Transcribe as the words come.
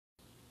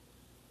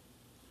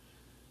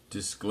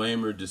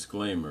Disclaimer,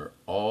 disclaimer.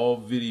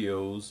 All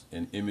videos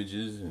and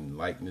images and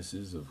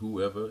likenesses of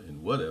whoever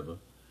and whatever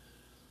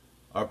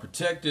are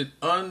protected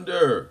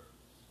under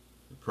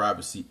the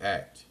Privacy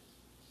Act.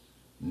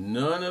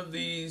 None of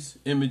these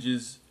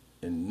images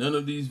and none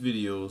of these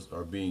videos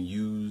are being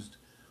used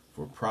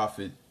for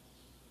profit.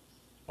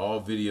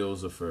 All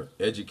videos are for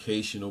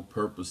educational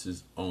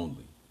purposes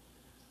only.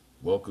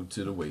 Welcome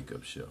to the Wake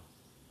Up Show.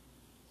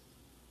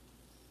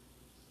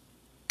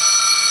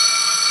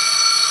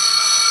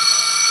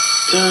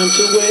 Time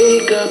to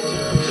wake up.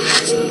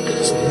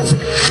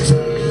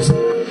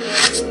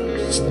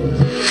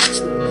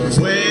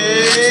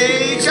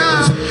 Wake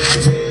up.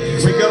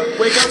 Wake up,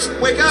 wake up,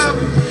 wake up.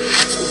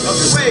 Up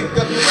you wake,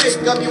 up you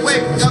wake, up you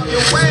wake, up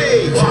you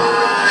wake.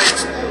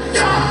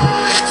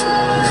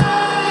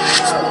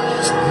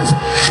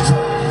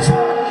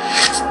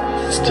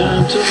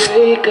 Time to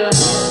wake up.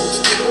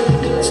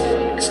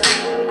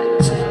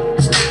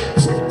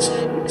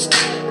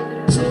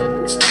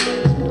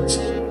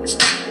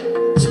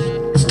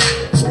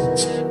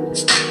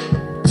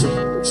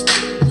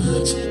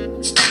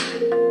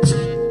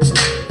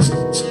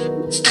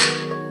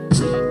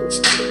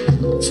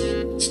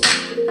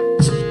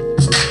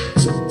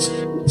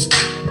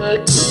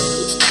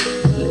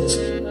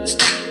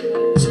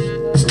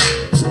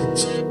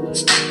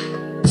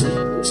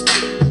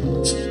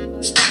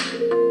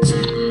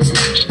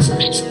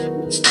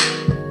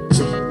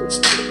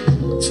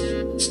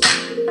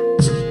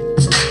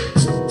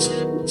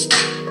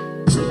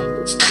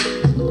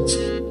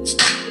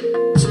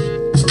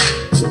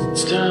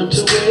 Time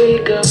to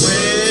wake up.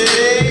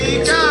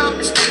 Wake up.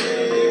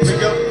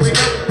 Wake up, wake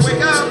up,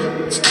 wake up.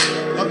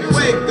 Up you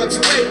wake, up you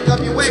wake, up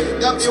you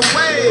wake, up you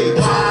wake.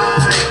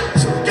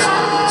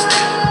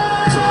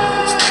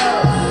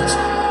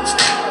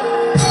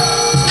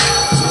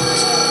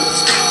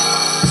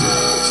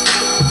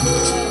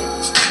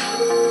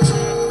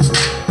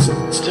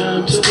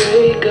 Time to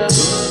wake up.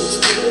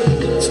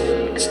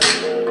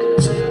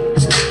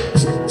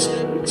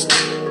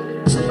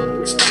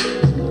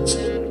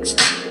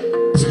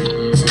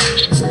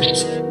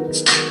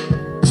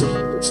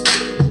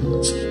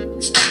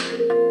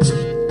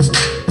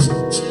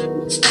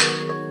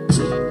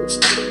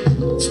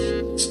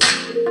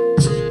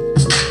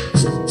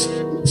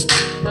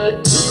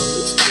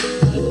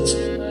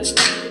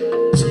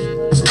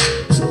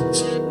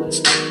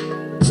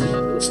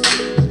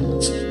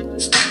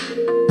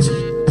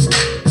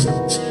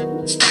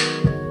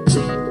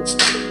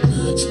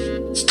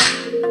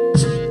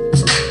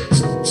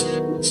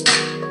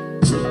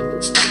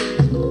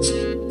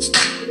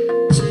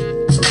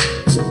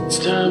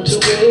 Time to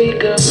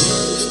wake up.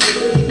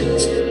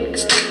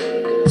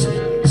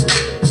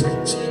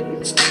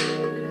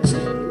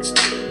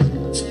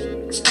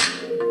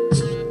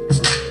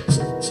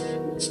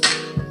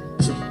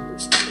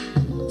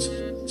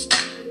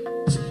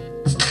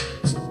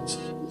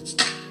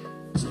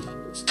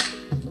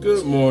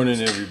 Good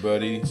morning,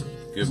 everybody.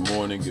 Good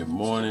morning, good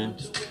morning.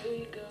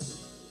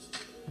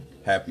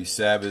 Happy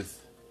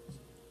Sabbath.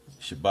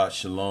 Shabbat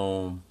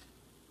Shalom.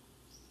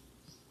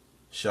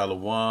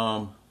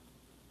 Shalom.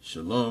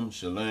 Shalom,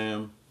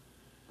 shalom.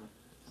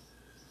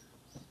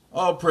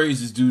 All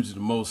praise is due to the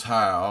Most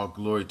High. All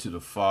glory to the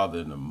Father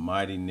in the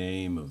mighty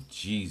name of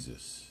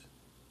Jesus.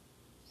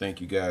 Thank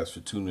you guys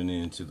for tuning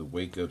in to the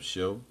Wake Up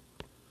Show.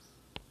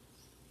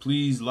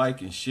 Please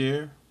like and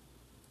share.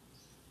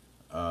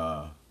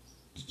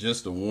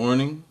 Just a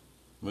warning.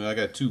 Well, I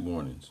got two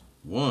warnings.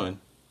 One,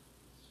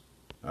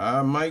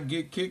 I might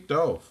get kicked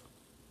off.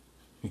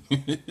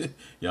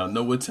 Y'all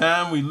know what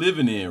time we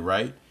living in,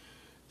 right?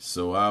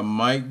 So I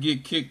might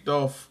get kicked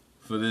off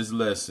for this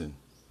lesson.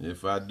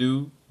 If I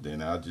do,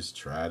 then I'll just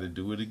try to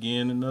do it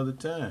again another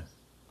time.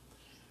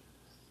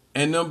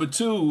 And number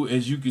two,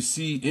 as you can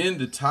see in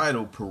the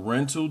title,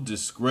 parental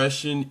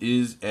discretion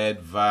is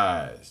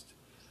advised.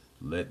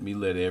 Let me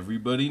let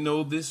everybody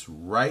know this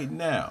right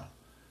now.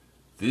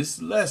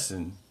 This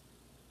lesson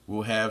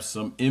will have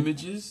some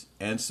images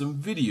and some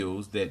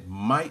videos that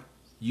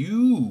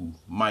you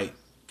might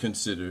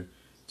consider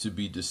to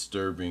be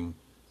disturbing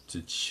to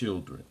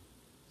children.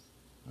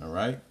 All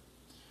right,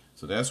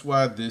 so that's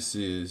why this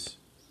is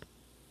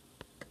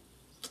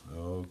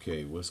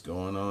okay. What's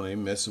going on? They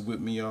messing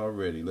with me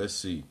already. Let's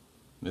see.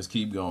 Let's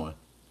keep going.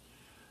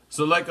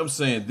 So like I'm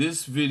saying,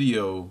 this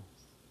video,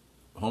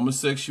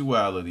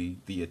 homosexuality,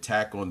 the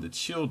attack on the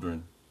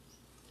children,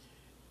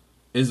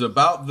 is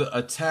about the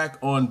attack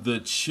on the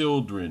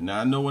children. Now,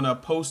 I know when I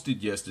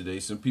posted yesterday,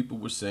 some people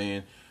were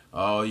saying,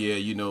 oh yeah,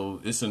 you know,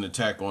 it's an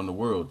attack on the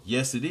world.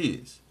 Yes, it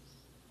is.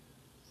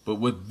 But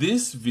what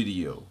this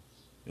video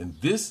and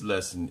this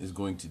lesson is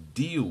going to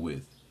deal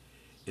with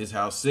is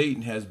how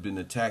Satan has been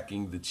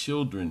attacking the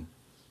children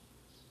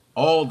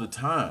all the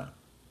time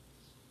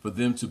for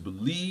them to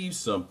believe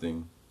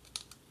something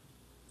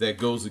that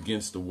goes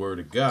against the word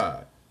of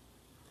God.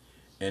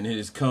 And it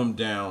has come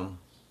down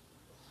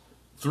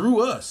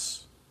through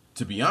us,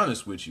 to be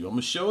honest with you. I'm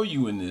going to show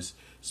you in this,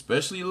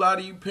 especially a lot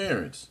of you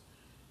parents.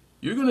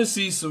 you're going to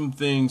see some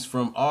things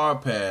from our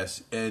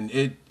past. And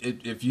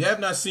if you have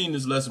not seen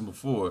this lesson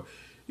before,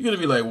 you're going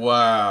to be like,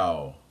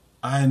 wow,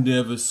 I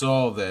never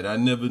saw that. I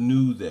never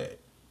knew that.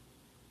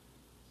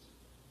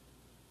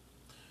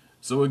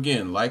 So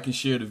again, like and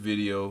share the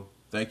video.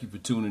 Thank you for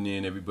tuning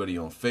in, everybody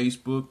on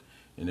Facebook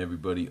and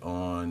everybody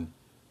on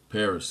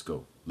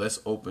Periscope. Let's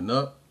open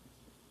up.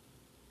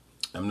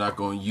 I'm not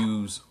going to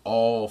use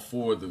all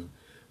 4 of the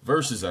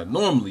verses I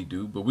normally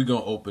do, but we're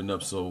going to open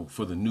up so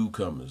for the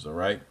newcomers, all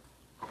right?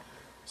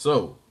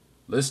 So,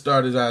 let's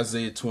start at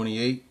Isaiah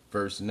 28,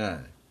 verse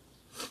 9.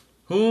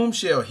 Whom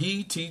shall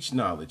he teach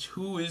knowledge?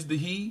 Who is the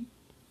he?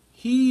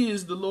 He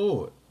is the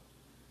Lord.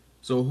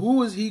 So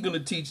who is he going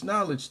to teach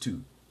knowledge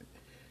to?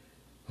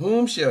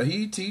 Whom shall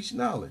he teach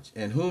knowledge?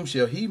 And whom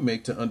shall he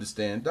make to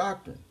understand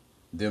doctrine?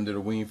 Them that are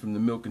weaned from the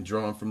milk and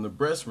drawn from the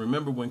breast.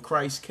 Remember, when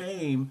Christ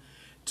came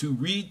to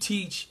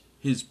reteach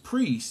his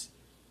priests,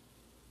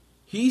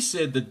 he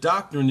said the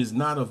doctrine is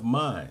not of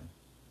mine.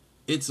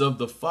 It's of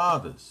the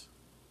Father's.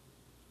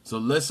 So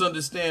let's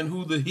understand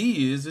who the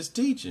he is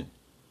teaching.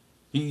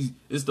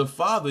 It's the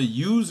Father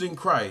using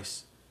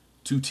Christ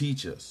to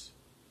teach us.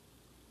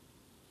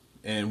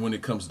 And when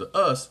it comes to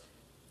us,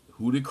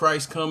 who did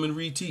Christ come and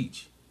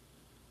reteach?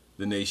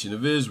 The nation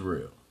of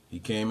Israel. He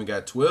came and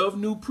got 12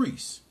 new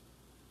priests.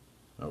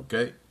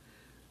 Okay?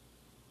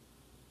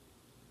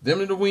 Them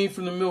that are weaned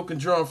from the milk and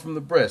drawn from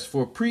the breast.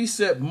 For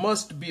precept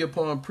must be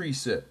upon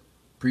precept.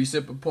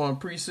 Precept upon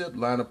precept,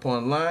 line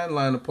upon line,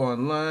 line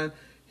upon line.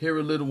 Here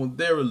a little and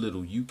there a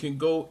little. You can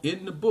go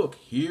in the book,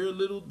 here a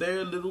little, there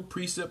a little,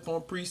 precept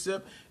on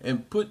precept,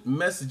 and put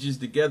messages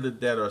together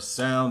that are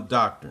sound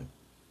doctrine.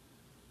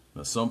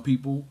 Now some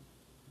people,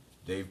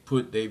 they've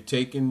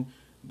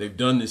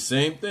done the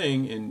same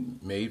thing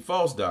and made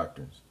false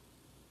doctrines.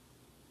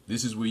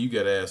 This is where you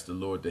got to ask the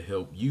Lord to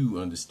help you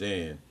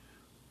understand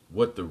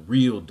what the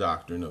real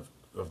doctrine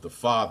of the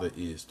Father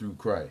is through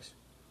Christ.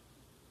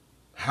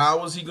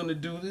 How is he going to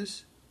do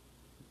this?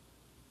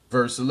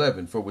 Verse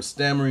 11, for with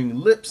stammering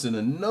lips and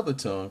another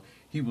tongue,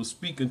 he will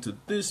speak unto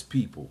this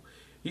people.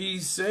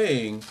 He's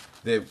saying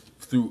that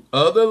through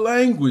other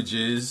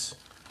languages,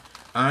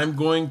 I'm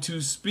going to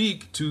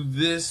speak to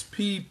this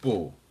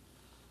people.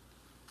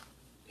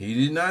 He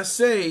did not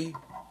say,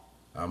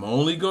 I'm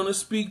only going to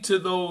speak to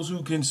those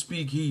who can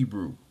speak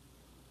Hebrew.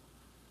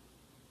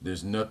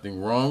 There's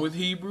nothing wrong with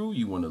Hebrew.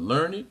 You want to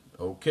learn it?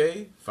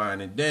 Okay,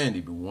 fine and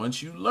dandy. But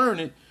once you learn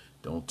it,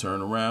 don't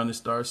turn around and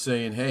start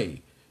saying,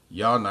 hey,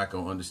 y'all not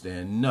going to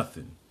understand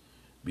nothing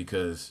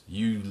because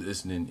you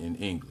listening in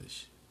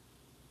English.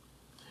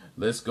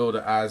 Let's go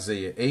to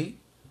Isaiah 8,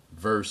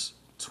 verse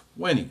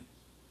 20.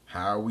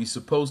 How are we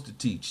supposed to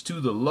teach? To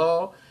the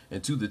law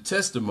and to the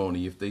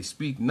testimony. If they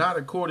speak not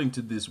according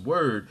to this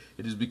word,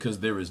 it is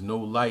because there is no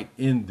light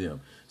in them.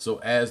 So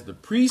as the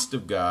priest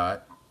of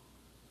God,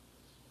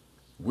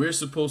 we're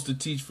supposed to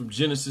teach from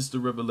Genesis to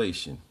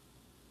Revelation.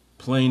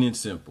 Plain and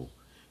simple.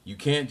 You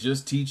can't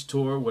just teach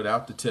Torah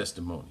without the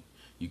testimony.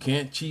 You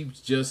can't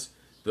teach just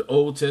the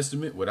Old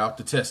Testament without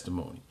the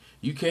testimony.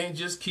 You can't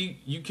just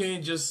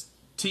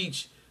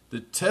teach the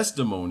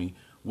testimony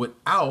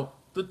without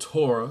the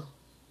Torah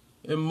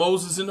and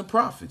Moses and the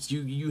prophets.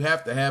 You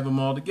have to have them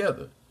all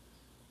together.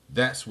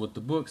 That's what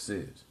the book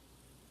says.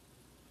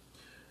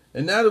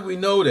 And now that we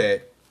know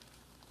that,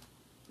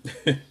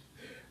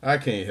 I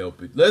can't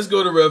help it. Let's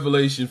go to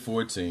Revelation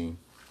 14.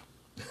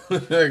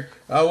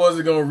 I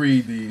wasn't going to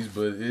read these,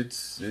 but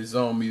it's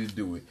on me to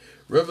do it.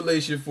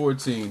 Revelation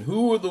 14.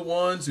 Who are the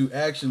ones who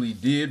actually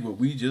did what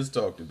we just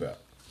talked about?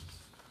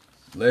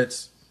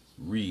 Let's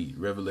read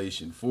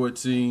Revelation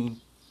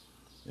 14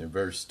 and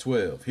verse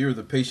 12. Here are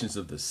the patience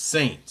of the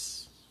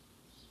saints.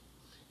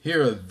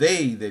 Here are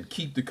they that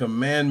keep the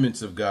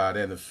commandments of God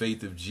and the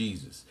faith of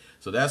Jesus.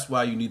 So that's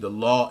why you need the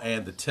law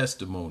and the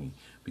testimony.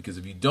 Because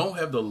if you don't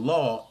have the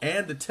law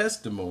and the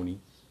testimony,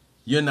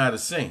 you're not a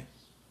saint.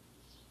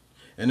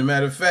 And as a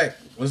matter of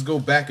fact, let's go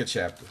back a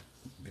chapter,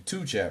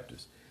 2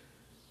 chapters.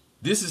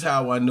 This is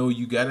how I know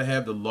you got to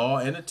have the law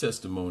and the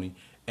testimony,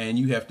 and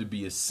you have to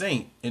be a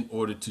saint in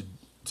order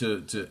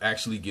to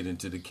actually get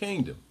into the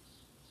kingdom.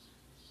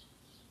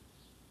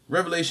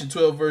 Revelation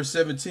 12, verse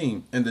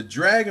 17. And the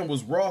dragon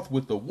was wroth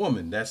with the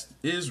woman. That's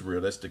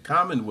Israel. That's the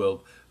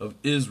commonwealth of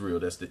Israel.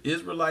 That's the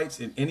Israelites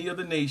and any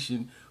other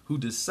nation who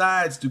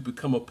decides to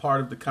become a part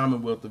of the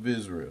commonwealth of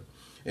Israel.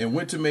 And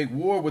went to make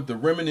war with the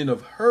remnant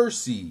of her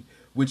seed,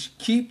 which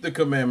keep the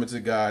commandments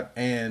of God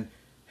and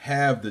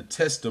have the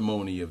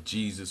testimony of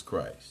Jesus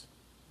Christ.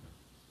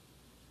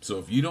 So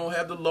if you don't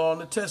have the law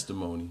and the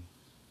testimony,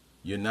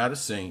 you're not a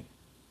saint.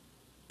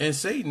 And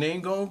Satan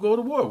ain't going to go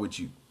to war with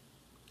you.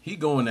 He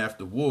going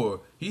after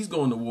war. He's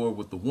going to war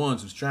with the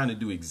ones who's trying to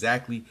do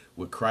exactly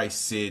what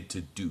Christ said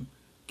to do.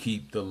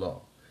 Keep the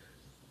law.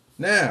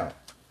 Now,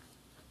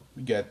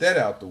 we got that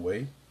out the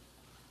way.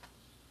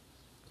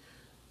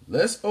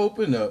 Let's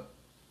open up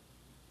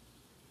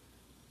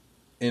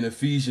in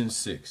Ephesians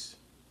 6.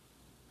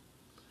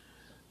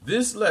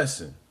 This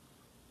lesson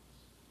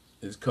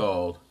is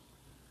called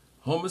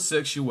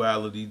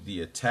Homosexuality,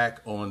 the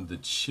Attack on the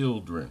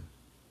Children.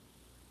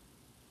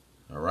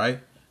 All right.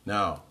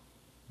 Now,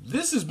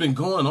 this has been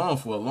going on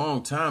for a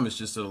long time. It's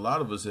just that a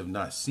lot of us have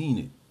not seen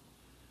it.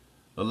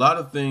 A lot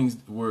of things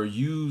were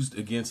used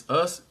against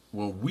us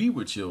when we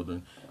were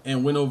children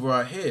and went over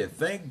our head.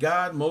 Thank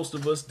God most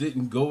of us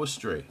didn't go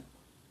astray.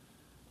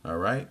 All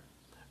right.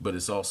 But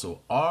it's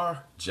also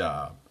our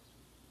job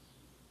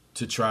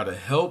to try to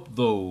help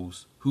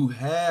those who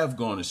have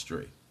gone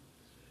astray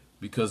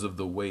because of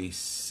the way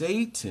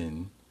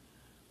Satan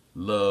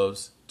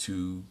loves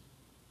to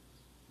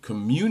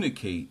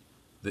communicate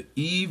the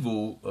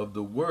evil of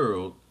the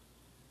world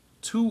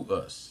to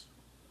us.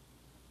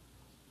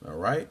 All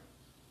right.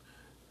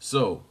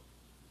 So,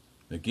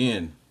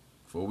 again,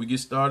 before we get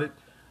started,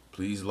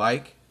 please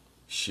like,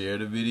 share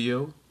the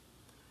video.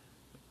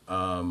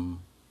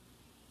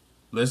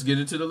 Let's get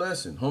into the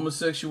lesson.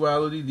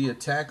 Homosexuality, the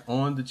attack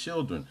on the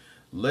children.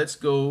 Let's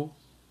go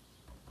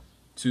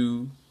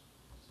to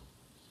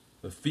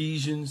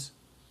Ephesians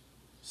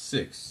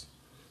 6.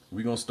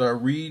 We're going to start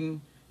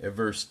reading at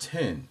verse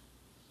 10.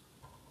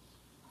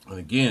 And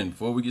again,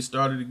 before we get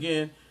started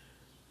again,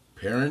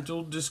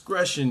 parental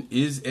discretion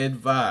is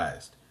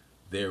advised.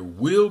 There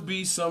will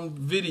be some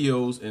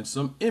videos and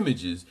some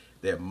images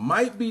that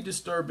might be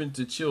disturbing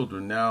to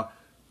children. Now,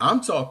 I'm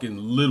talking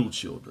little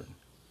children,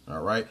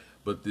 all right?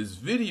 But this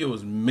video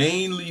is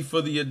mainly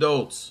for the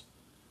adults.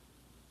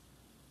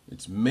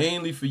 It's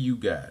mainly for you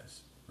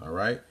guys, all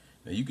right?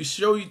 Now, you can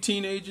show your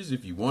teenagers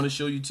if you want to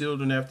show your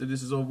children after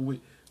this is over with.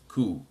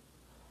 Cool.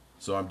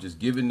 So I'm just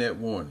giving that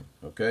warning,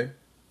 okay?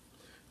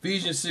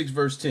 Ephesians 6,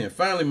 verse 10.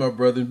 Finally, my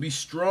brethren, be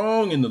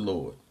strong in the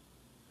Lord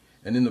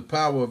and in the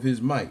power of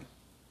his might.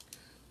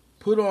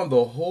 Put on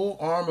the whole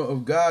armor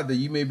of God that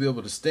you may be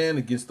able to stand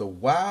against the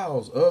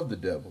wiles of the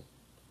devil.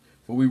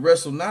 For we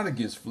wrestle not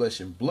against flesh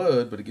and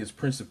blood, but against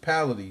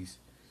principalities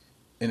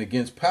and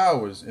against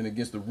powers and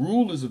against the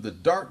rulers of the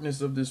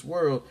darkness of this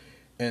world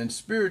and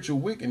spiritual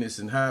wickedness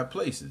in high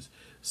places.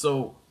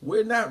 So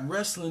we're not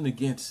wrestling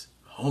against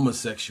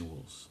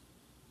homosexuals.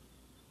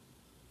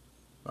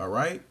 All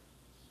right?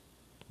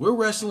 We're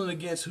wrestling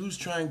against who's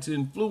trying to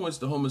influence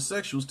the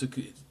homosexuals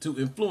to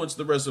influence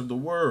the rest of the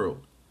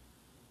world.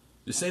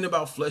 This ain't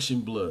about flesh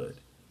and blood.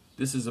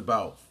 This is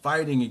about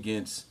fighting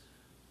against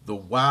the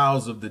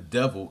wiles of the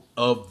devil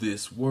of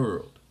this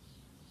world.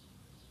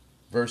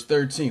 Verse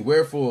 13,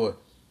 wherefore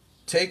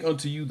take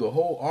unto you the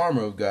whole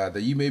armor of God,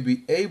 that you may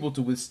be able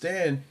to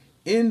withstand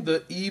in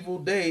the evil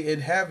day,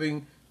 and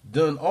having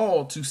done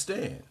all to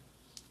stand.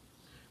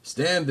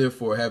 Stand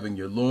therefore, having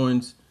your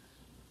loins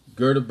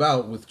girt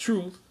about with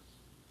truth,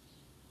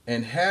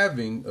 and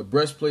having a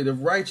breastplate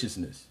of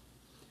righteousness,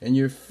 and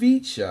your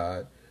feet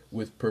shod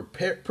with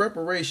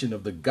preparation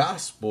of the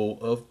gospel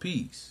of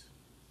peace.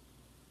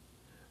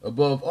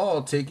 Above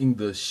all, taking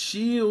the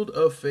shield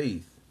of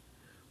faith,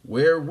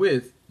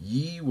 wherewith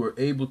ye were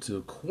able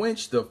to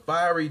quench the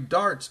fiery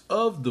darts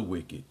of the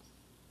wicked.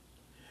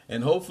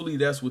 And hopefully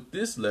that's what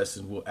this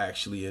lesson will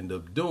actually end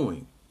up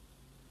doing.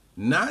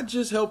 Not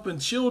just helping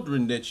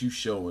children that you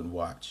show and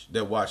watch,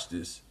 that watch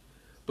this,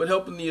 but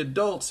helping the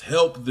adults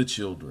help the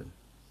children.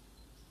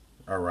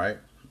 All right,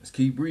 let's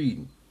keep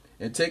reading.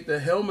 And take the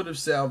helmet of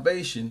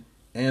salvation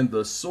and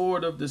the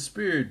sword of the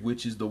Spirit,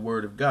 which is the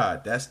word of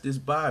God. That's this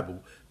Bible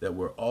that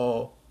we're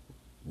all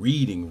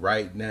reading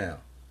right now.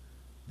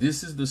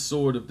 This is the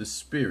sword of the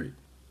Spirit.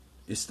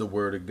 It's the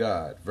word of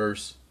God. All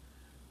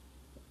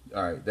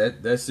right,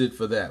 that's it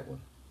for that one.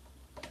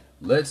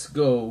 Let's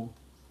go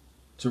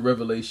to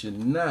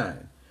Revelation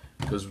 9.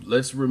 Because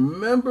let's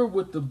remember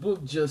what the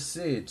book just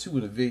said,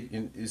 too.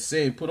 It's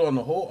saying, put on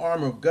the whole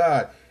armor of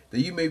God,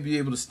 that you may be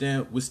able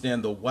to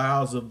withstand the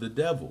wiles of the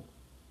devil.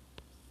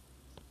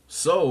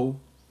 So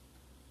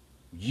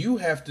you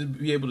have to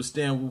be able to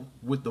stand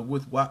with the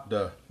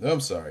wiles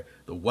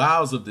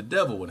of the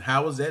devil. And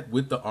how is that?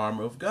 With the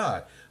armor of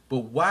God. But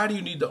why do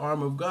you need the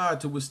armor of God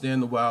to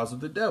withstand the wiles of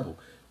the devil?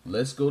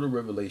 Let's go to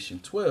Revelation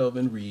 12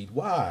 and read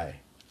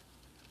why.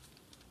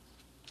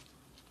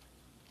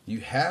 You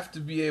have to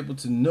be able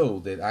to know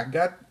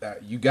that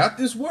you got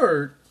this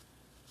word,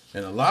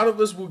 and a lot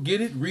of us will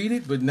get it, read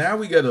it, but now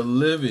we got to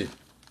live it.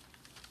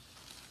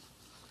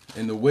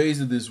 And the ways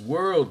of this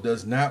world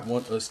does not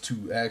want us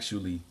to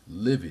actually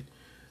live it.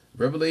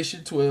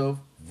 Revelation 12,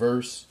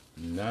 verse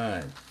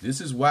 9.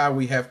 This is why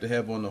we have to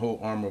have on the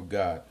whole armor of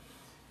God.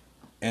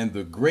 And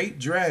the great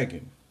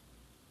dragon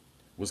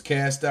was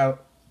cast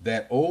out,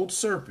 that old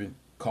serpent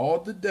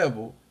called the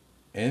devil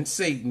and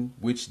Satan,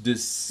 which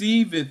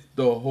deceiveth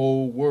the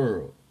whole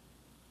world.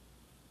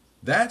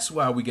 That's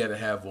why we got to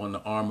have on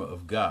the armor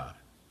of God.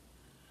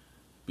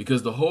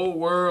 Because the whole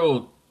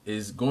world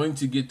is going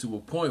to get to a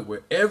point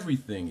where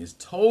everything is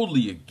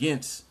totally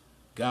against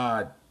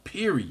God,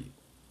 period.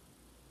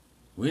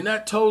 We're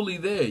not totally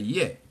there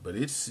yet, but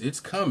it's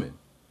coming.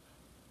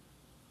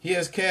 He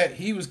was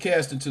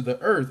cast into the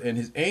earth, and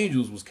his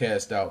angels was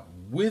cast out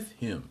with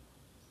him.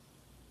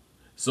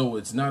 So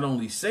it's not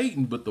only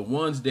Satan, but the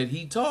ones that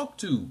he talked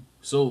to.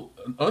 So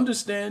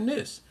understand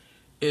this.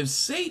 If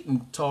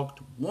Satan talked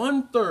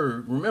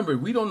 1/3, remember,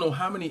 we don't know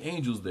how many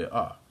angels there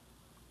are.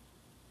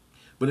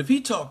 But if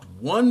he talked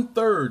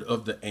 1/3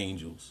 of the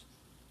angels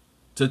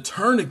to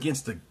turn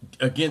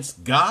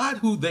against God,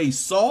 who they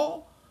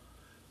saw,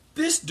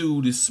 this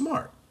dude is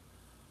smart.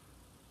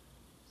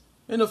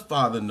 And the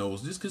Father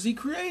knows this because he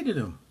created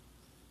him.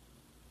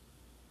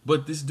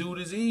 But this dude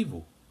is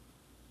evil.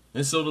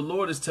 And so the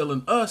Lord is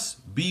telling us,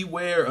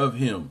 beware of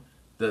him.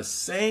 The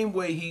same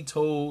way he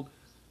told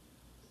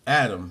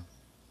Adam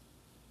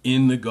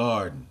in the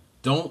garden.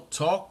 Don't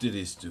talk to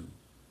this dude.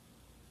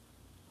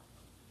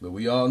 But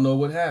we all know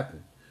what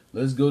happened.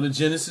 Let's go to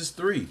Genesis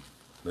 3.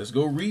 Let's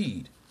go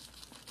read.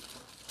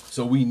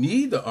 So we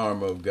need the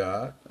armor of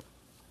God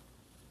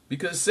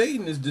because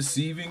Satan is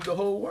deceiving the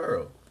whole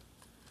world.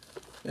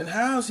 And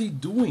how's he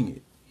doing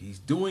it? He's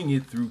doing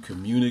it through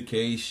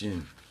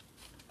communication.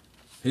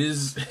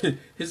 His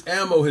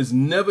ammo has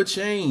never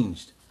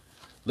changed.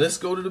 Let's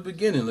go to the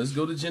beginning. Let's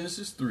go to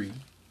Genesis 3.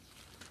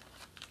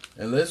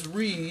 And let's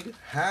read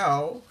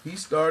how he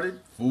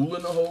started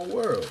fooling the whole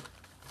world.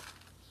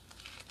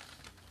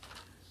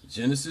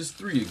 Genesis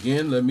 3.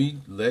 Again,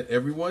 let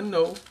everyone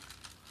know.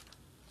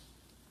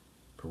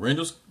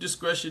 Parental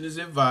discretion is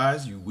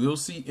advised. You will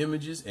see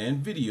images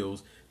and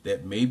videos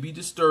that may be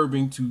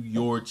disturbing to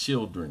your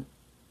children.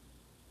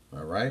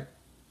 All right?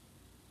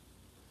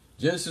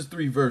 Genesis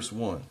 3 verse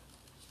 1.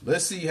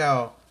 Let's see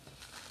how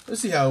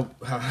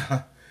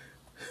the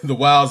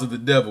wiles of the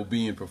devil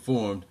being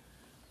performed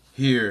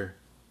here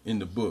in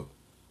the book.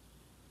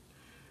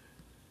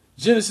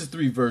 Genesis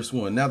 3 verse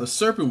 1. Now the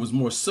serpent was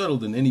more subtle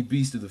than any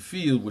beast of the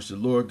field which the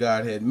Lord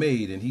God had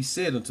made, and he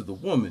said unto the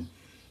woman,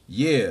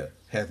 yeah,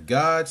 hath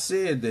God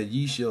said that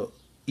ye shall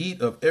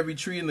eat of every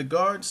tree in the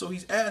garden? So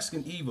he's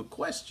asking Eve a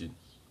question.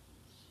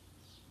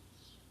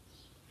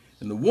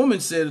 And the woman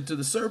said unto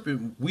the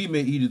serpent, we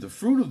may eat of the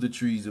fruit of the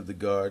trees of the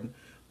garden,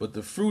 but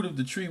the fruit of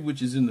the tree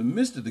which is in the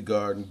midst of the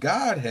garden,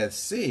 God hath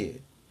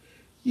said,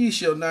 ye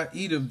shall not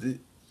eat of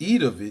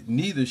it,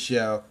 neither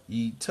shall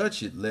ye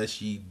touch it,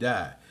 lest ye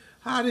die.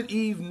 How did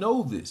Eve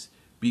know this?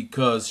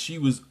 Because she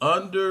was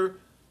under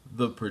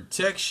the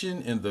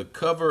protection and the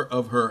cover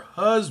of her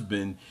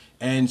husband,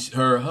 and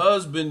her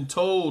husband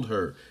told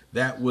her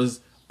that was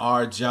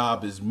our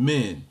job as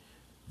men.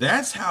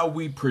 That's how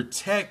we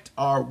protect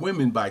our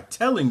women, by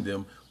telling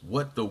them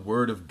what the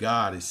word of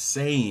God is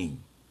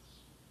saying.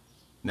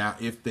 Now,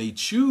 if they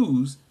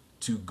choose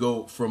to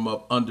go from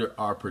up under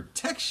our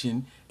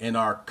protection and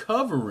our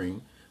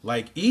covering,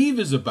 like Eve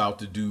is about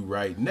to do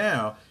right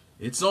now,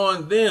 it's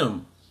on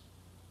them.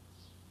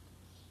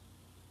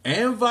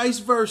 And vice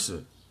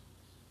versa.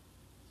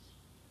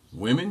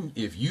 Women,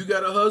 if you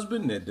got a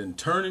husband that then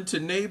turn into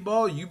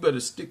Nabal, you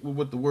better stick with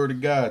what the word of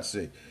God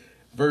say.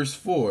 Verse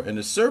 4, and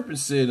the serpent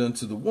said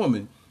unto the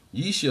woman,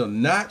 ye shall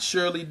not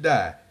surely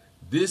die.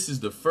 This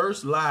is the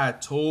first lie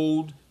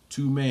told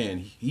to man.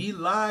 He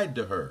lied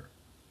to her.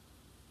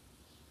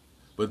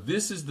 But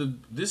this is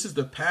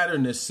the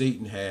pattern that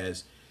Satan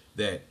has,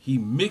 that he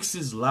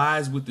mixes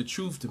lies with the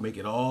truth to make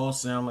it all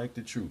sound like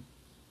the truth.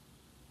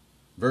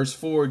 Verse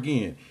 4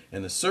 again,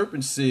 and the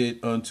serpent said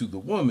unto the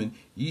woman,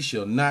 ye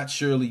shall not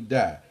surely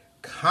die,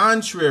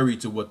 contrary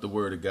to what the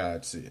word of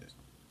God says.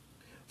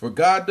 For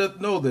God doth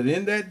know that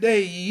in that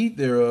day ye eat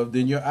thereof,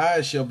 then your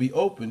eyes shall be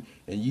opened,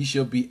 and ye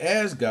shall be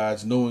as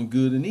gods, knowing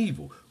good and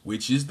evil,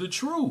 which is the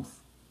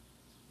truth.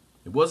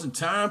 It wasn't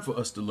time for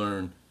us to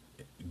learn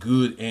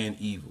good and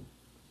evil.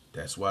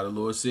 That's why the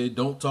Lord said,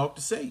 don't talk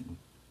to Satan.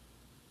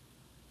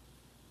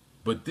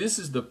 But this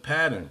is the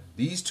pattern.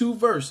 These two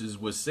verses,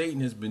 what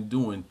Satan has been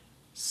doing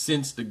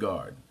since the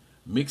garden,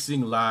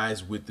 mixing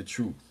lies with the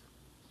truth.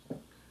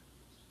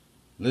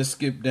 Let's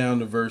skip down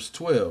to verse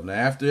 12. Now,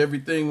 after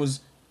everything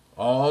was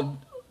all,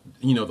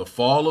 the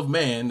fall of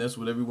man, that's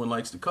what everyone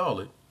likes to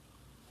call it.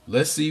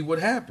 Let's see what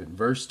happened.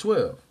 Verse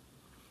 12.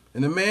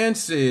 And the man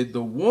said,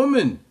 the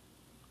woman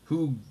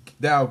who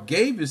thou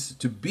gavest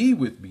to be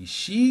with me,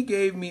 she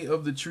gave me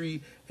of the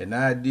tree, and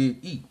I did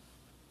eat.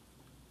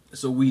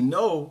 So we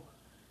know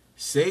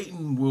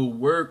Satan will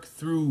work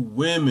through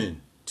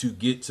women to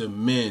get to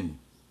men.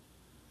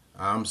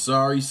 I'm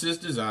sorry,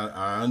 sisters.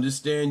 I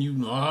understand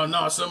you. Oh,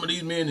 no, some of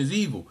these men is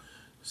evil.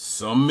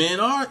 Some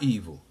men are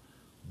evil.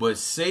 But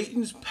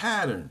Satan's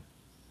pattern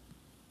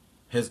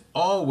has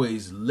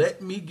always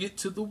let me get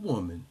to the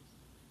woman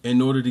in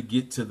order to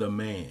get to the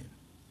man.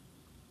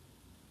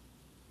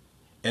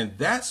 And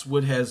that's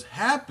what has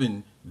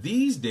happened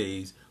these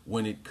days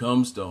when it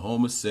comes to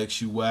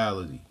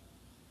homosexuality.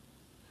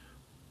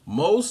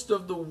 Most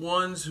of the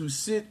ones who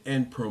sit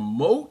and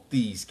promote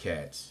these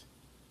cats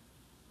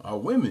are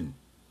women.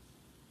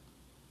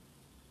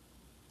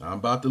 I'm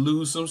about to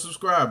lose some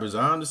subscribers,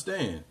 I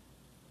understand.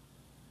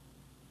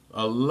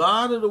 A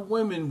lot of the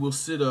women will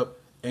sit up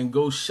and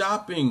go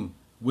shopping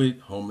with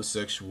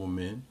homosexual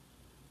men.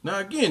 Now,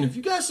 again, if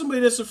you got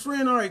somebody that's a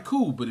friend, all right,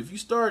 cool. But if you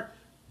start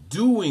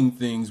doing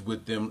things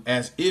with them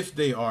as if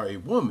they are a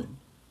woman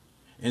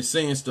and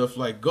saying stuff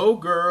like, go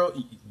girl,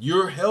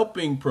 you're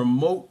helping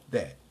promote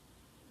that.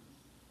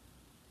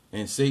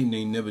 And Satan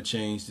ain't never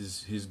changed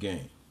his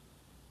game.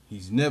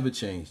 He's never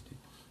changed it.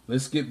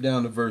 Let's skip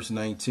down to verse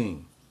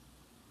 19.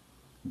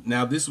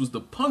 Now, this was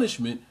the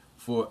punishment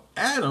for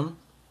Adam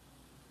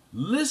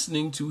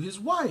listening to his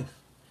wife.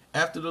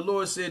 After the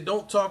Lord said,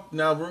 don't talk.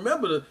 Now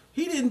remember,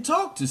 he didn't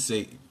talk to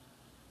Satan.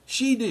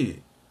 She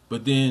did.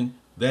 But then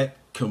that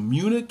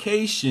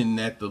communication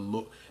that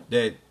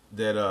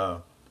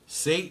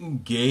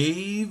Satan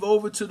gave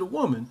over to the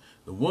woman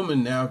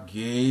now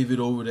gave it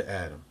over to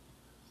Adam.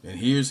 And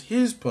here's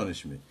his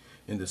punishment.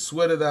 In the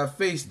sweat of thy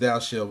face thou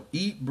shalt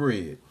eat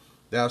bread.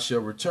 Thou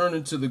shalt return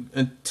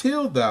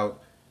until thou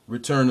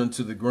return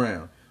unto the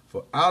ground.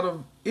 For out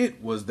of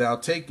it was thou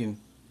taken,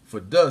 for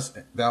dust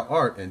thou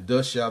art, and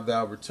dust shalt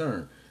thou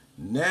return.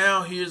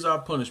 Now here's our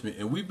punishment.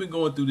 And we've been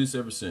going through this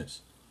ever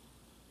since.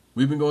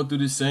 We've been going through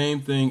the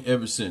same thing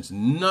ever since.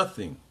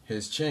 Nothing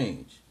has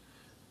changed.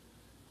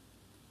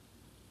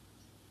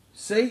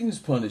 Satan's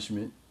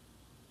punishment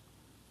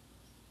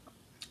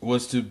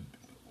was to,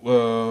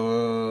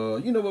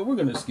 you know what, we're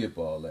going to skip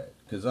all that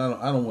because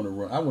I don't want to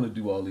run. I want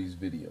to do all these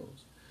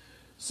videos.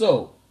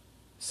 So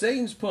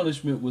Satan's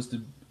punishment was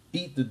to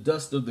eat the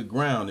dust of the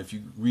ground. If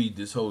you read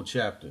this whole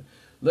chapter,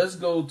 let's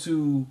go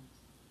to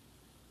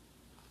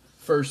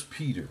 1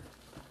 Peter.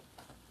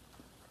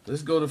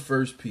 Let's go to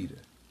 1 Peter.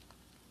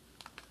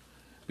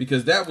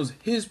 Because that was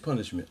his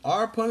punishment.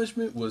 Our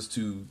punishment was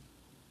to,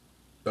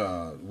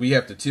 we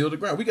have to till the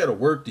ground. We got to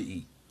work to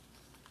eat.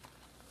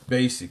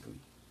 Basically.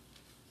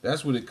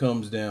 That's what it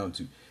comes down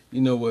to. You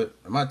know what?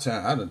 My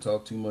time, I done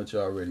talked too much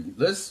already.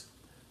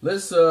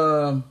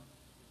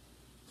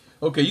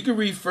 Okay, you can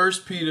read 1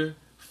 Peter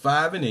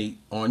 5 and 8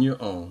 on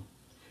your own.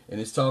 And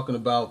it's talking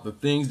about the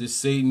things that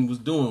Satan was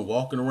doing,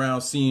 walking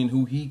around seeing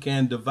who he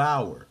can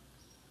devour.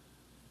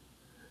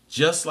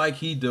 Just like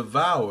he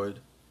devoured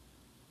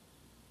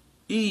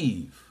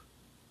Eve.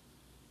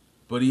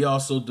 But he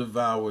also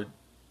devoured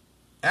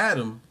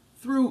Adam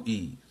through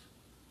Eve.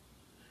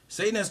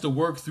 Satan has to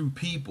work through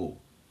people.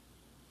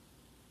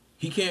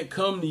 He can't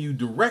come to you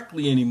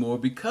directly anymore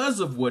because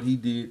of what he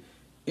did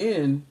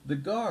in the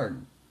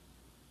garden.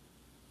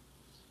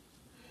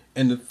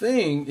 And the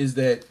thing is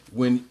that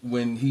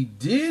when he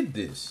did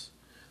this,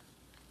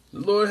 the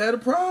Lord had a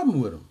problem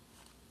with him.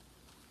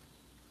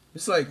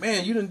 It's like,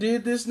 man, you done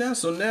did this now.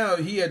 So now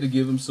he had to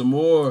give him some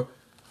more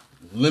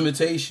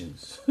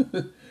limitations.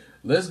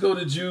 Let's go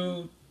to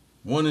Jude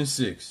 1 and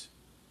 6.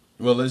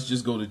 Well, let's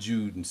just go to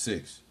Jude and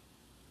 6.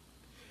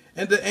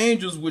 And the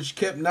angels which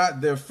kept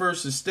not their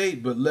first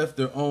estate, but left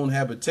their own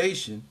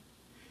habitation,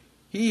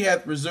 he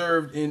hath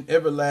reserved in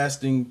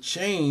everlasting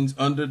chains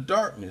under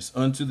darkness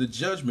unto the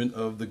judgment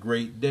of the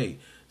great day.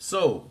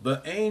 So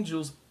the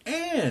angels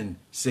and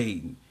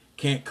Satan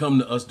can't come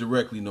to us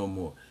directly no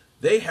more.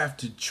 They have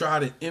to try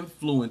to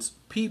influence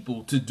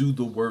people to do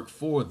the work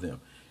for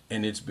them.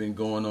 And it's been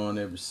going on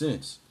ever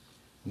since.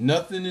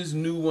 Nothing is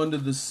new under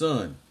the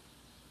sun.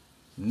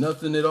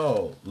 Nothing at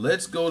all.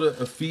 Let's go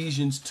to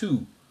Ephesians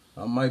 2.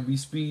 I might be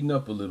speeding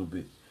up a little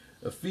bit.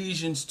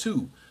 Ephesians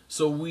 2.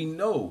 So we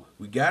know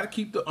we got to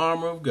keep the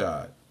armor of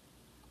God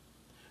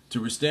to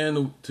withstand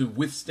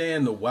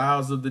the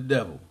wiles of the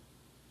devil.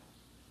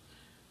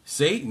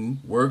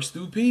 Satan works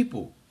through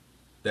people.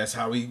 That's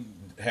how he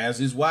has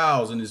his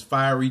wiles and his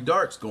fiery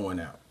darts going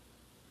out.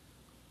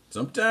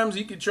 Sometimes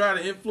he can try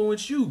to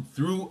influence you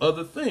through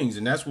other things,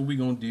 and that's what we're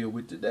going to deal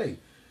with today.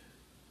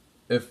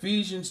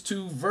 Ephesians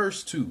 2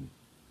 verse 2.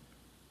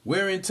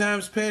 Where in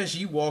times past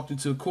ye walked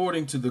into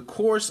according to the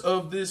course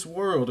of this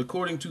world,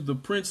 according to the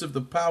prince of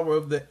the power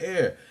of the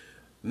air.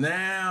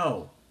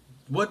 Now,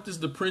 what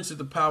does the prince of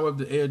the power of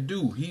the air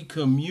do? He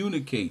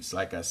communicates.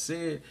 Like I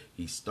said,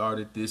 he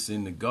started this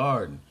in the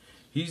garden.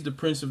 He's the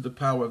prince of the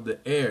power of the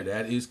air.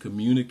 That is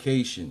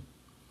communication.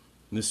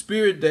 And the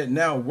spirit that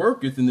now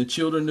worketh in the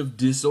children of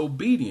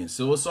disobedience.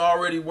 So it's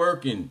already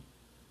working.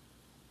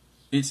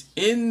 It's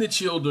in the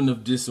children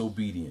of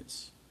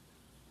disobedience.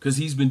 Because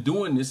he's been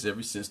doing this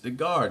ever since the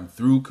garden,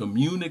 through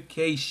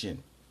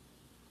communication.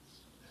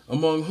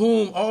 Among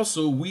whom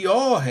also we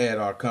all had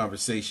our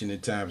conversation in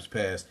times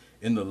past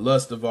in the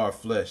lust of our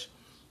flesh,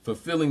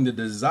 fulfilling the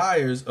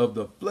desires of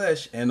the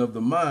flesh and of the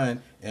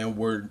mind, and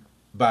were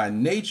by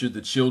nature the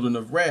children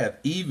of wrath,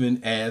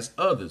 even as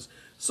others.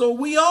 So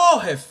we all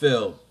have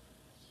fell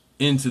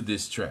into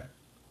this trap.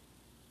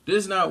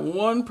 There's not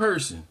one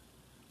person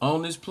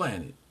on this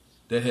planet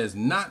that has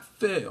not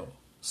failed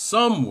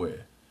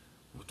somewhere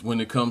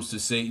when it comes to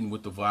Satan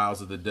with the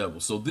vials of the devil.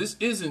 So this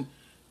isn't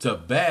to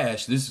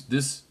bash,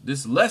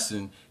 this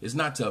lesson is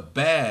not to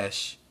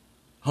bash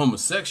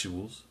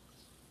homosexuals.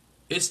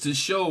 It's to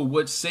show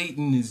what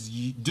Satan is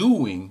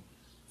doing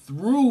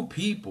through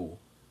people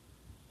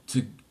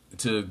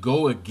to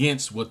go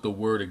against what the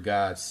word of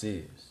God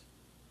says.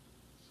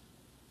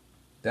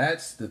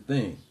 That's the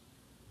thing.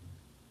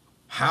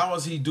 How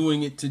is he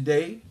doing it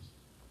today?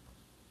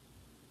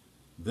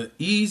 The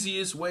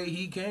easiest way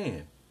he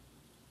can.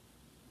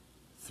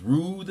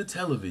 Through the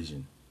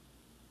television.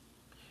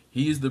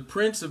 He is the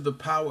prince of the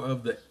power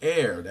of the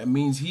air. That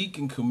means he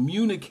can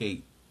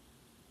communicate.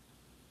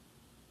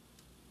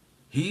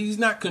 He's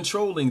not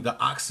controlling the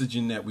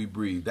oxygen that we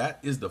breathe. That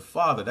is the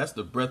Father. That's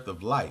the breath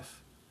of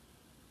life.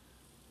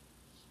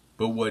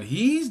 But what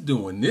he's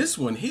doing, this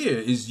one here,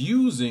 is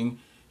using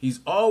He's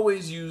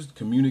always used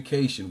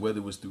communication, whether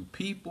it was through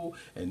people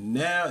and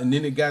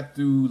then it got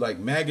through like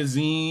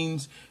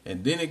magazines,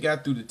 and then it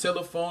got through the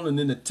telephone, and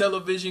then the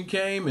television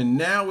came, and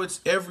now it's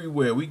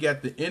everywhere. We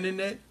got the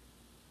internet.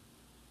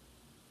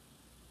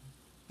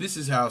 This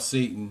is how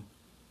Satan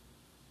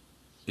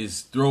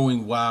is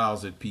throwing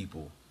wiles at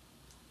people.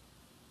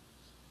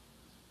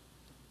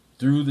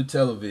 Through the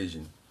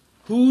television.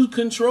 Who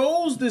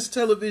controls this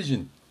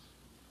television?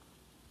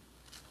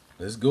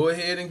 Let's go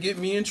ahead and get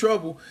me in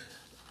trouble.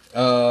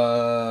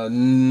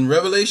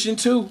 Revelation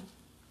 2.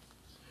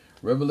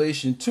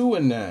 Revelation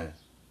 2:9.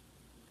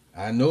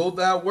 I know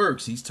thy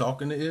works. He's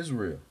talking to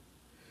Israel.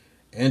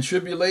 And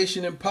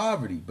tribulation and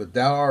poverty, but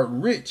thou art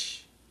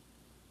rich.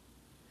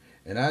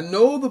 And I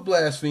know the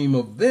blaspheme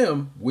of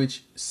them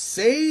which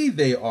say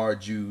they are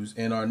Jews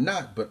and are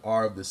not, but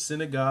are of the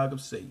synagogue of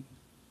Satan.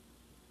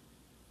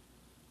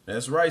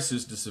 That's right,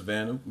 Sister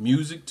Savannah.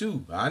 Music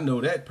too. I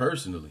know that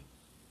personally.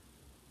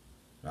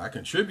 I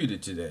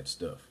contributed to that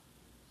stuff.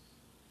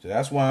 So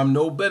that's why I'm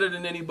no better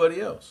than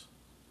anybody else.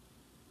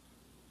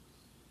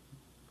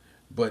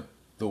 But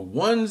the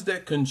ones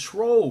that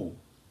control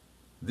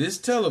this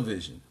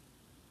television,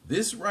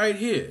 this right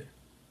here,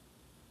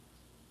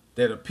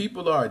 that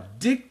people are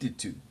addicted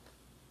to,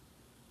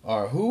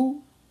 are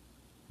who?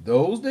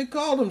 Those that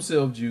call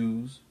themselves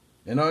Jews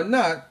and are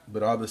not,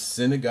 but are the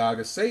synagogue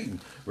of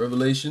Satan.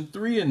 Revelation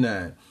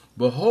 3:9.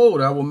 Behold,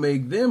 I will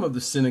make them of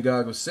the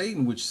synagogue of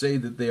Satan, which say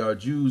that they are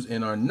Jews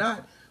and are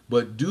not,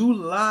 but do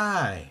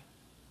lie.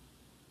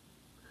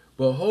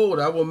 Behold,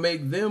 I will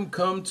make them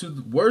come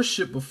to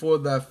worship before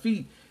thy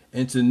feet,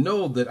 and to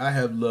know that I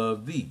have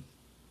loved thee.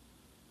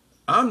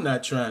 I'm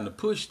not trying to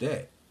push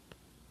that.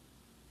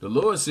 The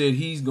Lord said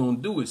he's going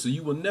to do it. So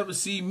you will never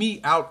see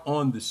me out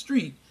on the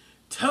street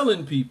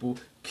telling people,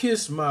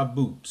 kiss my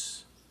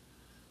boots.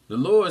 The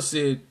Lord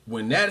said,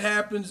 when that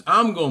happens,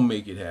 I'm going to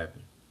make it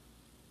happen.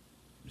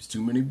 There's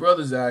too many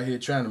brothers out here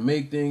trying to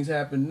make things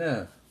happen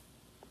now.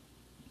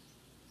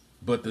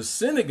 But the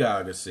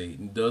synagogue of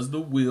Satan does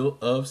the will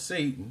of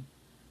Satan,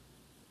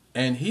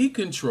 and he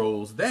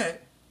controls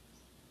that.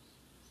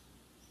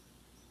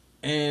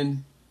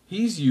 And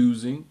he's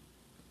using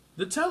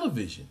the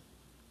television.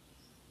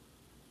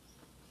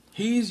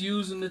 He's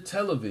using the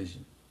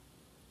television.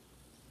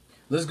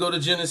 Let's go to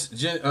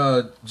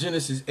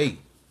Genesis 8.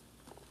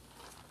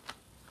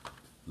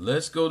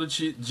 Let's go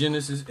to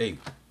Genesis 8.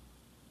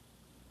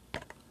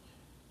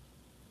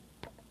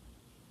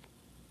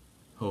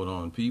 Hold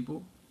on,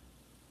 people.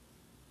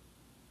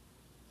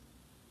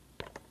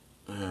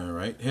 All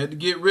right. Had to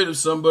get rid of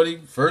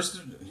somebody.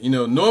 First,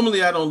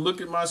 normally I don't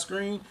look at my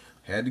screen.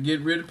 Had to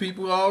get rid of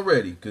people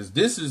already, because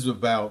this is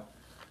about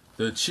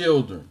the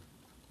children.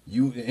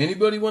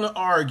 Anybody want to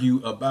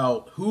argue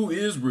about who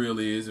Israel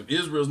is, if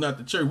Israel's not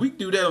the church? We can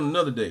do that on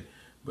another day.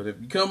 But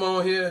if you come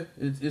on here,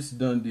 it's a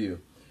done deal.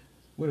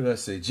 What did I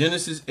say?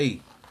 Genesis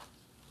 8.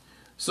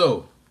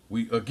 So,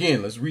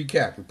 let's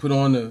recap. We put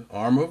on the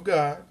armor of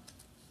God,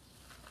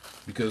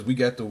 because we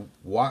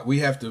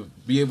have to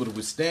be able to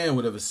withstand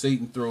whatever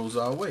Satan throws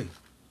our way.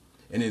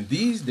 And in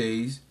these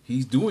days,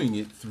 he's doing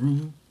it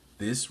through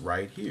this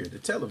right here, the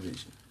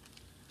television,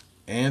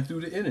 and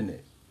through the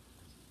internet.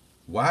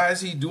 Why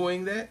is he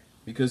doing that?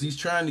 Because he's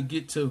trying to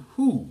get to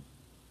who?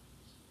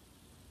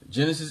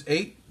 Genesis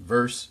 8,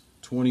 verse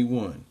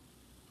 21.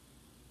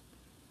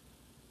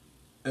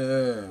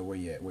 Where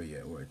you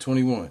at?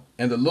 21.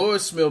 And the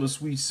Lord smelled a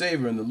sweet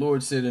savor, and the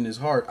Lord said in his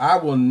heart, I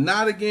will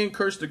not again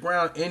curse the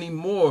ground any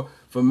more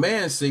for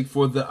man's sake,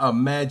 for the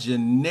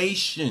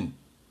imagination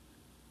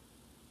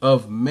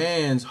of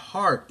man's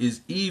heart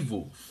is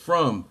evil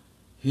from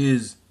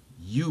his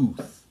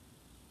youth.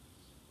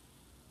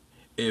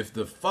 If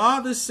the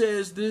Father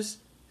says this,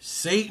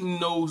 Satan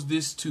knows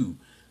this too.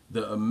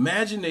 The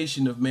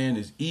imagination of man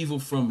is evil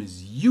from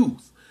his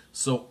youth.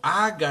 So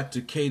I got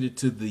to cater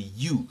to the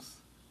youth.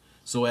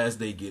 So as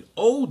they get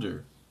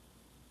older,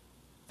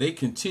 they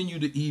continue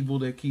the evil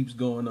that keeps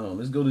going on.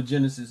 Let's go to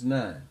Genesis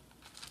 9.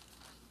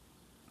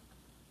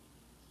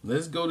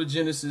 Let's go to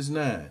Genesis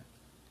 9.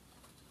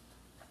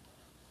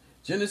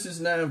 Genesis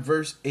 9,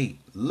 verse 8.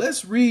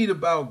 Let's read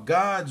about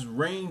God's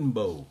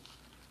rainbow.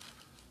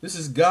 This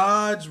is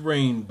God's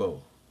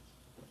rainbow.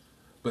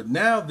 But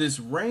now this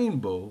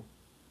rainbow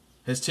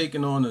has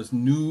taken on a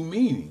new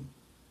meaning.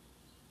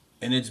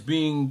 And it's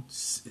being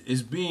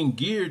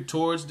geared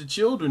towards the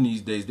children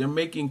these days. They're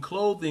making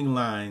clothing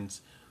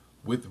lines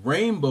with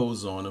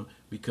rainbows on them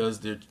because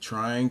they're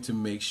trying to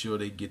make sure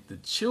they get the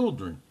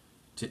children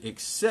to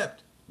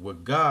accept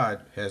what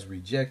God has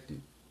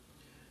rejected.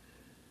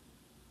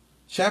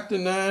 Chapter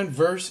 9,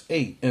 verse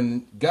 8.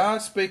 And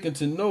God spake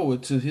unto Noah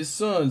to his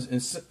sons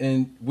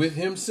and with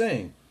him,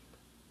 saying,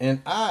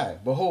 And I,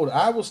 behold,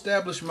 I will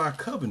establish my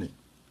covenant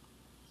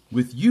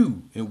with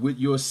you and with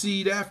your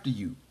seed after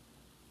you,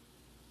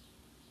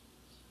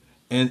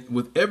 and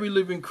with every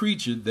living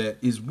creature that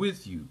is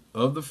with you,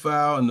 of the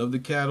fowl and of the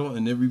cattle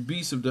and every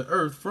beast of the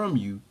earth from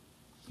you,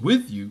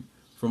 with you,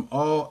 from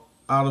all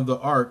out of the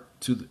ark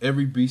to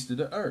every beast of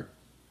the earth.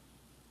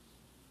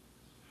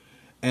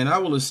 And I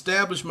will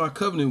establish my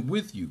covenant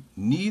with you.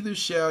 Neither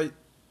shall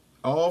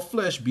all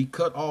flesh be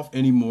cut off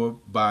anymore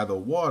by the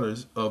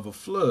waters of a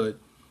flood,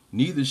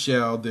 neither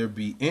shall there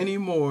be any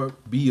more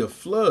be a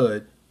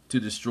flood to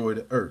destroy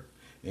the earth.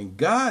 And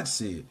God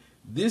said,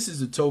 this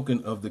is a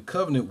token of the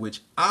covenant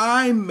which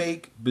I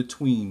make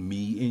between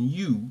me and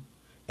you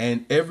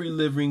and every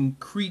living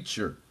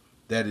creature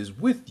that is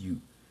with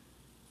you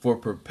for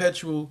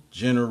perpetual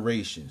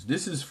generations.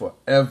 This is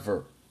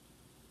forever.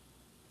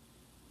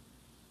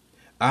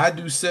 I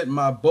do set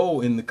my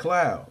bow in the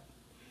cloud,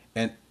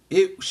 and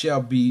it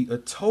shall be a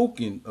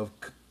token of,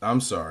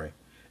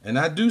 and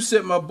I do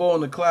set my bow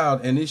in the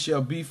cloud, and it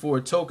shall be for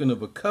a token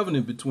of a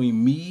covenant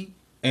between me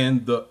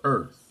and the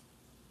earth.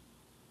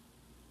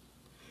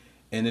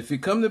 And if it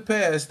come to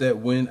pass that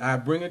when I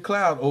bring a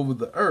cloud over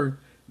the earth,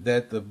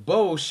 that the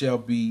bow shall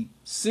be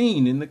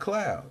seen in the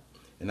cloud,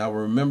 and I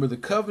will remember the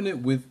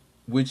covenant with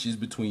which is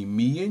between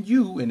me and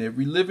you and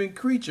every living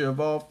creature of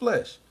all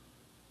flesh.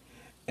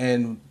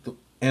 And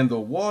the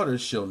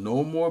waters shall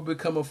no more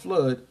become a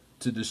flood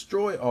to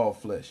destroy all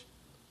flesh.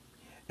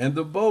 And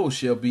the bow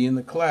shall be in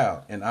the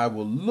cloud, and I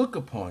will look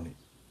upon it,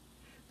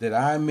 that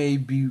I may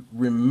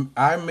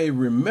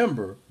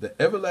remember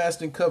the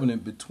everlasting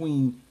covenant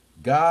between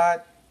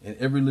God and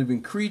every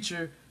living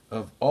creature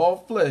of all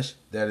flesh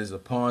that is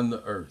upon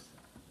the earth.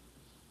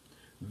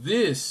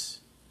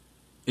 This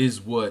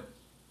is what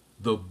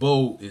the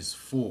bow is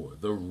for.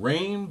 The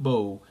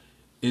rainbow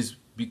is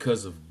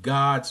because of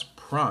God's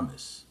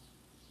promise.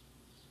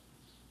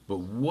 But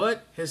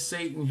what has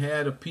Satan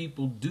had a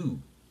people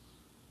do?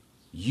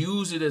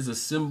 Use it as a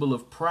symbol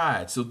of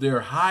pride. So they're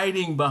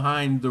hiding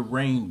behind the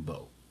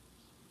rainbow.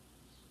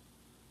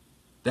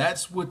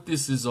 That's what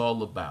this is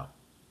all about.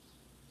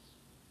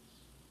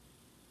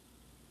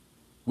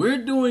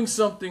 We're doing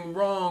something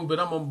wrong, but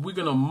we're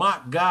going to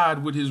mock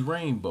God with his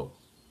rainbow.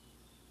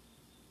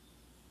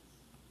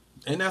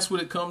 And that's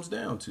what it comes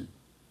down to.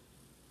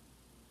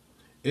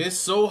 It's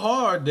so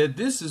hard that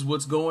this is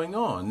what's going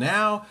on.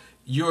 Now,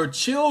 your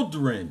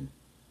children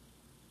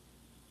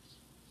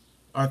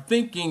are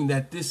thinking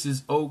that this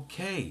is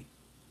okay.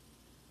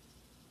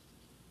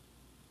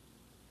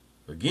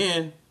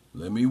 Again,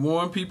 let me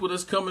warn people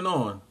that's coming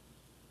on.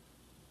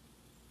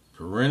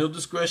 Parental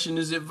discretion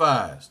is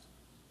advised.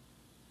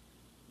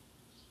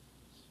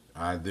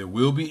 There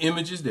will be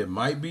images that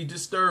might be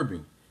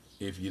disturbing.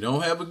 If you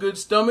don't have a good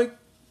stomach,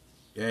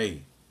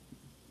 hey,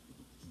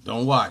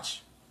 don't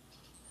watch.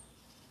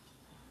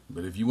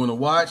 But if you want to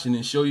watch and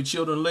then show your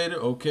children later,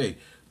 okay.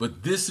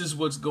 But this is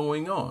what's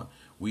going on.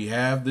 We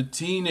have the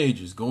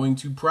teenagers going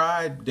to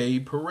Pride Day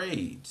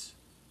parades.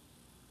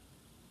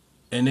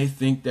 And they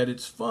think that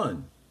it's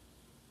fun.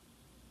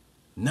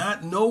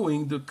 Not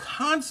knowing the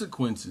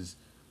consequences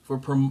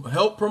for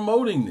help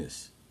promoting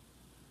this.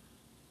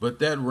 But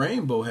that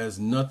rainbow has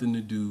nothing to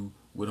do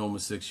with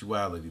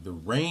homosexuality. The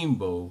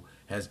rainbow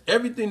has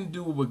everything to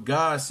do with what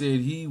God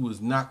said he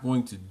was not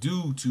going to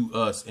do to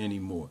us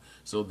anymore.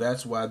 So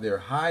that's why they're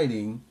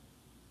hiding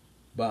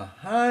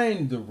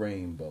behind the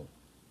rainbow.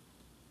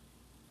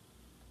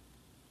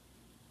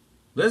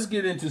 Let's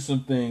get into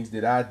some things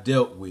that I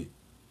dealt with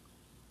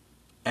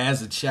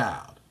as a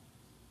child.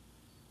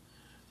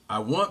 I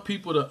want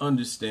people to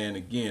understand,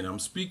 again, I'm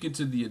speaking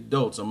to the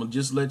adults. I'm going to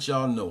just let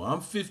y'all know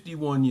I'm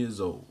 51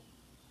 years old.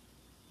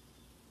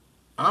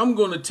 I'm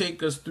going to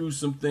take us through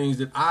some things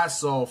that I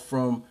saw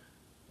from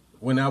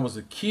when I was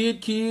a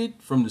kid,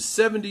 from the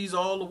 70s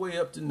all the way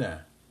up to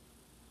now.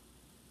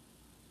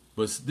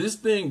 But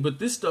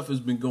this stuff has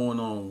been going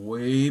on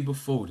way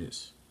before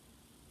this.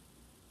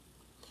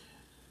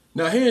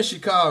 Now here in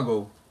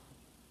Chicago,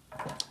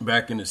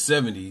 back in the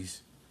 70s,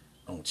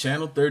 on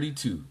Channel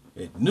 32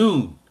 at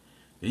noon,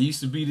 there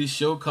used to be this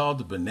show called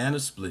The Banana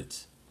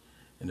Splits.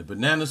 And The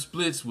Banana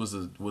Splits was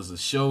a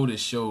show that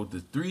showed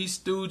the Three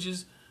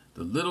Stooges,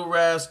 the Little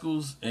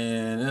Rascals,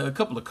 and a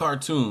couple of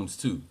cartoons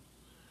too.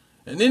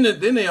 And then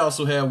they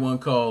also had one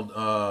called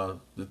the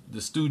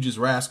Stooges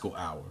Rascal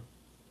Hour.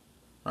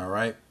 All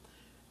right.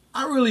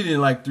 I really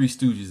didn't like Three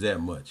Stooges that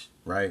much,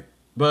 right?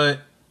 But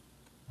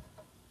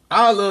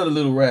I love the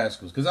Little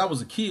Rascals because I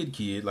was a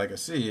kid, like I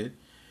said,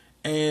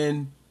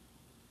 and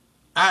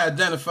I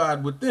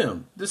identified with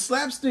them. The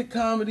slapstick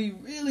comedy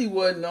really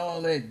wasn't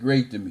all that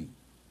great to me,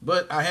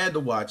 but I had to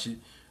watch it,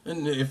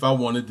 and if I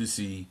wanted to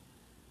see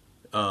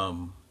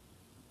the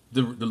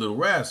Little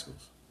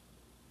Rascals.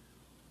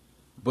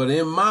 But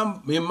in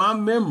my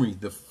memory,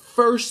 the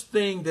first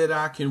thing that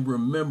I can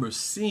remember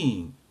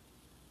seeing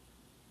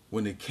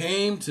when it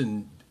came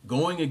to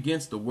going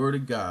against the word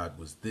of God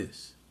was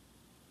this.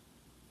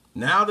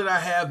 Now that I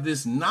have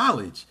this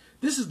knowledge,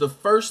 this is the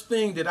first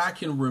thing that I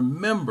can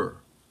remember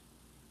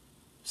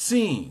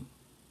seeing.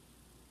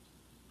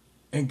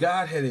 And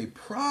God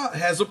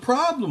has a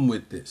problem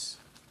with this.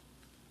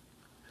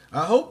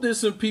 I hope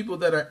there's some people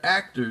that are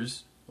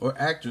actors or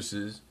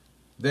actresses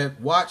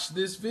that watch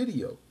this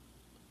video,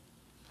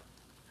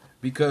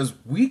 because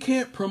we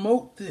can't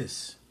promote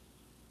this.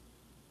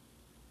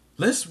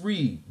 Let's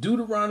read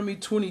Deuteronomy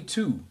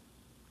 22,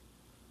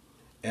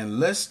 and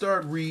let's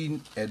start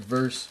reading at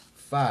verse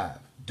 5.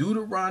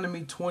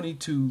 Deuteronomy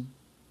 22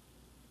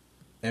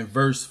 and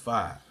verse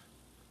 5.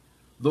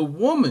 The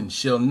woman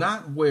shall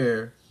not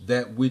wear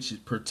that which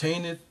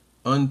pertaineth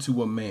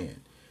unto a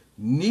man,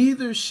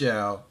 neither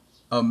shall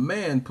a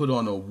man put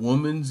on a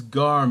woman's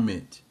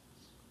garment.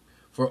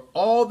 For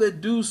all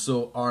that do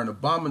so are an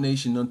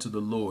abomination unto the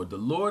Lord. The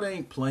Lord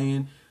ain't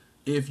playing.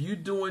 If you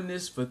doing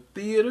this for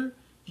theater,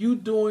 you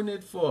doing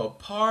it for a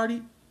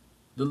party,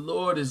 the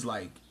Lord is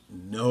like,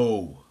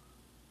 no.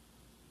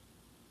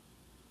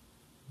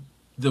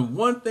 The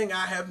one thing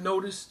I have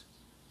noticed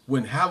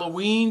when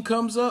Halloween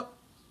comes up,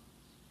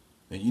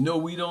 and you know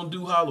we don't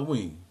do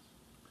Halloween,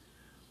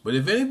 but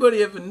if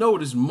anybody ever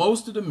noticed,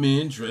 most of the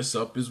men dress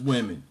up as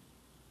women,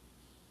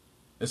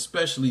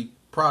 especially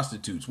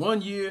prostitutes.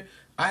 One year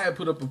I had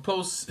put up a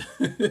post.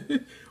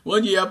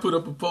 One year I put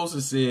up a post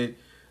that said,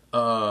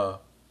 all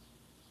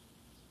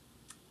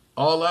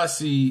I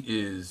see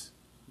is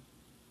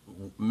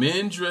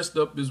men dressed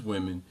up as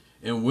women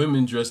and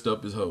women dressed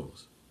up as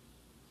hoes.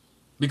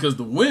 Because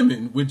the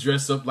women would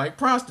dress up like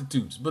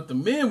prostitutes, but the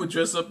men would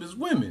dress up as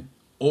women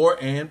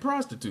and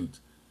prostitutes.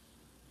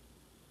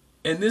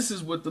 And this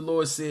is what the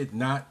Lord said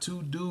not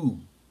to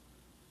do.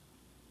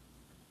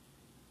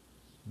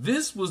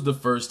 This was the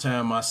first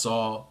time I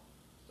saw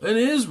an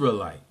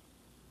Israelite.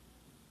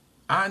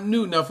 I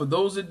knew. Now, for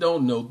those that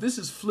don't know, this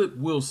is Flip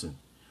Wilson.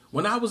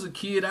 When I was a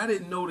kid, I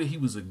didn't know that he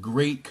was a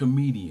great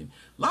comedian.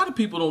 A lot of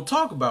people don't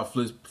talk about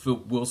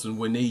Flip Wilson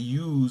when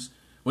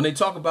they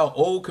talk about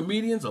old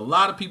comedians. A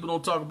lot of people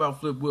don't talk about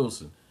Flip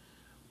Wilson.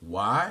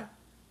 Why?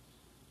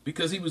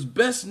 Because he was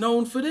best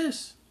known for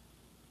this.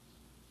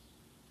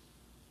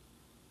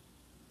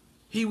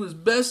 He was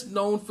best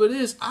known for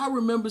this. I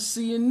remember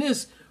seeing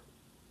this.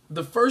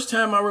 The first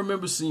time I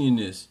remember seeing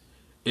this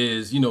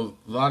is, a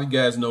lot of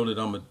guys know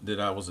that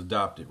I was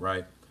adopted,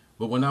 right?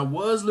 But when I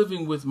was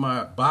living with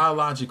my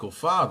biological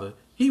father,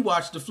 he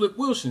watched the Flip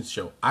Wilson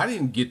show. I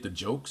didn't get the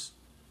jokes.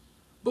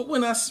 But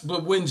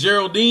when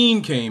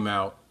Geraldine came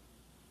out,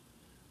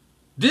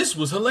 this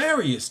was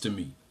hilarious to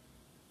me.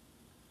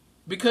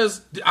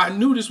 Because I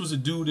knew this was a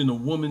dude in a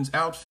woman's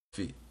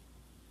outfit.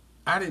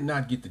 I did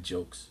not get the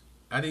jokes.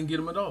 I didn't get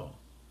them at all.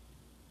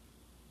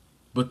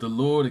 But the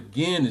Lord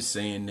again is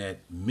saying that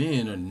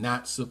men are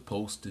not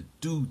supposed to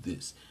do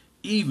this,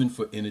 even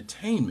for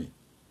entertainment.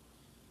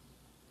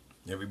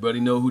 Everybody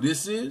know who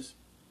this is?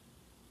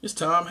 It's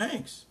Tom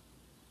Hanks.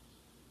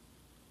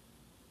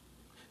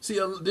 See,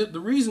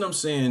 the reason I'm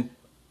saying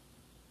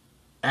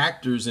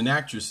actors and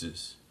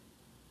actresses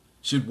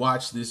should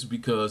watch this is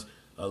because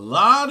a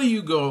lot of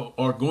you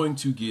are going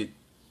to get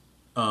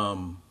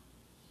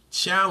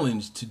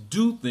challenged to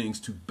do things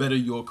to better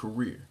your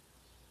career.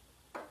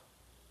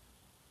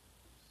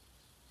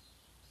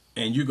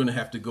 And you're going to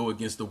have to go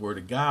against the word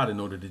of God in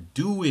order to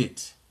do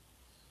it.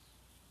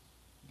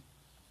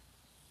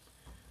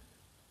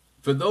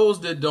 For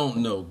those that don't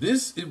know,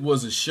 it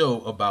was a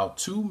show about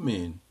two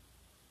men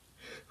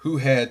who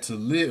had to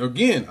live.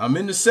 Again, I'm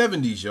in the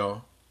 70s,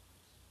 y'all.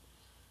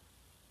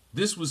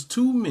 This was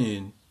two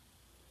men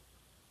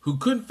who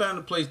couldn't find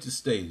a place to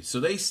stay. So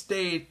they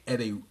stayed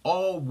at a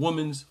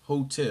all-women's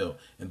hotel.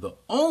 And the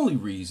only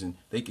reason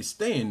they could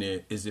stay in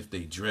there is if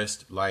they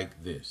dressed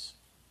like this.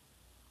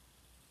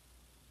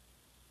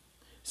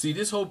 See,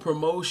 this whole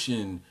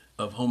promotion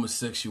of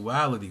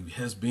homosexuality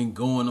has been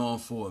going on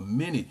for a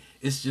minute.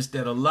 It's just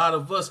that a lot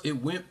of us,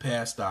 it went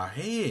past our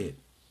head.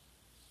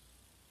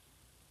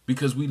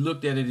 Because we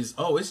looked at it as,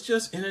 oh, it's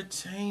just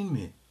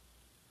entertainment.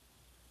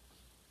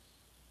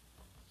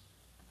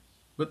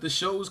 But the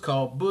show was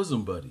called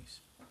Bosom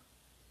Buddies.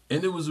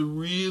 And it was a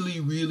really,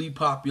 really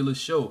popular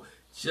show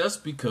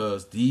just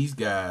because these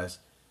guys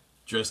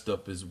dressed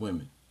up as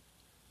women.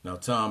 Now,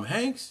 Tom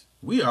Hanks,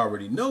 we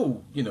already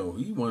know, he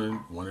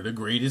one of the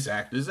greatest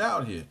actors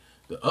out here.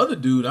 The other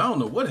dude, I don't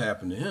know what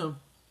happened to him.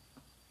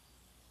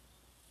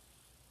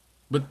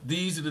 But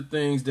these are the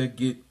things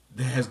that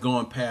has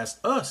gone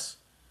past us.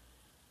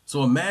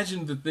 So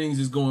imagine the things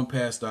that's going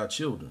past our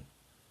children.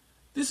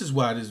 This is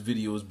why this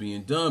video is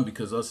being done,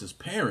 because us as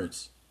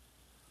parents,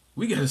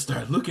 we got to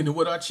start looking at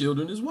what our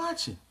children is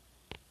watching.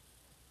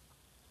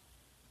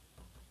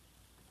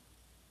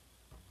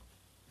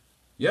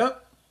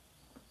 Yep.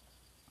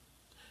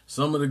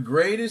 Some of the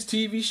greatest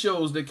TV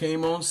shows that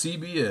came on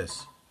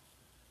CBS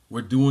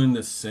were doing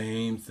the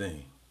same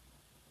thing.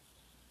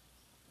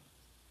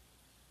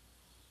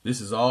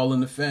 This is All in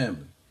the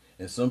Family.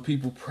 And some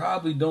people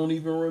probably don't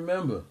even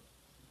remember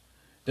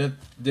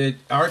that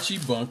Archie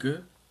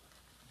Bunker,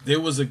 there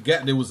was a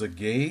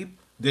Gabe.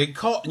 They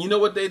called, you know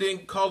what, they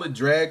didn't call it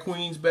drag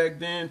queens back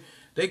then?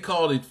 They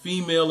called it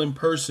female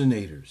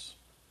impersonators.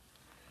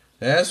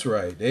 That's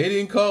right. They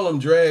didn't call them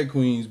drag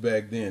queens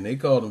back then. They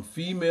called them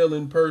female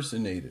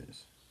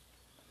impersonators.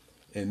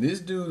 And this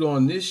dude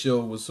on this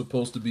show was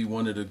supposed to be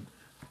one of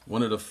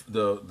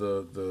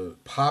the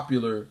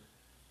popular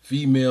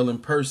female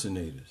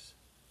impersonators.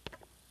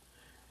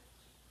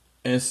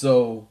 And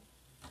so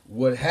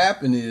what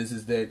happened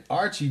is that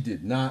Archie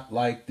did not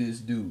like this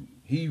dude.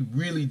 He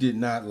really did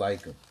not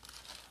like him.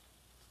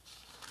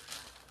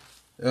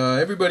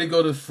 Everybody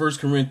go to 1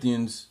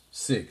 Corinthians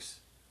 6.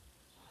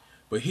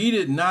 But he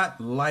did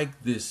not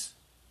like this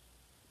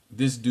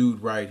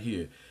dude right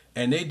here.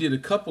 And they did a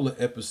couple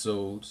of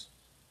episodes.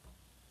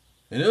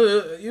 And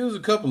it was a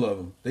couple of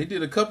them. They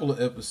did a couple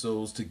of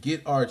episodes to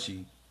get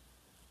Archie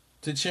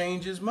to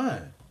change his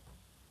mind.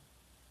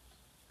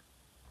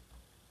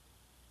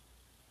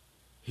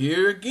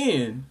 Here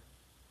again,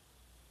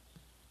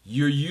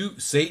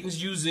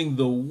 Satan's using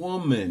the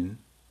woman.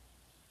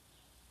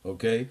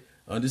 Okay?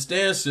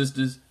 Understand,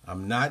 sisters,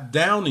 I'm not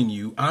downing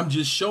you. I'm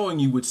just showing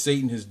you what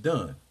Satan has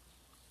done.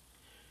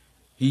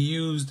 He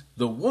used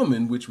the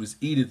woman, which was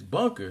Edith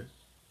Bunker,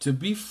 to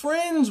be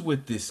friends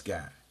with this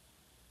guy.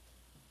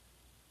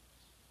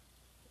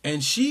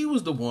 And she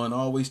was the one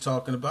always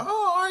talking about,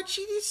 oh,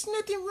 Archie, there's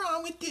nothing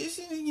wrong with this.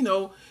 And,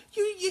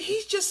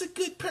 he's just a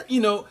good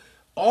person.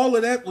 All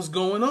of that was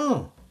going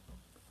on.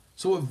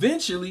 So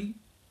eventually,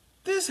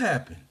 this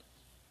happened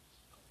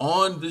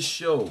on the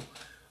show.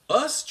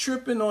 Us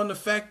tripping on the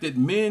fact that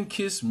men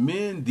kiss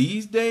men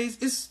these days,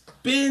 it's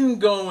been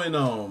going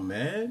on,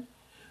 man.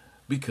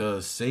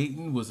 Because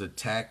Satan was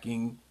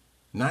attacking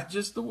not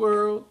just the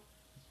world,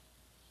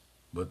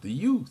 but the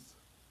youth.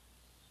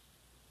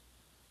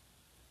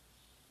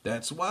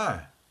 That's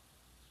why.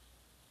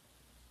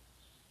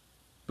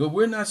 But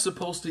we're not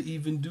supposed to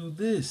even do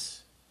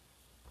this.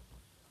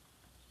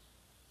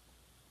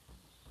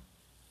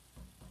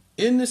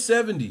 In the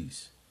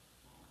 70s,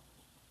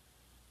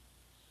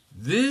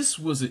 this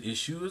was an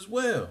issue as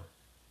well.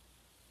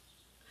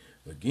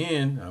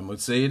 Again, I'm going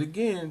to say it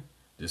again.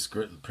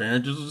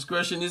 Parental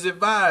discretion is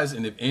advised.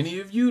 And if any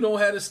of you don't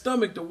have the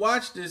stomach to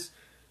watch this,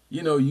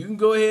 you can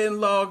go ahead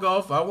and log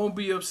off. I won't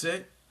be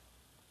upset.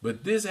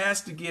 But this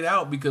has to get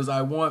out because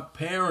I want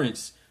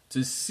parents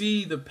to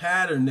see the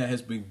pattern that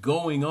has been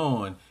going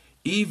on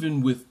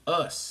even with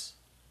us.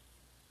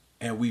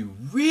 And we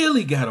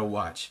really got to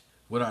watch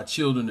what our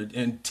children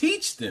and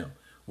teach them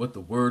what the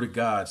Word of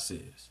God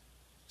says.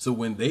 So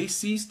when they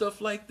see stuff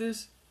like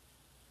this,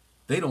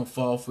 they don't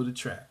fall for the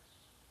trap.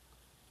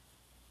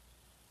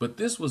 But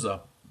this was it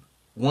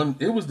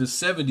was the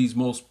 70s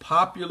most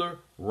popular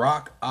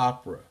rock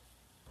opera.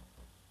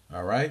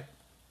 All right?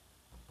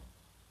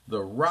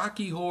 The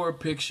Rocky Horror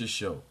Picture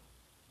Show.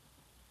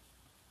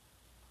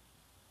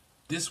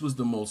 This was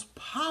the most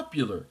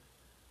popular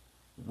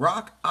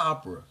rock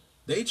opera.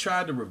 They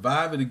tried to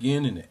revive it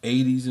again in the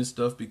 80s and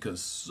stuff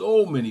because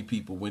so many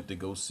people went to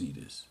go see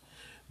this.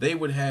 They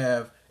would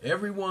have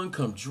everyone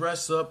come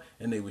dress up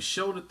and they would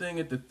show the thing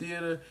at the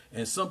theater.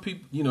 And some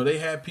people, they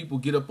had people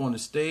get up on the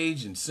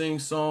stage and sing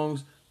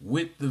songs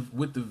with the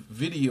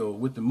video,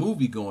 with the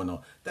movie going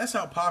on. That's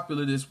how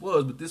popular this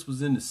was, but this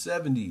was in the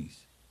 70s.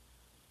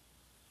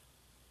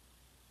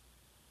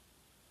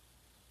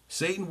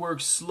 Satan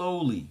works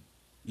slowly.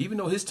 Even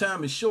though his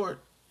time is short,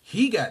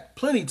 he got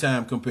plenty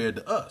time compared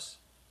to us.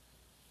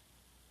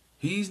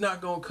 He's not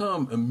going to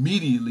come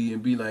immediately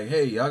and be like,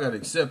 hey, y'all got to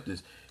accept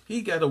this.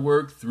 He got to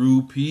work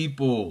through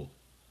people.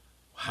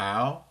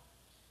 How?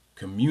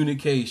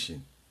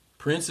 Communication.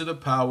 Prince of the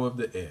power of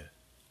the air.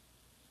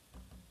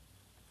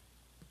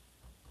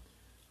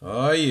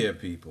 Oh, yeah,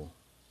 people.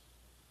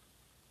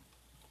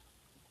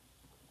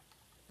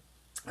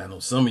 I know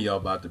some of y'all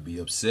about to be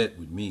upset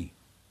with me.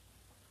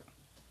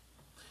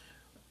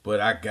 But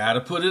I got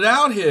to put it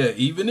out here.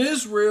 Even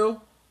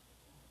Israel.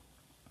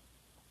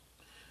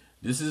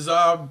 This is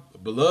our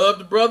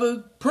beloved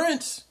brother,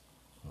 Prince,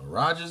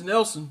 Rogers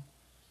Nelson.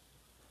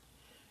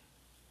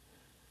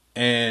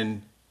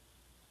 And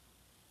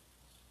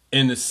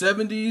in the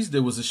 70s,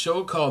 there was a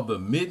show called The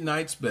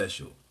Midnight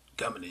Special.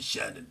 Coming to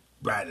shine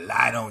a bright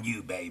light on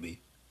you,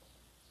 baby.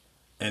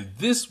 And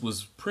this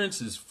was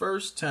Prince's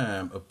first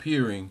time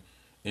appearing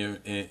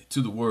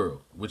to the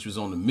world, which was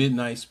on The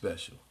Midnight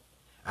Special.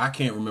 I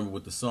can't remember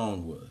what the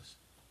song was.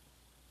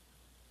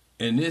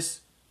 And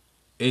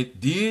it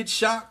did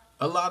shock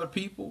a lot of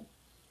people,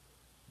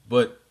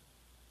 but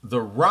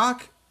the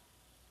rock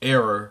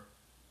era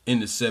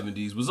in the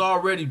 70s was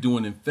already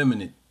doing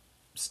effeminate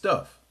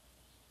stuff.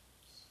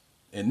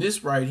 And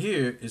this right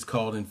here is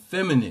called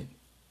effeminate.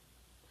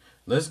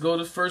 Let's go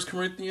to 1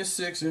 Corinthians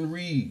 6 and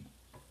read.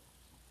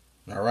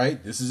 All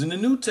right, this is in the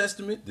New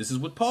Testament. This is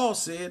what Paul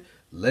said.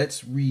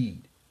 Let's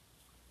read.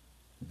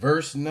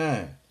 Verse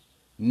 9.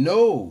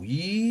 Know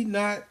ye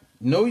not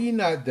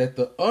that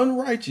the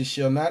unrighteous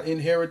shall not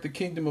inherit the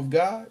kingdom of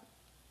God?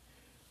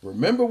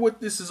 Remember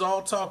what this is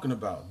all talking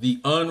about. The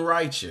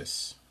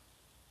unrighteous.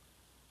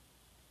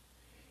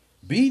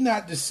 Be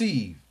not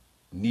deceived,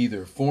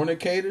 neither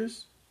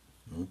fornicators,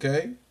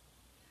 okay,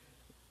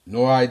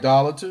 nor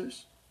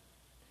idolaters,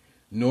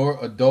 nor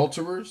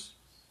adulterers,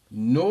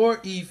 nor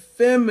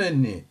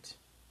effeminate.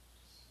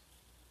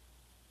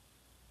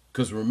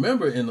 Because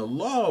remember, in the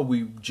law,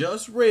 we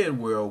just read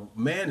where a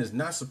man is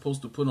not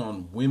supposed to put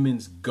on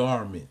women's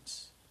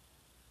garments.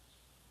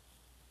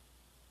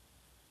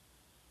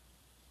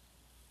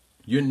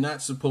 You're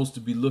not supposed to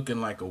be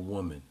looking like a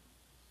woman.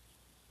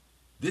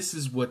 This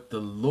is what the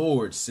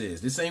Lord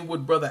says. This ain't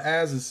what Brother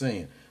Az is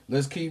saying.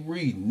 Let's keep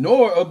reading.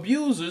 Nor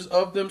abusers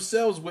of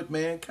themselves with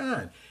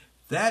mankind.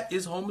 That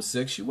is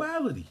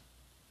homosexuality.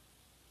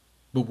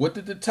 But what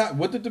did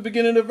the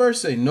beginning of the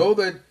verse say? Know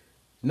that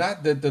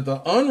not that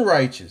the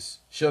unrighteous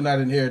shall not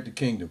inherit the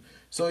kingdom.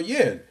 So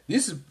yeah,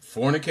 this is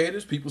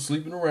fornicators, people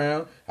sleeping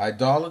around,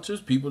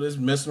 idolaters, people that's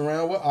messing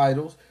around with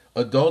idols,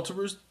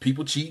 adulterers,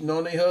 people cheating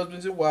on their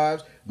husbands and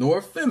wives, nor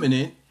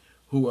effeminate,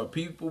 who are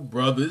people,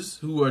 brothers,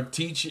 who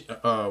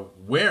are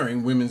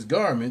wearing women's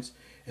garments,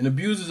 and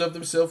abusers of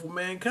themselves with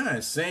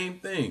mankind. Same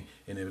thing.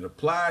 And it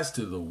applies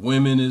to the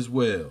women as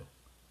well.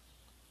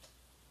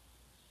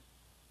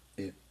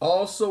 It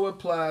also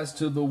applies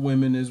to the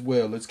women as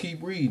well. Let's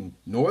keep reading.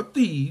 Nor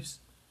thieves.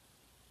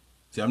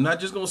 See, I'm not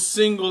just going to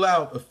single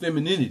out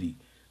femininity.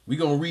 We're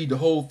going to read the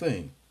whole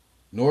thing.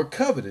 Nor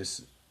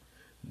covetous.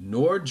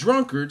 Nor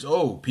drunkards.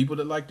 Oh, people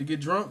that like to get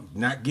drunk,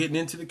 not getting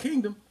into the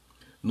kingdom.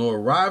 Nor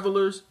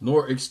rivalers,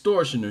 nor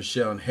extortioners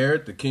shall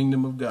inherit the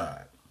kingdom of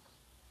God.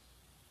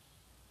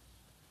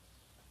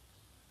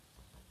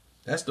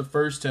 That's the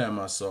first time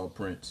I saw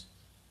Prince.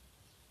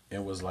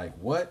 And was like,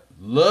 what?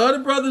 Love the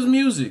brother's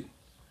music.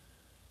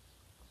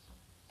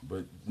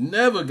 But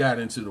never got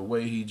into the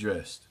way he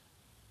dressed.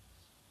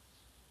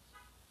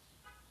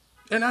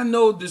 And I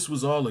know this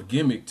was all a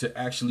gimmick to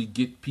actually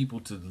get people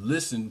to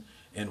listen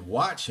and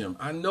watch him.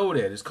 I know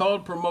that. It's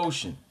called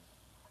promotion.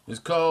 It's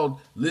called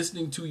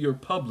listening to your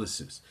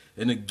publicist.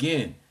 And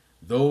again,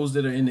 those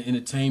that are in the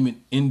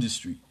entertainment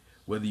industry,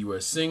 whether you are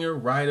a singer,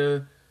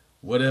 writer,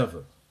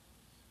 whatever,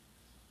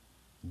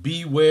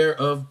 beware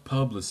of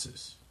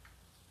publicists.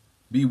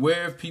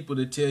 Beware of people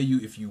that tell you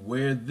if you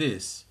wear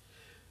this,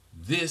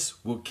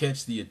 this will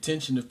catch the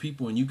attention of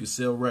people and you can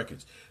sell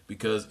records.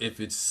 Because if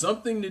it's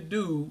something to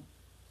do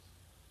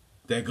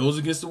that goes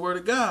against the word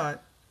of God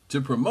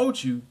to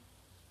promote you,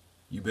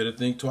 you better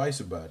think twice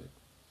about it.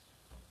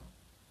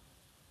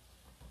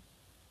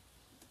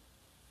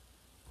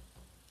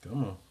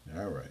 Come on.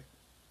 All right.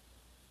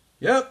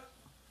 Yep.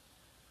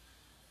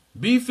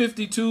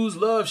 B-52's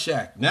Love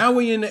Shack. Now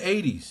we in the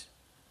 80s.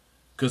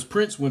 Because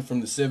Prince went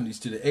from the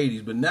 70s to the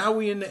 80s. But now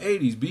we in the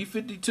 80s.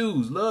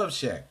 B-52's Love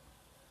Shack.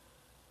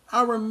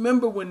 I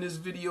remember when this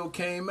video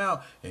came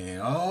out and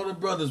all the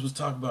brothers was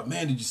talking about,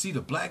 man, did you see the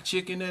black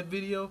chick in that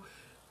video?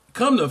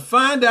 Come to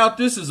find out,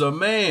 this is a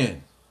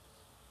man.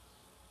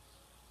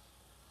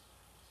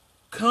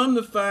 Come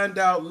to find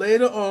out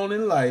later on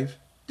in life,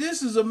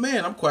 this is a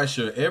man. I'm quite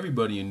sure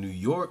everybody in New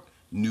York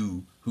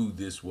knew who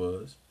this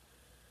was.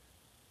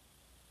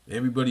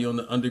 Everybody on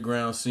the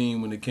underground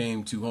scene when it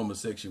came to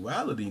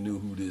homosexuality knew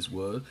who this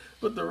was.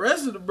 But the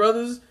rest of the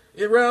brothers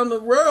around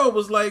the world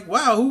was like,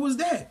 wow, who was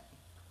that?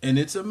 And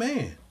it's a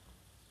man.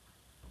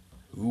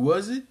 Who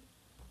was it?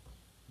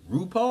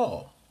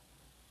 RuPaul.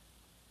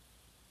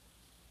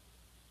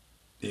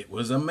 It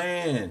was a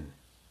man.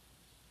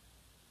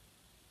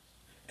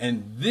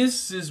 And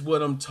this is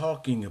what I'm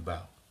talking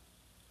about.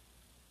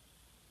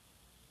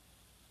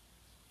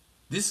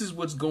 This is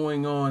what's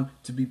going on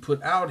to be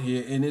put out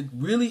here. And it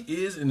really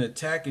is an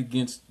attack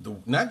against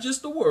not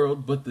just the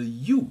world, but the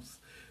youth.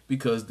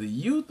 Because the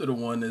youth are the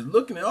one that's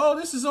looking at, oh,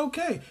 this is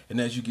okay.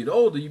 And as you get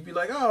older, you be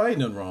like, oh, ain't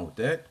nothing wrong with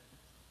that.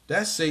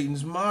 That's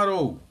Satan's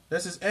motto.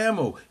 That's his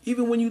ammo.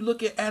 Even when you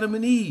look at Adam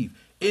and Eve,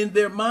 in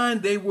their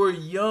mind, they were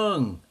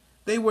young.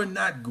 They were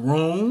not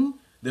grown.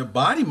 Their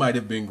body might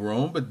have been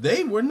grown, but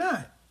they were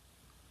not.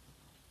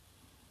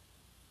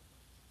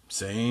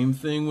 Same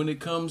thing when it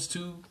comes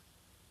to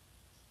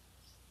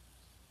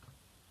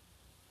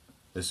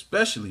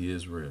especially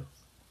Israel.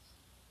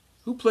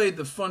 Who played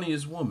the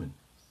funniest woman?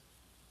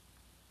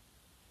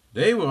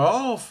 They were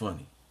all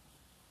funny.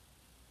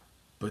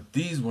 But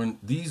these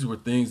were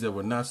things that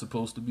were not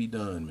supposed to be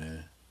done,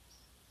 man.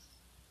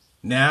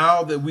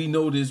 Now that we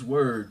know this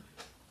word,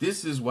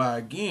 this is why,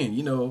 again,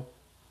 you know,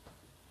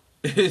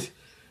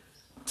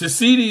 to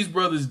see these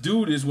brothers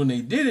do this when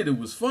they did it, it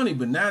was funny.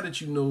 But now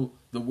that you know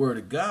the word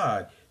of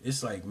God,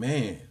 it's like,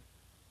 man.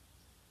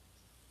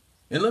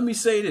 And let me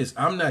say this.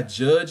 I'm not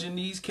judging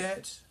these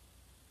cats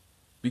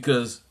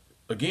because,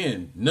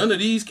 again, none of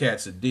these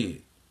cats are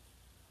dead.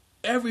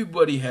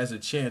 Everybody has a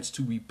chance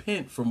to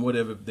repent from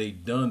whatever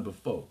they've done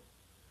before.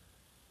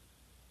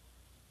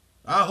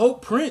 I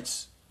hope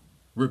Prince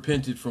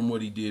repented from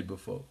what he did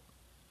before.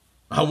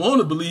 I want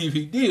to believe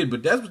he did,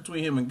 but that's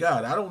between him and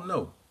God. I don't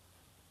know.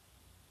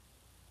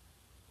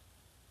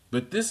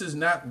 But this is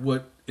not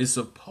what is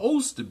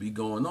supposed to be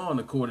going on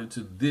according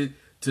to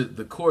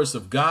the course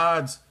of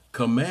God's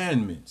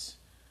commandments.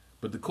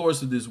 But the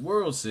course of this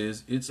world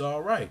says it's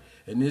all right.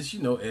 And this,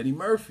 you know, Eddie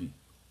Murphy.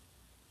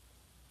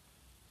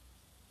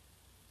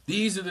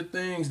 These are the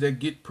things that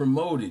get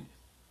promoted.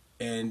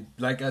 And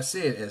like I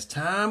said, as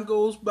time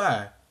goes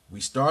by, we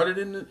started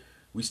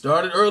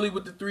early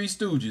with the Three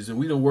Stooges, and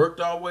we done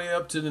worked our way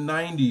up to the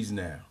 90s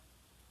now.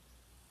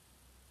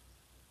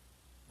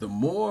 The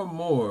more and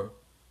more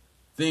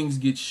things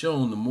get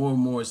shown, the more and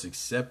more it's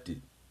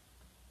accepted.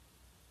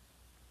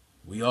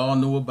 We all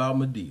know about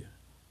Medea.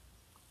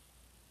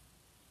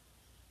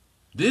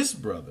 This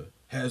brother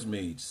has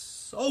made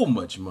so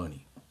much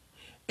money.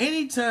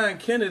 Anytime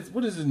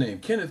what is his name?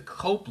 Kenneth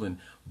Copeland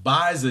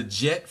buys a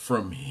jet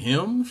from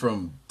him,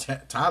 from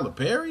Tyler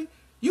Perry,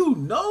 you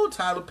know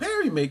Tyler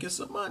Perry making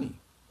some money.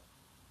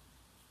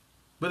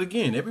 But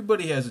again,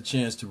 everybody has a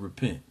chance to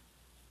repent.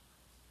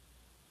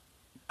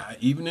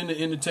 Even in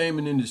the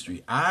entertainment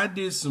industry, I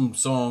did some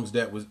songs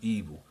that was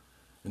evil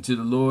until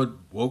the Lord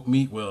woke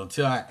me. Well,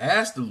 until I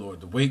asked the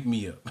Lord to wake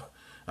me up.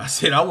 I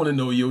said, I want to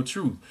know your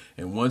truth.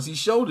 And once he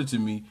showed it to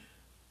me,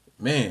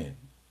 man,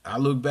 I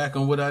look back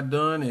on what I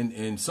done.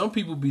 And some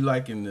people be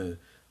liking to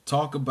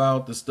talk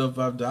about the stuff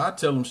I've done. I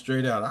tell them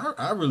straight out,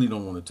 I really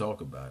don't want to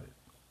talk about it.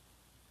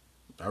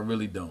 I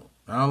really don't.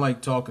 I don't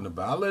like talking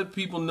about it. I let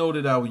people know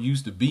that I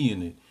used to be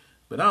in it,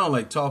 but I don't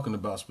like talking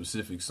about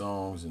specific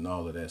songs and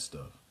all of that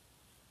stuff.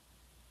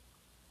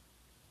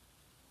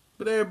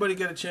 But everybody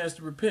got a chance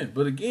to repent.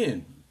 But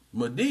again,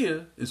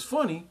 Madea is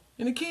funny,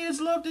 and the kids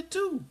loved it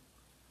too.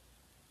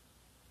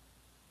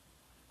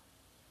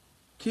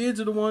 Kids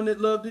are the one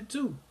that loved it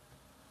too.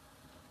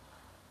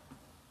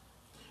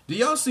 Do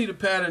y'all see the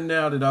pattern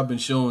now that I've been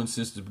showing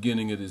since the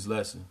beginning of this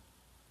lesson?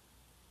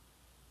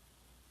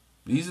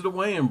 These are the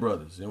Wayans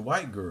brothers and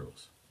white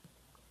girls.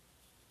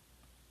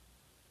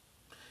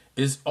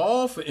 It's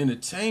all for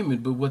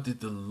entertainment, but what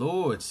did the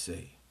Lord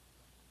say?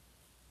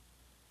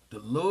 The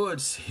Lord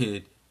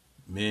said,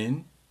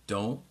 men,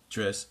 don't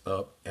dress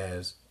up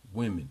as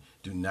women.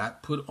 Do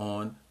not put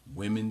on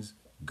women's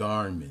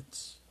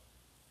garments.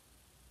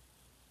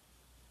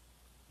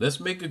 Let's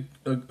make a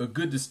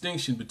good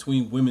distinction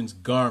between women's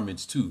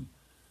garments too.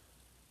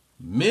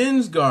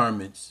 Men's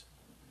garments,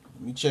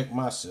 let me check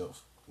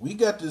myself. We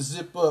got to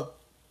zip up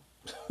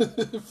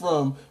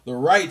from the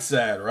right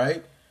side,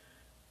 right?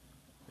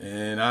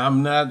 And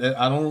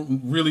I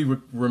don't really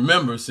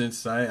remember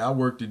since I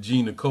worked at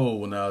Gina Cole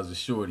when I was a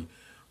shorty.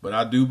 But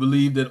I do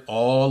believe that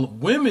all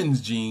women's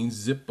jeans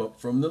zip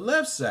up from the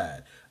left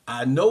side.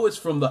 I know it's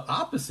from the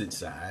opposite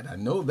side. I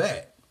know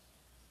that.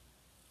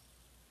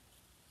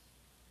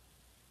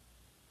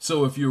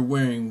 So if you're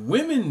wearing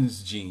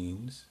women's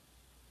jeans,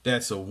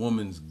 that's a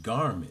woman's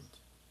garment.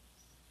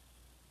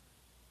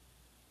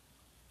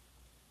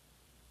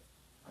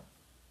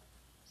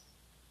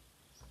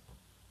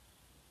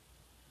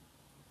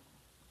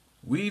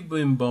 We've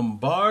been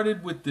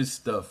bombarded with this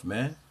stuff,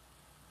 man.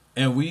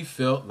 And we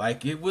felt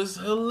like it was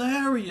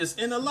hilarious.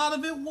 And a lot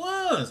of it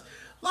was.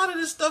 A lot of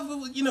this stuff,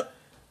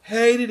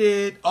 hated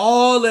it.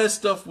 All that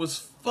stuff was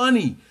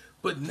funny.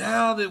 But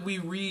now that we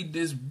read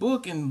this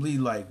book and be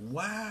like,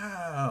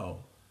 wow.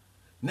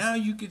 Now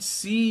you could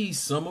see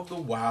some of the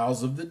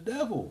wiles of the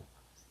devil.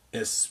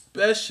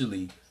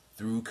 Especially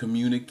through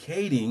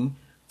communicating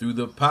through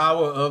the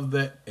power of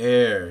the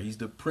air. He's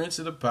the prince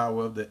of the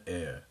power of the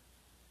air.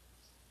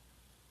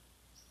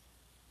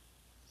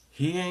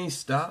 He ain't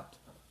stopped.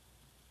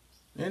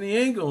 And he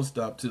ain't going to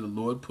stop till the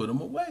Lord put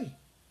him away.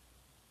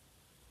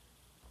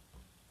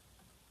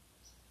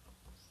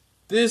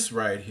 This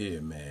right here,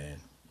 man.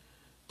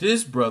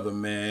 This brother,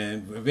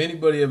 man. If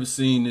anybody ever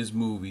seen this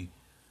movie,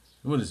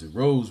 what is it?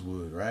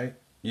 Rosewood, right?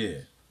 Yeah.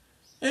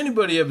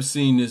 Anybody ever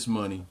seen this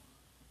movie?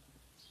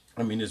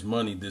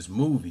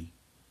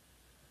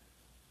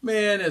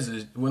 Man,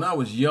 when I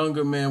was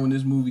younger, man, when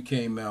this movie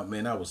came out,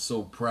 man, I was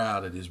so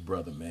proud of this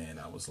brother, man.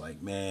 I was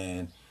like,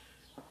 man,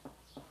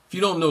 if you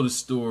don't know the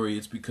story,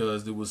 it's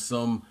because there was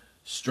some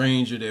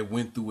stranger that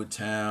went through a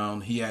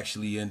town. He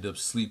actually ended up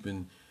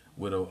sleeping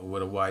with a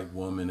white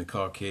woman, a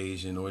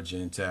Caucasian or a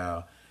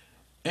Gentile,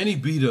 and he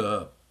beat her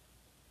up.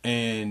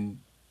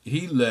 And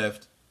he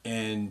left,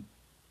 and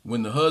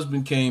when the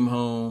husband came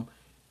home,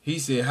 he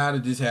said, how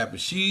did this happen?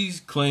 She's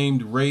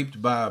claimed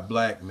raped by a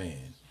black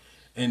man.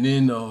 And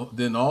then all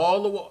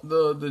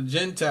the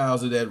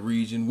Gentiles of that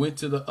region went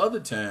to the other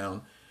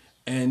town,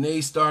 and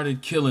they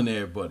started killing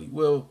everybody.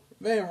 Well,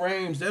 man,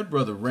 Rames, that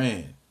brother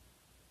ran.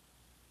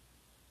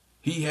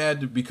 He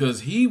had to,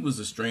 because he was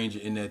a stranger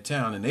in that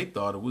town and they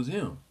thought it was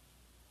him.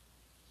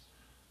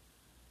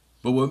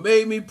 But what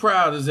made me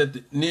proud is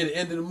that near the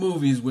end of the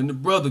movie is when the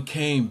brother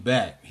came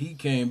back. He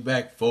came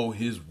back for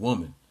his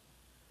woman.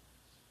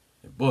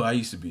 And boy, I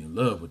used to be in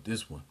love with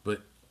this one.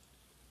 But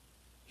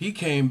he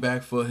came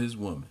back for his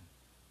woman.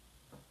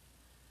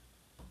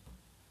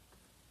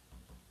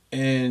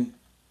 And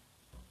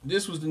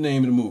this was the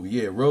name of the movie.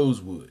 Yeah,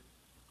 Rosewood.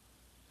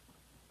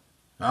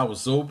 I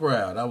was so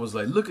proud. I was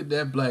like, look at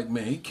that black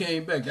man. He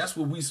came back. That's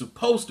what we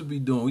supposed to be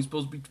doing. We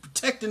supposed to be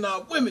protecting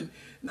our women.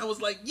 And I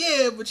was like,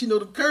 yeah, but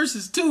the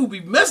curses too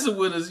be messing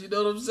with us. You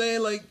know what I'm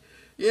saying? Like,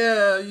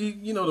 yeah,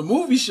 the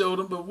movie showed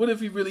him, but what if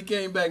he really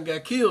came back and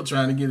got killed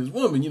trying to get his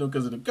woman,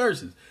 because of the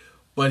curses?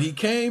 But he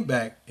came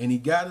back and he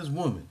got his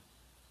woman.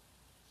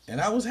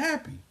 And I was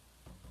happy.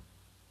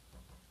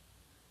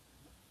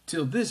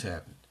 Till this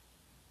happened.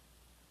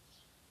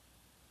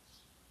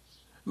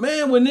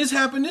 Man, when this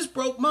happened, this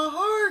broke my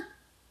heart.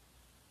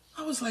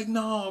 I was like,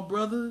 no,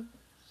 brother.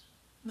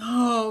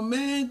 No,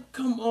 man,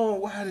 come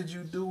on. Why did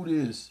you do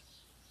this?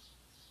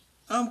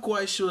 I'm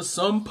quite sure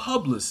some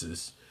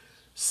publicist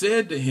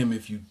said to him,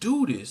 if you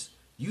do this,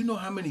 you know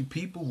how many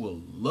people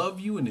will love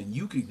you and then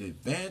you can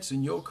advance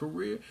in your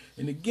career.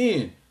 And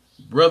again,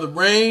 Brother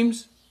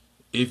Rames,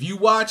 if you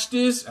watch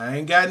this, I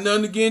ain't got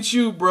nothing against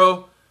you,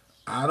 bro.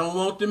 I don't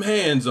want them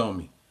hands on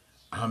me.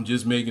 I'm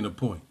just making a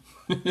point.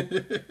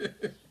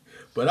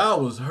 But I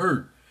was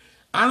hurt.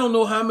 I don't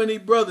know how many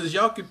brothers,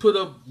 y'all could put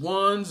up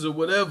ones or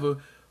whatever,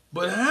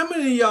 but how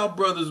many of y'all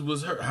brothers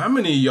was hurt? How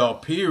many of y'all,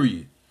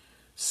 period?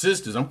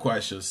 Sisters, I'm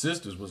quite sure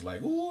sisters was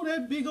like, ooh,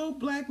 that big old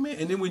black man.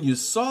 And then when you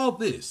saw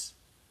this,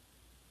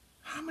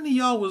 how many of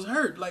y'all was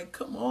hurt? Like,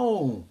 come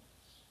on.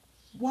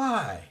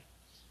 Why?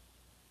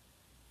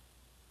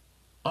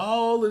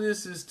 All of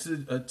this is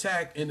to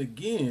attack, and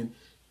again,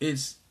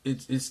 it's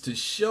to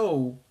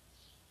show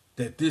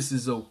that this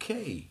is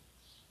okay.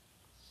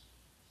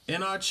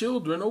 And our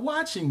children are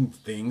watching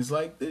things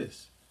like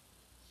this.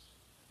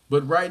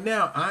 But right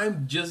now,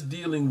 I'm just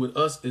dealing with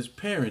us as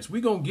parents.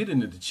 We're going to get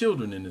into the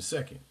children in a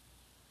second.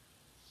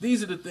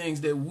 These are the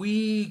things that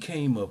we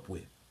came up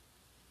with.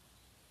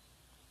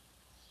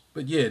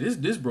 But yeah,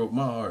 this broke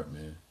my heart,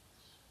 man.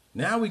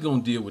 Now we're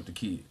going to deal with the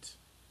kids.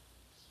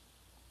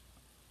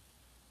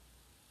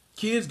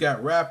 Kids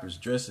got rappers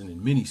dressing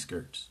in mini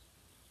skirts.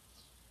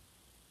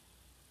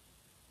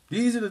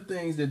 These are the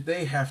things that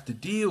they have to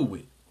deal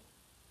with.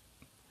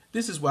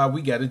 This is why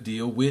we got to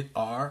deal with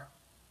our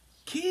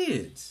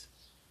kids.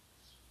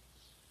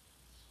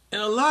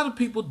 And a lot of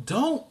people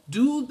don't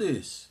do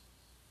this.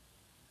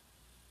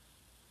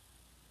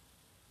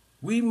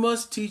 We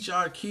must teach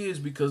our kids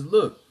because,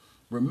 look,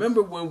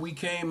 remember when we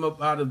came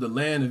up out of the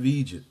land of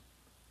Egypt?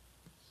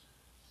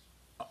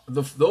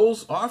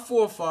 Those our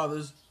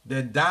forefathers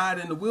that died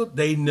in the wilderness,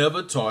 they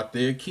never taught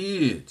their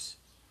kids.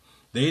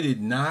 They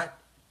did not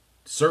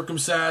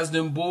circumcise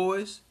them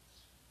boys.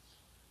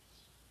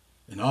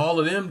 And all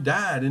of them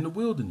died in the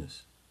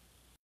wilderness.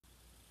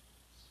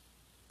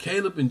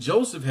 Caleb and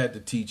Joseph had to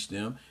teach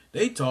them.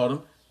 They taught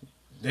them.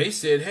 They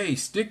said, hey,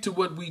 stick to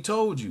what we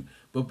told you.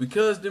 But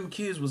because them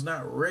kids was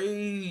not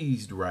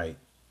raised right,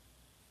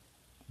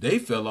 they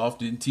fell off,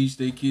 didn't teach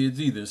their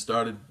kids either, and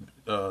started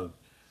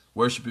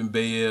worshiping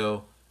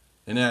Baal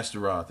and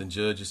Ashtaroth in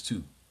Judges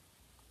 2.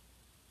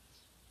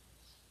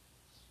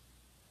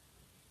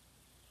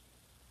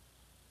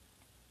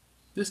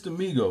 This the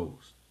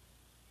Migos.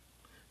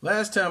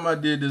 Last time I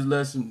did this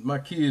lesson, my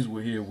kids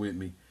were here with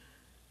me.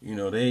 You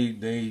know,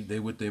 they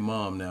with their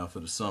mom now for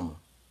the summer.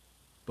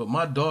 But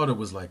my daughter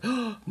was like,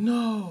 oh,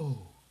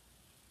 no.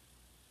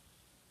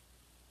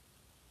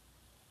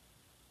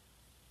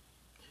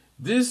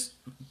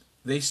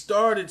 They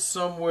started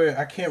somewhere,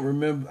 I can't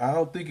remember. I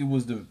don't think it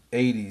was the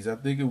 80s. I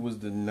think it was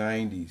the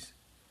 90s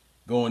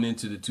going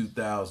into the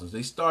 2000s.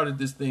 They started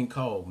this thing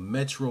called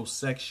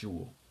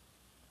metrosexual.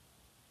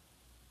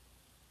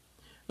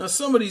 Now,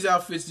 some of these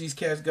outfits these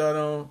cats got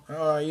on,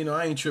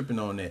 I ain't tripping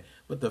on that.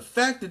 But the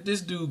fact that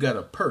this dude got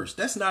a purse,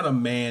 that's not a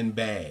man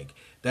bag.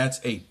 That's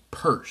a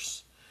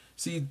purse.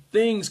 See,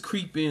 things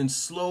creep in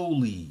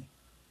slowly.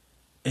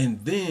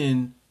 And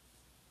then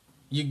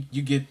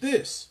you get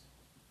this.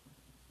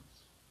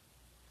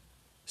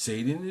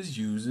 Satan is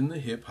using the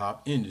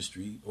hip-hop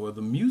industry or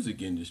the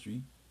music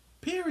industry,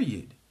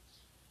 period.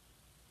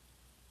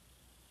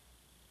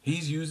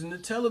 He's using the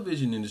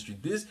television industry.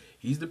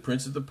 He's the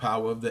prince of the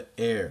power of the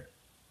air.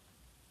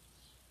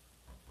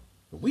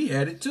 But we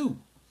had it too.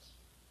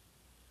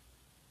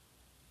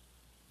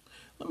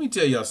 Let me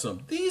tell y'all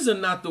something. These are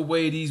not the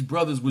way these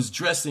brothers was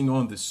dressing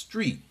on the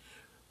street.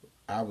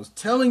 I was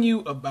telling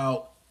you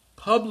about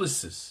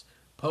publicists.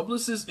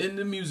 Publicists in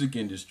the music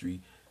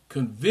industry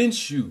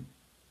convince you.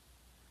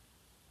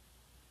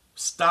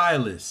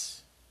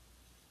 Stylists.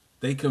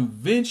 They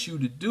convince you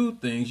to do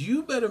things.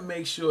 You better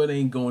make sure it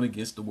ain't going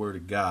against the word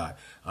of God.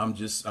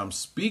 I'm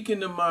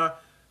speaking to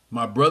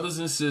my brothers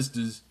and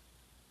sisters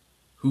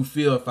who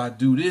feel if I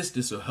do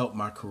this will help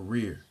my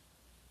career.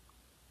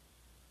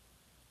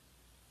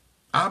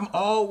 I'm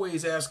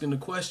always asking the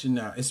question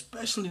now,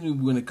 especially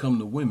when it comes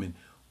to women,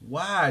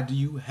 why do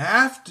you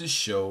have to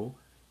show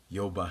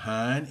your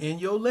behind and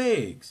your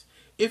legs?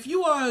 If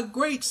you are a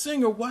great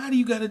singer, why do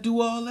you got to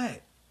do all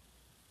that?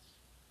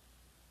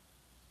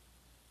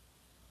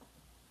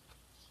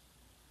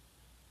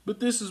 But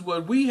this is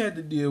what we had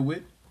to deal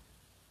with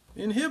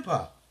in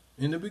hip-hop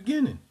in the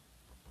beginning.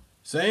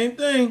 Same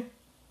thing.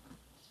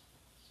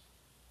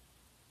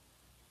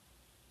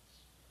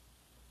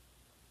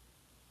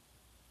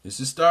 This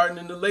is starting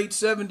in the late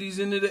 70s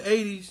into the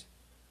 80s.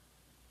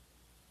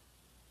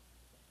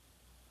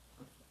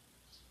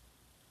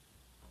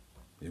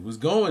 It was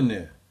going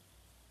there.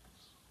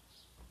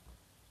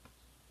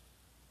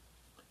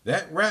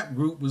 That rap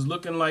group was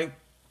looking like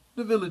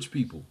the Village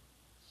People.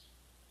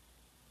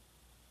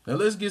 Now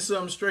let's get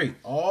something straight.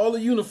 All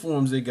the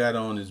uniforms they got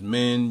on is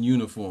men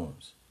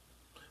uniforms.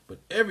 But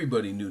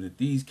everybody knew that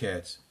these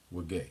cats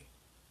were gay.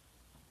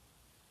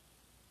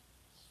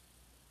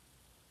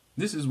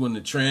 This is when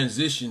the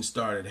transition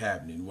started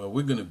happening. Well,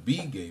 we're going to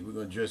be gay. We're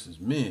going to dress as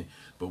men.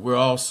 But we're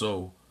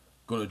also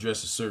going to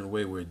dress a certain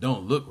way where it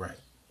don't look right.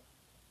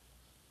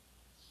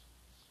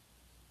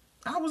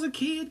 I was a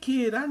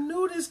kid. I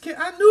knew this cat.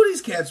 I knew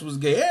these cats was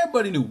gay.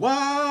 Everybody knew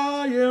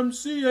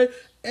YMCA.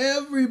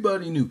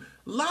 Everybody knew.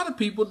 A lot of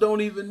people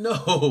don't even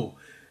know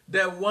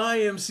that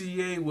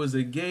YMCA was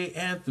a gay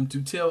anthem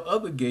to tell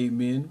other gay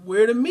men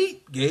where to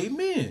meet gay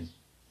men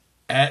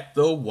at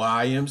the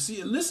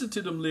YMCA. Listen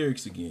to them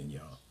lyrics again,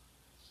 y'all.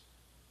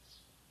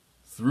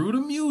 Through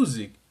the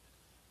music,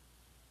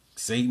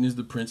 Satan is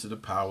the prince of the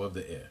power of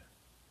the air.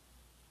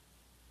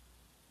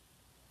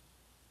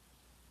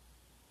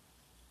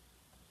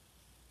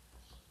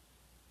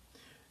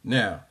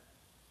 Now,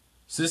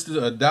 Sister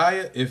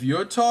Adaya, if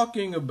you're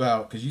talking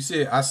about, because you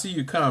said, I see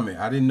your comment,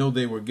 I didn't know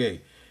they were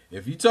gay.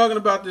 If you're talking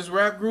about this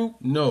rap group,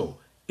 no,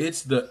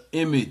 it's the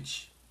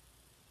image.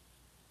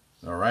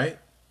 All right?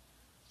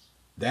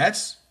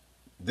 That's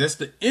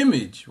the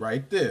image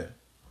right there.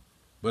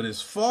 But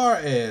as far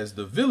as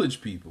the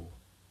Village People,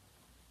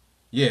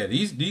 yeah,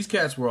 these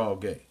cats were all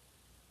gay.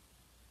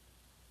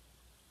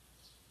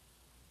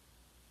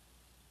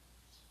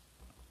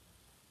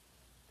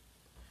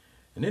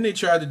 And then they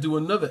tried to do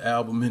another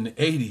album in the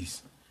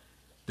 80s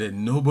that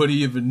nobody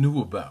even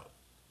knew about.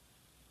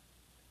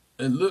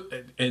 And look,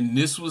 and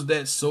this was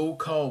that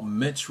so-called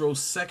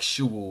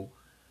metrosexual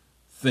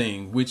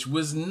thing, which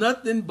was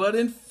nothing but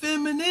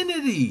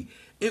femininity.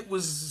 It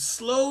was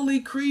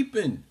slowly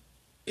creeping.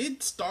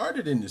 It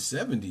started in the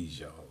 70s,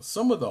 y'all.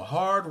 Some of the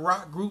hard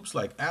rock groups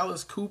like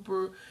Alice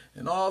Cooper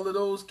and all of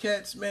those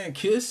cats, man,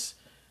 Kiss,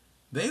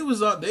 they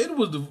was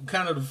the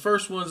kind of the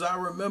first ones I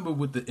remember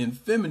with the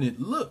effeminate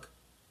look.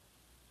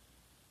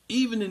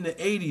 Even in the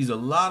 80s, a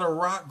lot of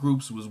rock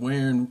groups was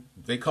wearing,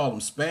 they call them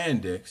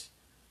spandex.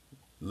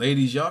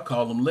 Ladies, y'all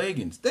call them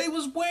leggings. They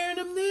was wearing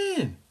them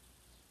then.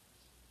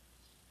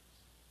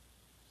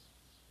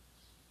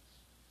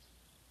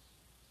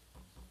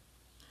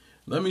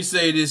 Let me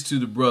say this to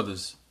the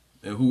brothers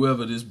and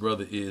whoever this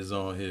brother is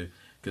on here,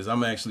 because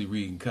I'm actually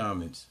reading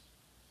comments.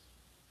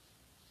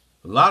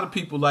 A lot of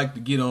people like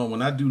to get on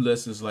when I do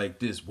lessons like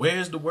this.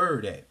 Where's the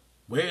word at?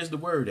 Where's the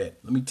word at?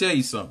 Let me tell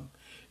you something.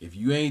 If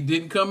you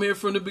didn't come here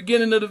from the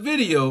beginning of the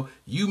video,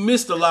 you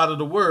missed a lot of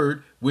the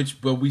word,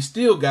 but we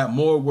still got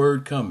more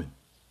word coming.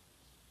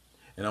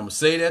 And I'm going to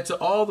say that to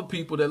all the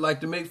people that like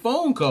to make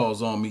phone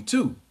calls on me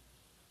too.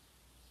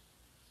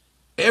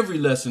 Every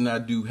lesson I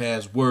do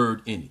has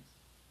word in it.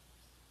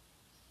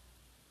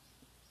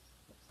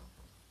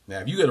 Now,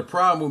 if you got a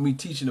problem with me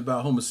teaching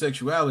about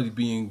homosexuality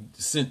being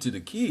sent to the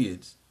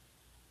kids,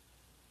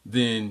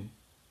 then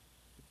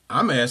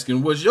I'm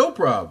asking, what's your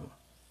problem?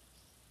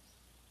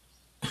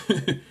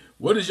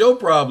 What is your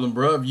problem,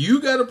 bro? If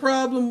you got a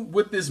problem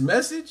with this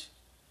message,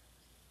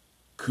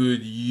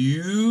 could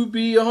you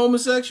be a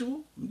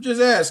homosexual? I'm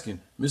just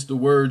asking, Mr.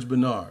 Words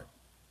Bernard.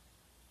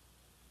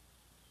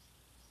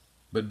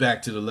 But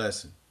back to the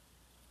lesson,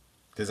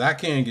 because I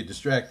can get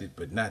distracted,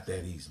 but not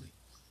that easily.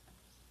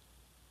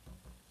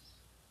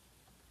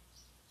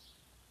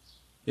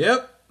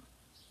 Yep.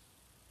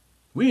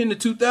 We in the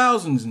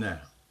 2000s now.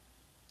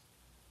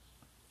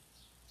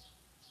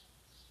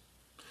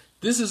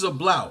 This is a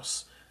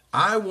blouse.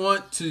 I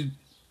want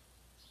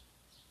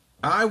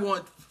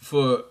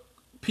for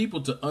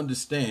people to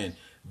understand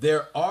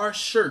there are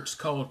shirts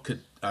called,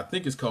 I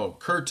think it's called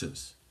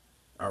kurtas.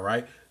 All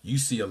right. You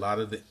see a lot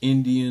of the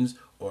Indians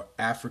or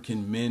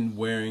African men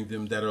wearing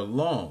them that are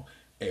long.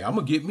 Hey, I'm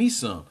going to get me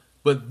some.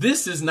 But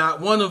this is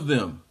not one of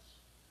them.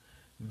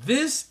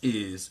 This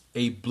is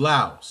a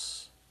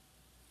blouse.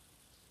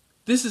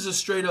 This is a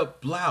straight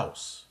up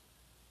blouse.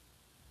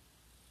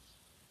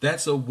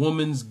 That's a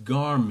woman's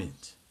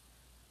garment.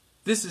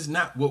 This is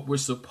not what we're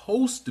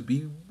supposed to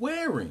be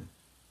wearing.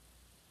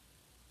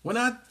 When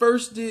I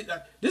first did,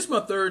 this is my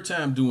third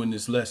time doing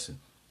this lesson.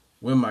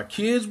 When my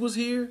kids was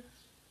here,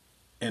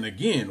 and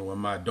again, when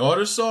my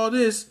daughter saw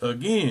this,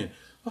 again,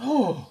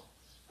 oh,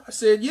 I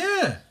said,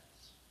 yeah.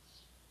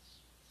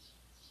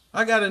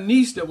 I got a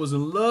niece that was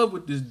in love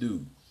with this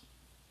dude.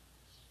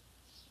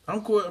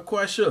 I'm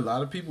quite sure a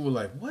lot of people were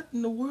like, what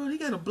in the world? He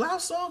got a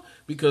blouse on?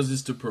 Because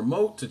it's to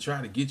promote, to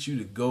try to get you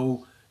to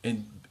go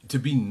and to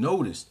be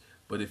noticed.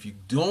 But if you're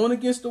going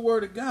against the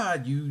word of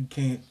God, you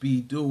can't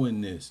be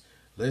doing this.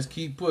 Let's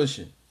keep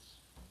pushing.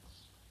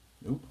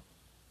 Nope.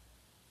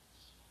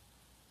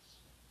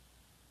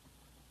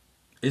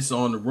 It's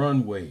on the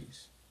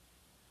runways.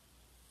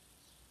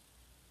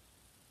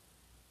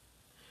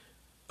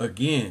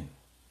 Again,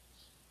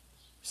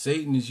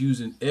 Satan is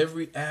using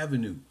every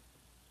avenue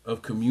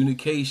of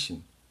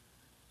communication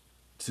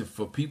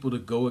for people to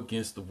go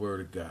against the word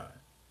of God.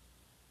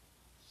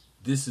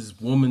 This is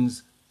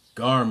woman's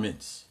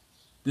garments.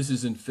 This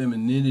is in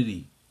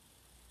femininity.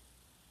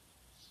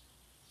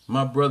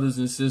 My brothers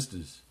and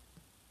sisters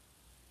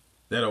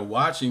that are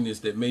watching this,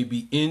 that may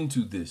be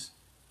into this,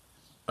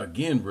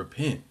 again,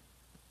 repent.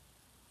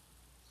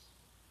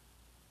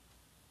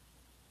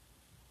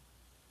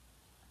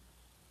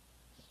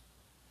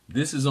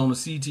 This is on a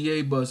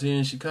CTA bus here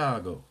in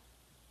Chicago.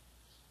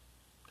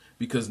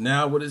 Because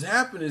now what has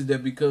happened is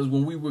that because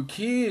when we were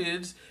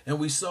kids and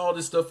we saw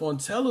this stuff on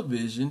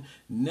television,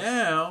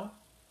 now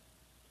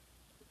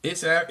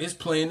it's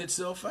playing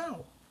itself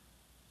out.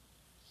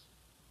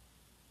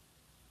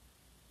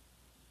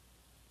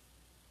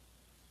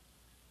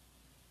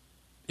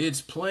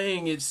 It's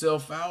playing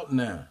itself out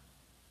now.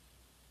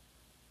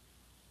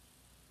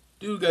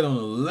 Dude got on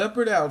a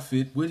leopard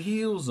outfit with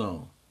heels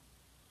on.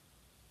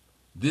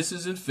 This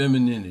isn't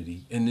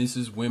femininity, and this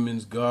is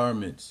women's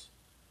garments.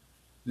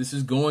 This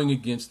is going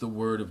against the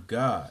word of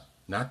God.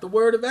 Not the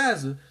word of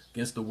Asa,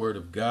 against the word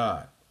of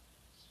God.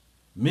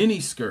 Mini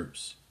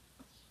skirts.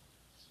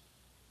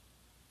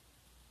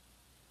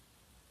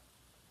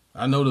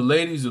 I know the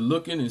ladies are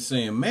looking and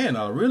saying, man,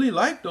 I really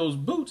like those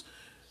boots.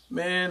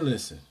 Man,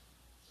 listen.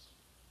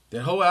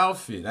 That whole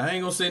outfit, I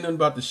ain't gonna say nothing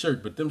about the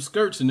shirt, but them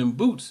skirts and them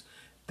boots,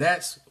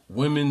 that's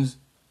women's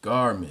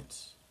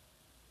garments.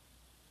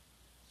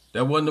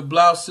 That wasn't a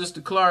blouse,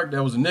 Sister Clark.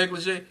 That was a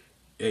negligee.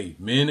 Hey,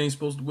 men ain't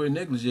supposed to wear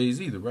negligees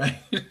either, right?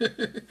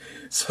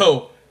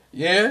 So,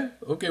 yeah,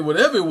 okay,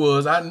 whatever it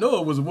was, I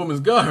know it was a woman's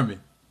garment.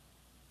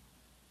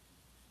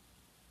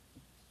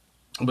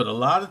 But a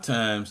lot of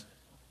times,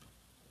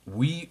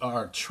 we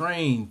are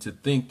trained to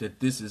think that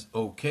this is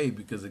okay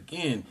because,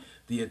 again,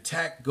 the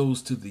attack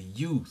goes to the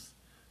youth.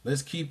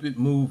 Let's keep it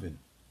moving.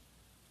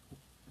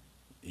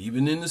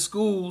 Even in the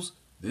schools,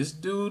 this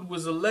dude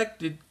was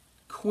elected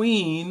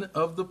queen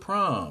of the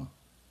prom.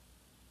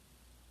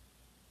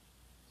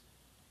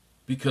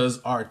 Because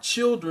our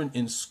children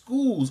in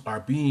schools are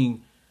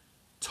being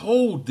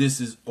told this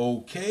is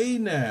okay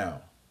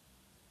now.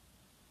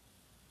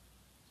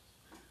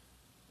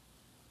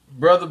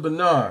 Brother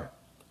Bernard,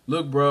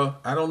 look, bro,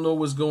 I don't know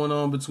what's going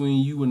on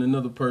between you and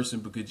another person,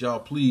 but could y'all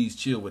please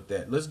chill with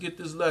that? Let's get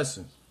this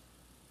lesson.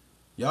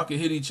 Y'all can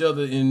hit each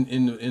other in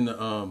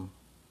the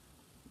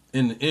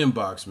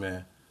inbox,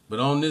 man. But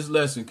on this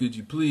lesson, could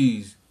y'all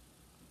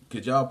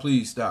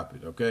please stop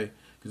it, okay?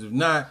 Because if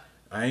not,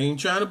 I ain't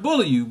trying to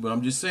bully you, but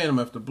I'm just saying I'm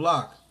going to have to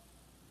block.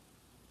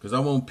 Because I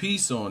want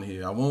peace on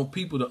here. I want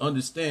people to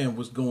understand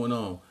what's going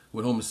on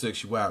with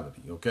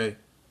homosexuality, okay?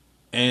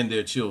 And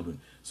their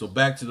children. So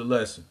back to the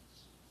lesson.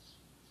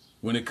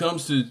 When it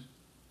comes to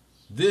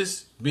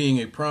this being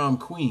a prom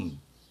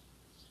queen,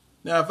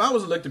 now if I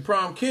was elected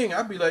prom king,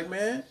 I'd be like,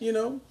 man, you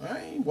know, I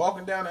ain't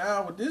walking down the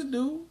aisle with this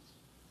dude.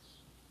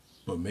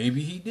 But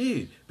maybe he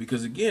did.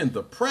 Because again,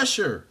 the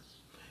pressure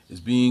is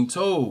being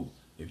told,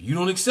 if you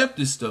don't accept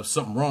this stuff,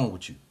 something wrong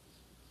with you.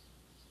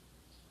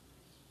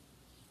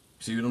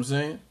 See what I'm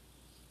saying?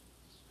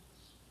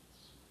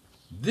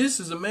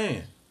 This is a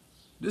man.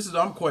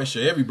 I'm quite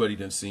sure everybody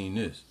done seen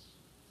this.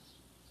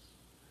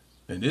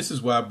 And this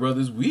is why,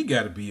 brothers, we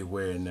got to be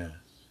aware now.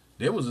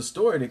 There was a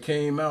story that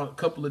came out a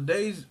couple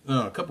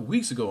of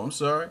weeks ago,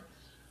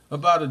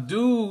 about a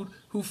dude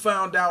who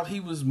found out he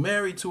was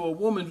married to a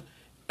woman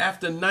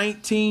after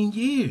 19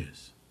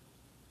 years.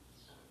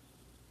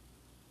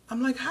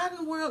 I'm like, how in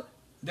the world?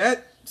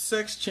 That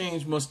sex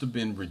change must have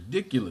been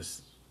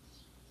ridiculous.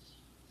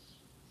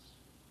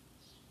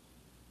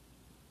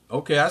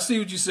 Okay, I see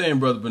what you're saying,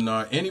 Brother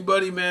Bernard.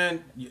 Anybody,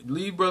 man,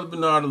 leave Brother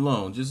Bernard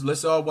alone. Just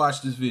let's all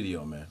watch this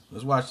video, man.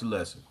 Let's watch the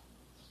lesson.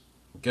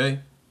 Okay?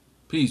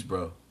 Peace,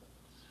 bro.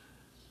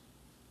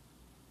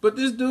 But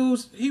this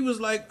dude, he was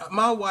like,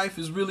 my wife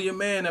is really a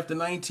man after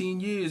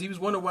 19 years. He was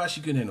wondering why she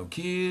couldn't have no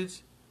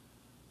kids.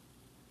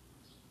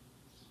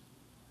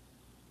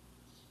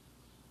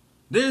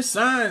 There's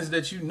signs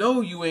that you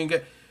know you ain't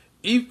got.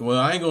 Well,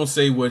 I ain't going to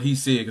say what he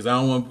said because I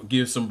don't want to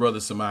give some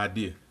brothers some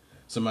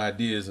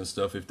ideas and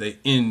stuff if they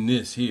in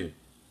this here.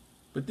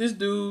 But this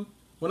dude,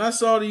 when I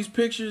saw these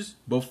pictures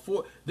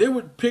before, there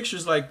were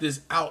pictures like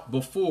this out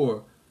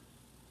before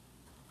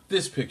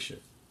this picture,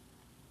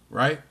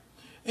 right?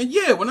 And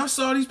yeah, when I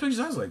saw these pictures,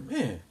 I was like,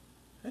 man,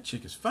 that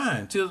chick is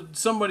fine. Till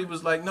somebody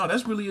was like, no,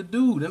 that's really a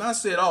dude. And I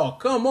said, oh,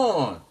 come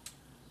on.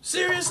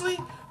 Seriously?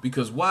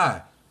 Because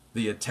why?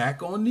 The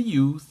attack on the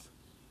youth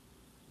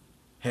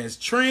has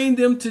trained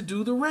them to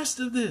do the rest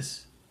of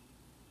this.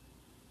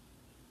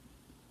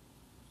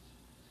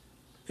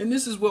 And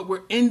this is what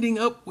we're ending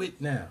up with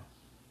now.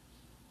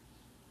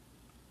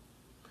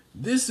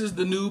 This is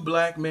the new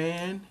black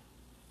man.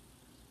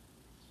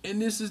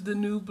 And this is the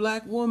new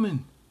black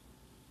woman.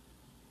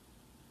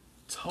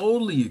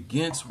 Totally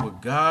against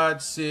what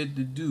God said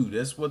to do.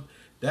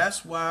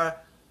 That's why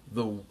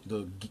the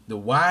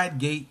wide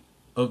gate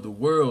of the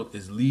world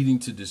is leading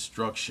to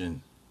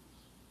destruction.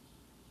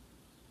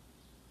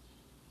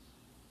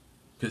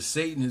 Because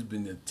Satan has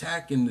been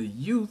attacking the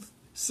youth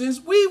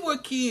since we were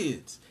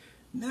kids.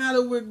 Now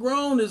that we're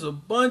grown, there's a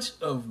bunch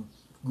of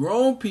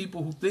grown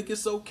people who think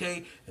it's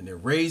okay and they're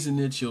raising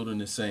their children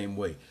the same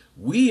way.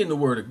 We in the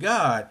Word of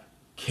God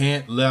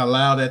can't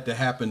allow that to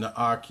happen to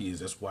our kids.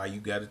 That's why you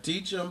got to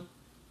teach them.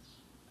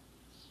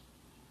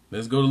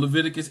 Let's go to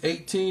Leviticus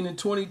 18 and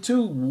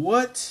 22.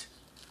 What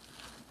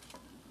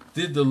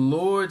did the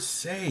Lord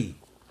say?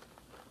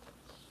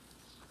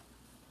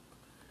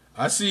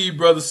 I see you,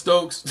 Brother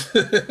Stokes.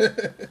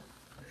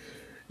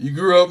 You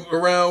grew up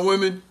around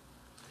women.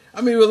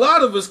 I mean, a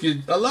lot of us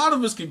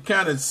could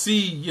kind of see,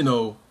 you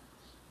know,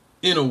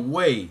 in a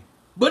way,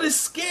 but it's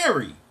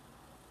scary.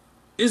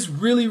 It's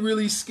really,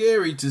 really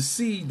scary to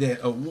see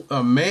that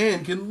a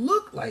man can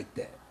look like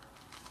that.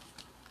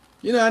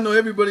 You know, I know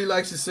everybody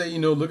likes to say, you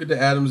know, look at the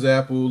Adam's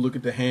apple, look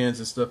at the hands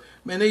and stuff.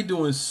 Man, they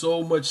doing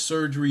so much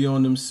surgery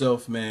on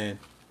themselves, man.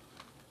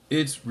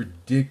 It's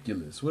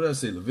ridiculous. What did I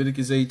say?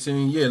 Leviticus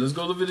 18? Yeah, let's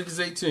go Leviticus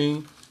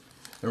 18.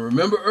 And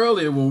remember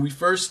earlier when we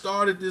first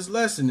started this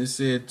lesson, it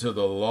said to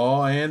the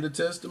law and the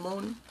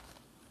testimony.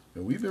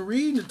 And we've been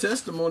reading the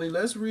testimony.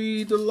 Let's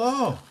read the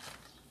law.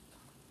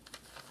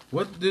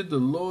 What did the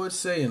Lord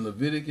say in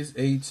Leviticus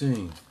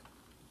 18?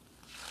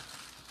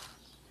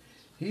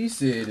 He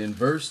said in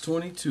verse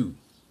 22,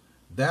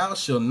 thou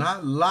shalt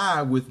not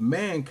lie with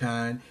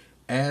mankind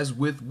as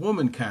with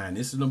womankind.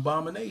 It's an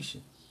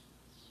abomination.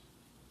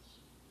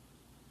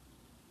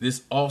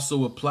 This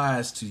also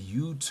applies to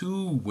you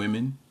too,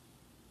 women.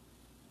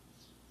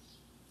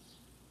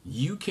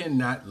 You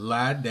cannot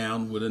lie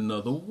down with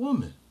another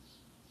woman.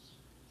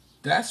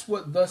 That's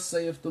what thus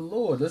saith the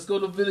Lord. Let's go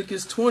to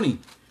Leviticus 20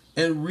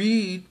 and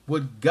read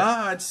what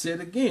God said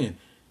again.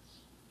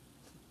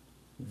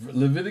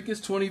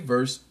 Leviticus 20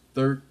 verse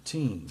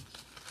 13.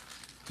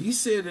 He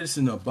said it's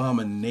an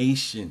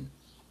abomination.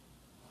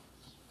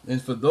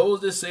 And for those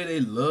that say they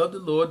love the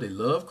Lord, they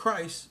love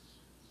Christ,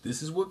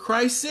 this is what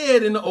Christ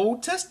said in the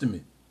Old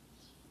Testament.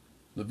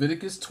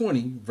 Leviticus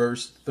 20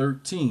 verse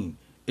 13.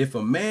 If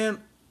a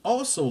man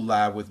also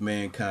lie with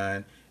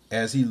mankind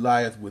as he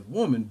lieth with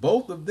woman,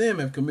 both of them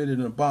have committed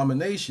an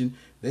abomination.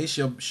 They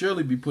shall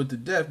surely be put to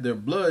death. Their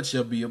blood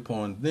shall be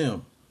upon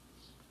them.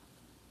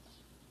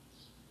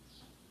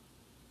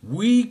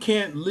 We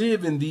can't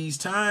live in these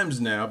times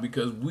now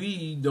because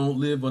we don't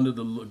live under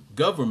the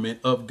government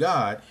of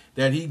God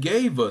that he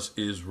gave us,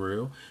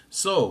 Israel.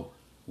 So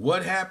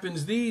what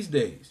happens these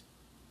days?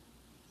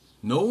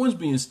 No one's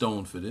being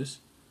stoned for this.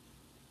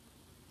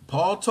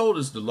 Paul told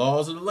us the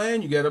laws of the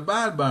land, you got to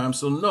abide by them.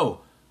 So no,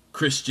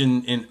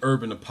 Christian and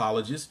urban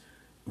apologists,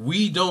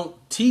 we don't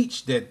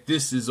teach that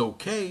this is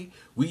okay.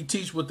 We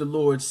teach what the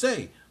Lord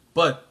say.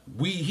 But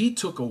he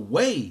took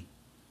away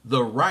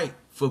the right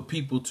for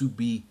people to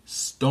be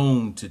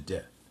stoned to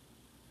death.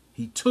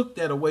 He took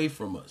that away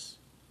from us.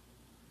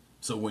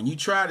 So when you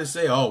try to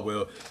say, oh,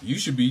 well, you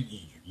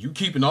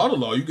keeping all the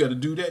law, you got to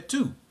do that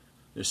too.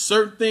 There's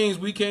certain things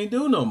we can't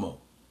do no more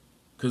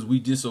because we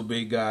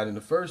disobeyed God in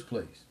the first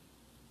place.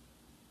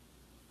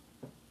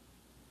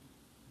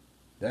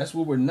 That's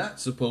what we're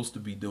not supposed to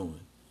be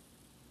doing.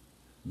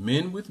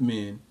 Men with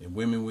men and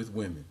women with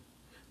women.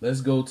 Let's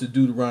go to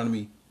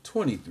Deuteronomy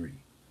 23.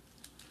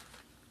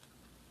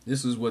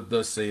 This is what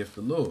thus saith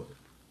the Lord.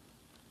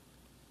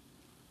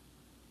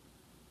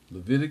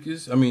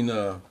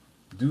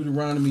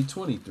 Deuteronomy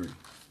 23.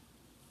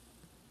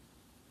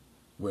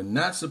 We're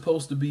not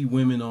supposed to be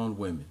women on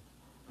women.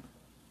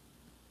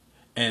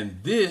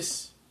 And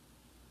this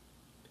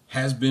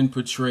has been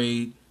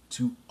portrayed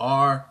to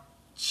our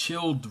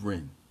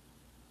children.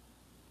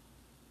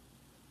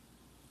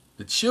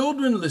 The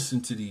children listen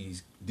to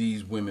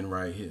these women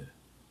right here.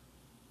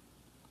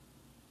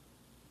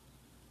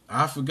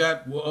 I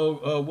forgot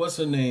what's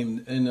her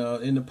name in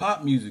the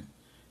pop music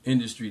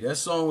industry. That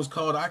song was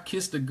called "I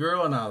Kissed a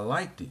Girl and I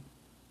Liked It."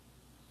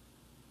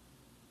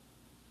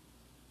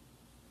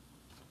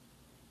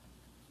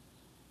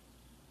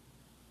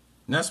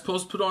 Not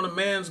supposed to put on a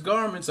man's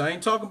garments. I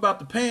ain't talking about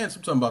the pants.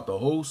 I'm talking about the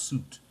whole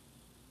suit.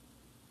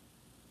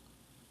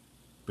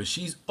 But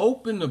she's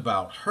open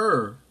about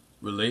her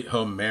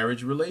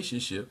marriage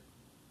relationship.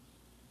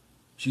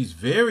 She's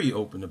very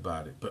open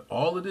about it. But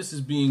all of this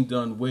is being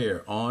done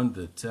where? On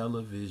the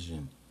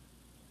television.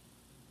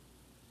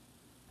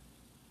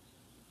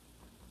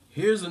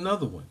 Here's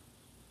another one.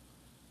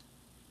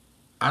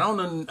 I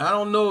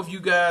don't know if you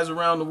guys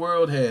around the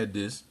world had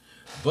this,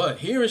 but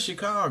here in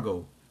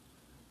Chicago,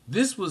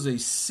 this was a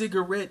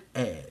cigarette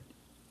ad.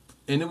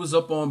 And it was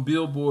up on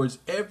billboards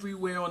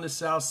everywhere on the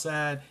south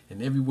side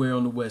and everywhere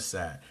on the west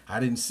side. I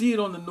didn't see it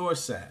on the north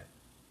side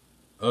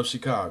of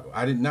Chicago.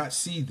 I did not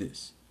see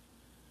this.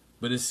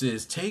 But it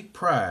says, take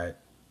pride.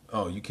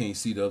 Oh, you can't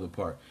see the other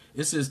part.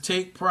 It says,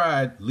 take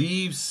pride,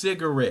 leave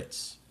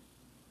cigarettes.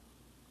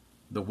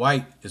 The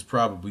white is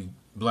probably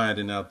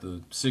blinding out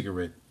the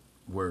cigarette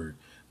word.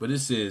 But it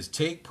says,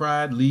 take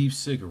pride, leave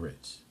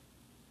cigarettes.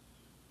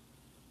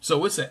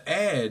 So it's an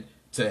ad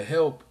to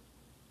help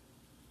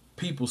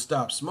people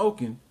stop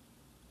smoking,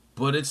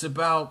 but it's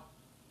about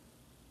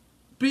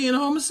being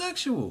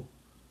homosexual.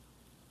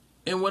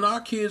 And when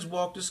our kids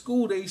walk to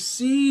school, they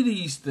see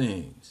these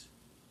things.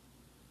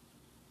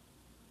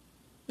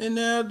 And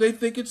now they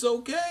think it's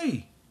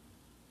okay.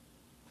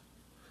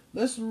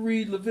 Let's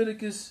read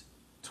Leviticus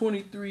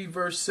 23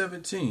 verse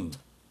 17.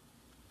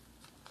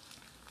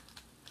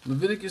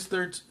 Leviticus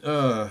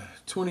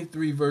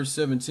 23 verse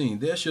 17.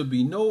 There shall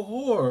be no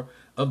whore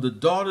of the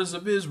daughters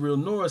of Israel,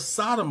 nor a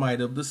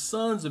sodomite of the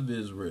sons of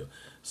Israel.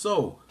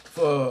 So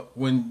for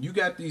when you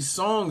got these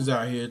songs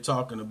out here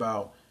talking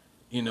about,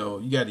 you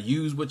got to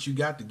use what you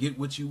got to get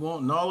what you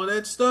want and all of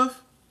that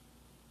stuff,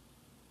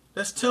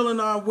 that's telling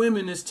our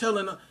women, it's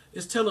telling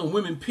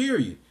women,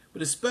 period,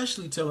 but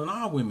especially telling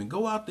our women,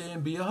 go out there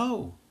and be a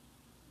hoe.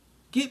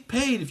 Get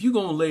paid. If you're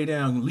going to lay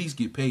down, at least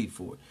get paid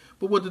for it.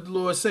 But what did the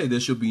Lord say?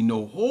 There shall be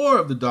no whore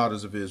of the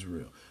daughters of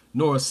Israel.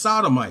 nor a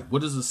sodomite.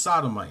 What is a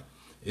sodomite?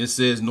 It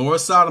says, nor a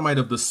sodomite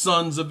of the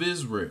sons of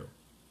Israel.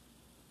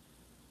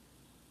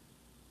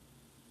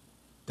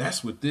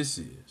 That's what this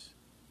is.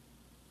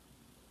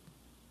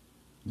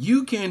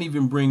 You can't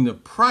even bring the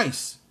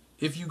price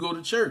if you go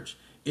to church.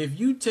 If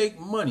you take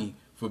money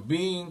for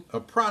being a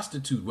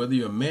prostitute, whether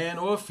you're a man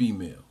or a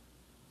female,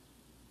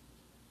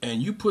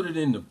 and you put it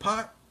in the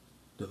pot,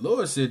 the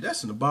Lord said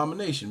that's an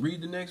abomination.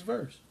 Read the next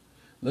verse.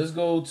 Let's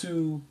go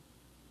to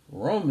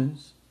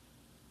Romans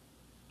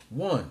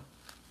 1.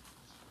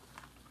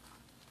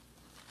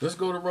 Let's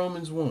go to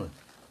Romans 1.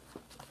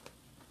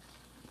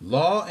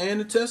 Law and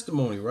the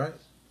testimony, right?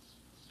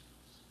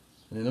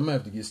 And I'm going to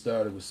have to get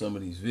started with some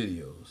of these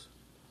videos.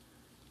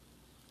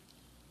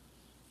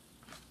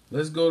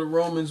 Let's go to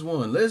Romans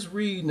 1. Let's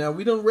read. Now,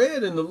 we done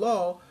read in the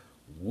law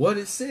what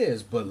it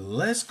says, but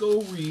let's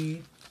go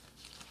read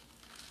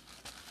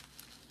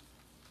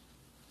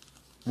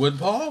what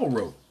Paul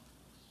wrote.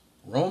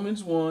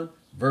 Romans 1,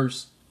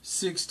 verse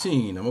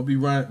 16. I'm going to be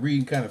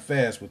reading kind of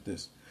fast with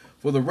this.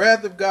 For the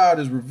wrath of God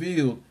is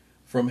revealed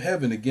from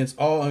heaven against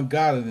all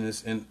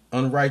ungodliness and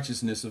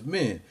unrighteousness of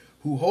men,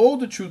 who hold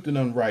the truth in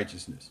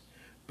unrighteousness,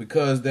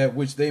 because that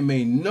which they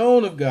made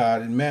known of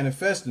God and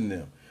manifest in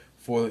them.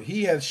 For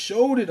he hath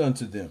showed it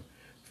unto them.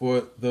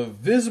 For the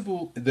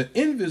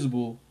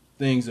invisible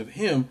things of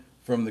him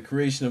from the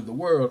creation of the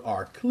world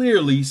are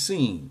clearly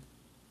seen,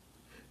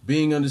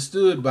 being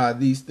understood by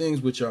these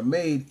things which are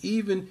made,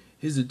 even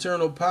his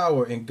eternal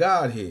power and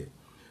Godhead,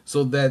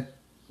 so that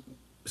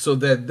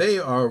they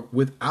are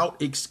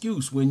without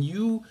excuse. When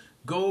you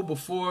go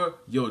before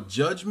your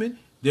judgment,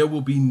 there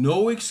will be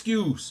no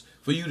excuse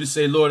for you to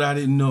say, Lord, I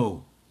didn't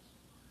know.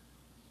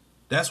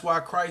 That's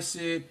why Christ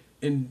said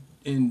in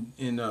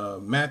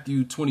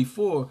Matthew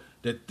 24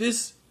 that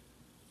this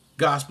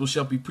gospel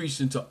shall be preached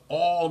into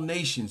all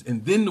nations,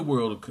 and then the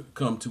world will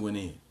come to an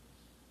end.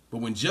 But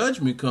when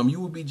judgment come, you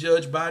will be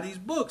judged by these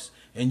books,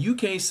 and you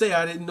can't say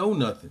I didn't know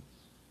nothing,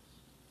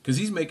 because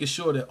he's making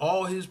sure that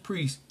all his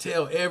priests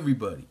tell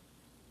everybody.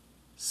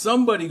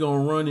 Somebody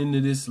gonna run into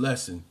this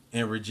lesson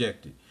and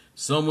reject it.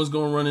 Someone's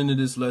gonna run into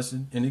this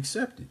lesson and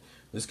accept it.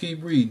 Let's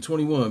keep reading.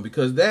 21.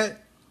 Because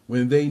that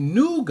when they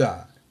knew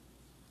God,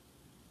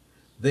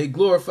 they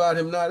glorified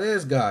him not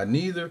as God,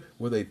 neither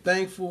were they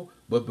thankful,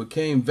 but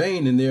became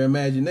vain in their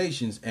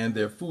imaginations, and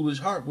their foolish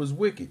heart was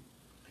wicked.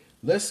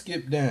 Let's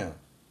skip down.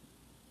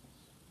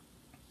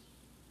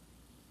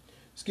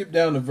 Skip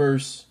down to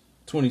verse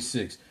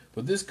 26.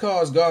 For this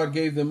cause God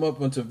gave them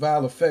up unto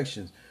vile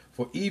affections,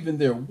 for even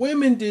their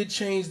women did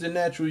change the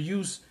natural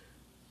use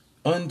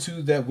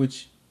unto that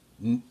which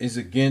is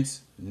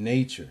against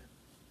nature.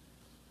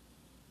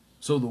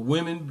 So the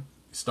women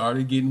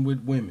started getting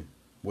with women.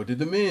 What did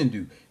the men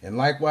do? And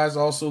likewise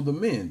also the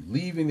men,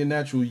 leaving the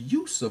natural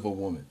use of a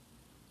woman,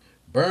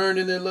 burned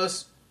in their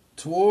lust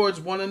towards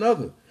one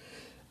another,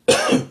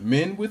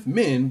 men with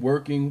men,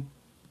 working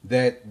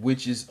that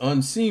which is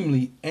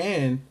unseemly,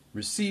 and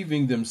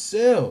receiving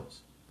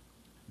themselves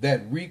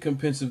that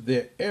recompense of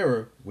their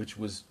error, which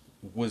was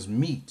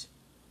meat.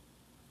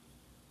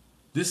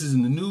 This is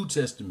in the New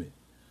Testament.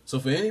 So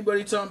for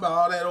anybody talking about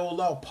all that old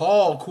law,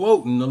 Paul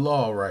quoting the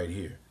law right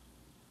here.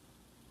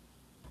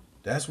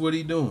 That's what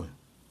he doing.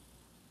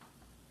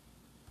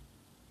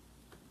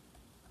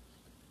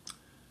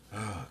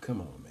 Ah,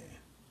 come on,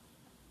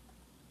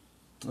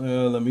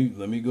 man.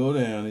 Let me go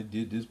down. It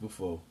did this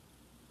before.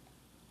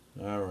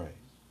 All right.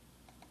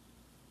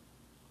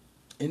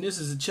 And this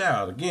is a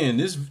child. Again,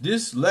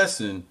 this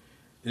lesson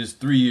is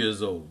 3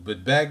 years old.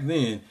 But back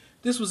then,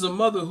 this was a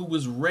mother who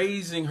was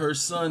raising her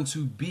son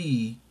to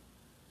be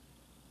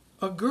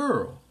a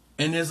girl.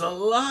 And there's a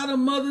lot of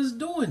mothers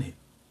doing it.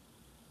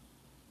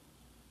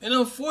 And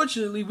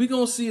unfortunately, we're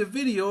going to see a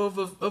video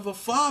of a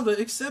father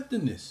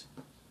accepting this.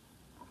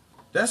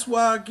 That's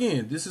why,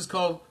 again, this is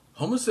called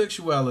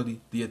Homosexuality,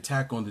 the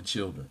Attack on the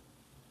Children.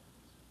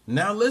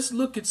 Now let's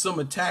look at some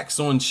attacks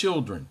on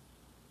children.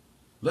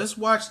 Let's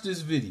watch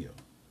this video.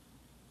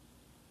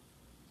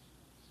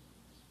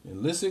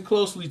 And listen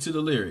closely to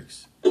the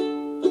lyrics.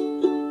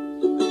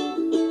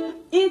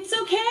 It's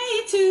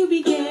okay to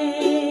be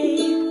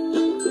gay.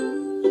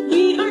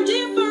 We are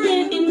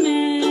different in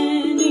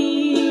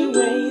many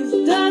ways.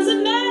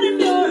 Doesn't matter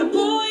if you're a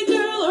boy,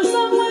 girl, or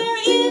somewhere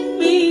in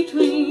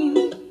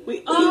between.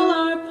 We all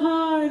are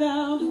part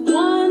of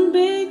one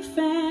big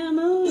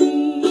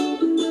family.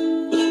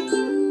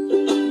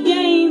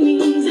 Gay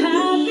means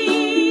happy.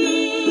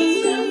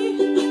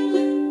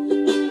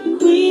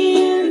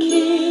 Queer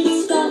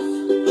kid stuff.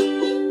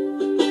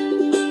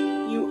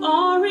 You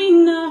are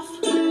enough.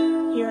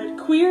 Here at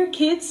Queer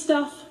Kid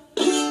Stuff.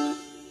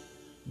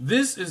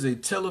 This is a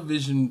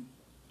television,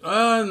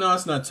 no,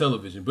 it's not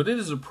television, but it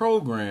is a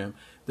program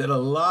that a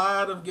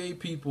lot of gay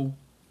people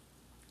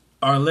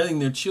are letting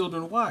their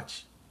children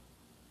watch.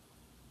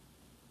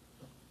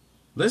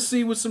 Let's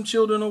see what some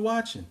children are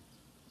watching.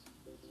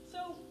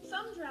 So,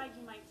 some drag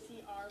you might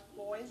see are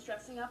boys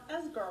dressing up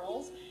as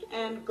girls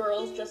and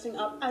girls dressing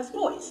up as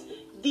boys.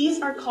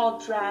 These are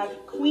called drag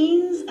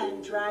queens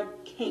and drag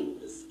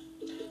kings.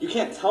 You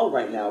can't tell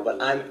right now,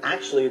 but I'm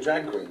actually a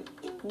drag queen.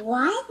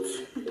 What?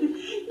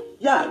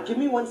 Yeah, give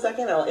me 1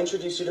 second and I'll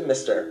introduce you to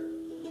Mister.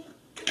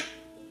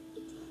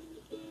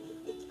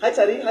 Hi,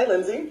 Teddy. Hi,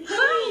 Lindsay.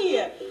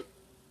 Hi!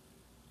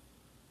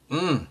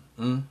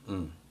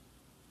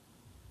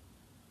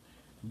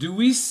 Do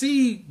we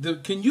see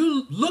can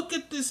you look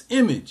at this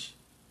image?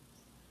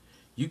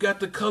 You got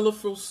the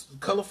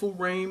colorful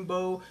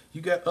rainbow.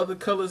 You got other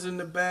colors in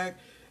the back.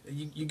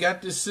 You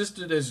got this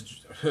sister that's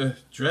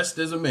dressed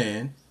as a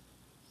man.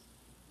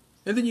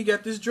 And then you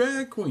got this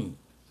drag queen.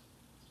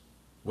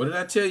 What did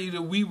I tell you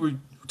that we were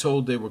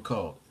told they were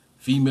called?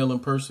 Female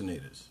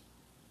impersonators.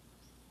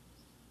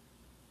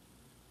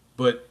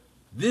 But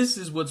this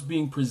is what's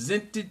being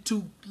presented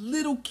to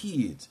little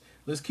kids.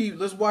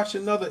 Let's watch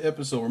another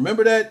episode.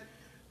 Remember that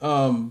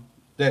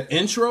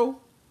intro?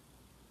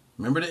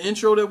 Remember the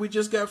intro that we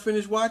just got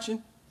finished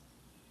watching?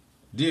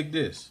 Dig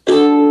this.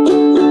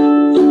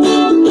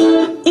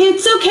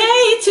 It's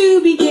okay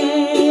to be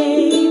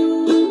gay.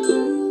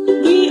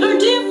 We are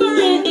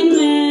different in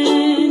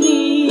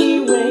many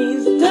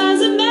ways.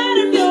 Doesn't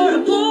matter if you're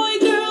a boy,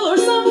 girl, or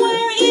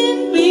somewhere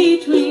in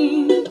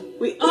between.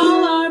 We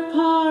all are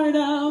part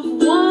of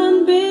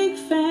one big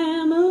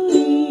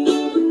family.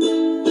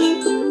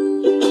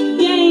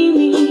 Gay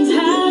means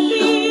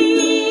happy.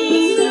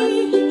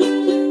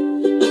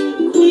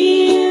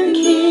 Queer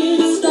kid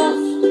stuff.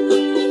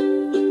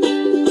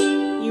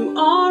 You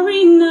are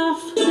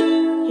enough.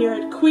 Here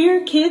at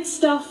Queer Kid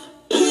Stuff.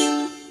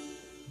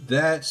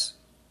 That's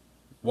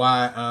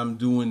why I'm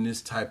doing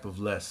this type of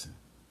lesson.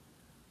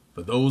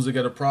 For those that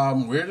got a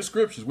problem, where are the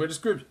scriptures?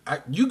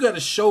 You got to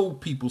show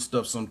people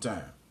stuff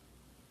sometime.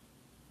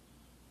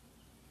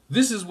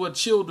 This is what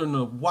children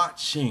are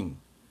watching.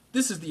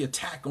 This is the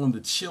attack on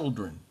the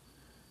children.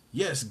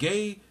 Yes,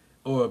 gay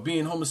or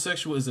being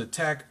homosexual is an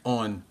attack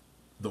on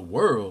the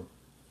world,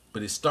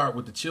 but it starts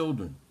with the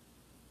children.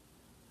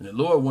 And the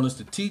Lord wants us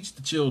to teach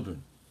the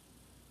children.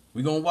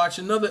 We're going to watch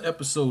another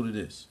episode of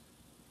this.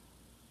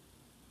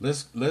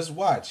 Let's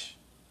watch.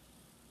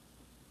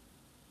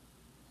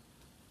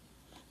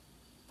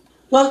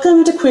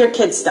 Welcome to Queer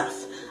Kid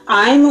Stuff.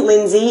 I'm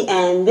Lindsay,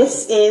 and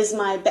this is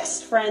my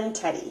best friend,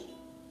 Teddy.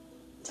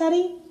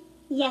 Teddy,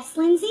 Yes,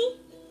 Lindsay?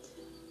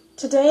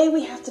 today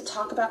we have to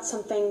talk about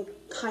something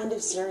kind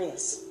of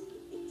serious.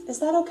 Is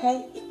that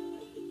okay?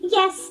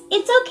 Yes,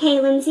 it's okay,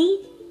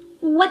 Lindsay.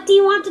 What do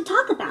you want to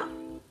talk about?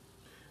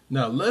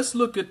 Now let's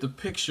look at the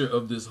picture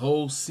of this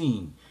whole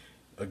scene.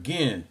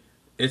 Again,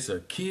 it's a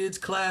kid's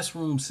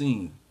classroom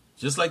scene.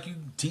 Just like you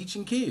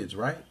teaching kids,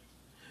 right?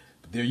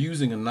 But they're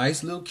using a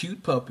nice little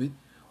cute puppet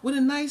with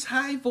a nice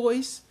high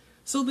voice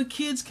so the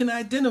kids can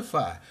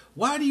identify.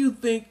 Why do you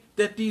think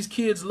that these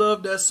kids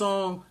love that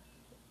song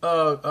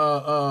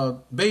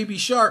Baby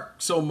Shark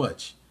so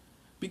much?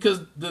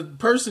 Because the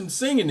person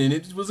singing in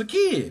it was a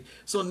kid.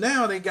 So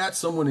now they got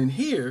someone in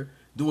here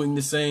doing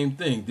the same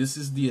thing. This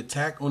is the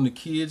attack on the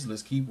kids.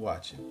 Let's keep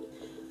watching.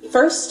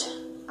 First,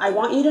 I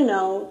want you to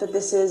know that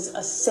this is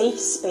a safe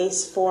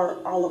space for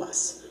all of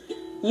us.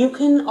 You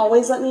can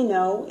always let me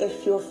know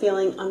if you're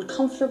feeling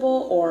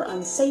uncomfortable or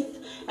unsafe,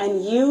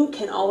 and you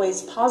can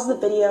always pause the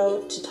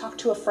video to talk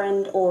to a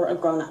friend or a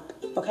grown-up,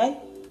 okay?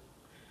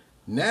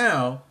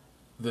 Now,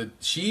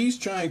 she's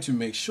trying to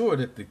make sure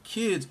that the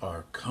kids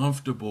are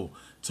comfortable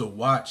to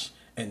watch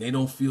and they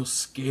don't feel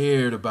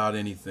scared about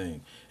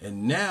anything.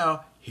 And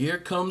now, here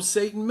comes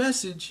Satan's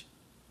message.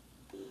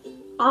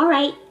 All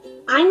right,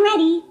 I'm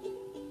ready.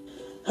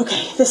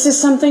 Okay, this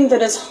is something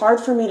that is hard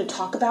for me to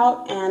talk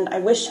about, and I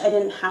wish I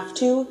didn't have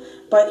to,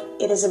 but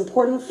it is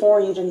important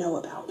for you to know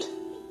about.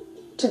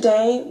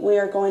 Today, we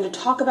are going to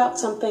talk about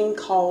something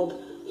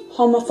called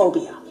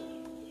homophobia.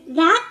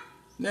 That?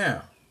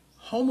 Now,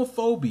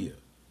 homophobia.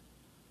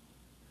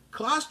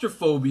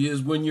 Claustrophobia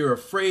is when you're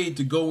afraid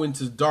to go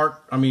into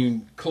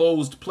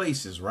closed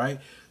places, right?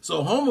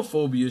 So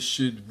homophobia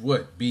should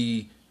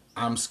be,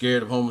 I'm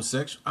scared of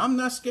homosexuals. I'm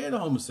not scared of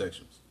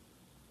homosexuals.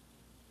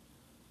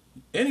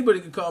 Anybody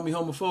can call me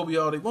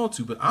homophobia all they want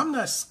to, but I'm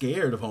not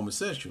scared of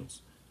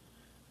homosexuals.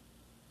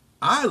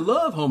 I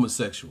love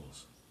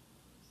homosexuals.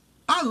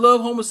 I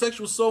love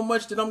homosexuals so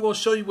much that I'm going to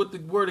show you what the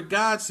Word of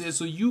God says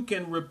so you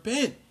can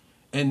repent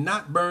and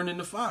not burn in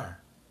the fire.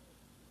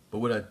 But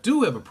what I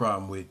do have a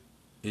problem with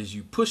is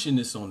you pushing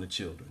this on the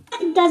children.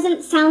 That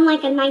doesn't sound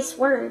like a nice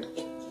word.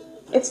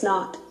 It's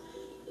not.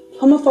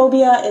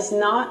 Homophobia is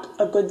not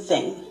a good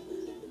thing.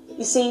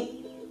 You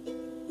see,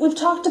 we've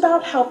talked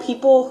about how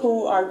people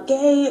who are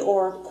gay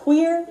or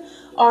queer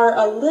are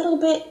a little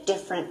bit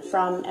different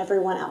from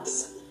everyone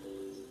else.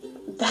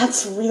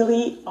 That's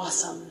really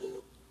awesome.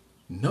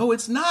 No,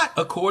 it's not,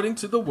 according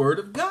to the Word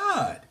of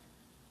God.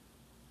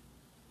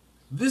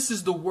 This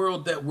is the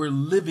world that we're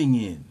living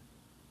in,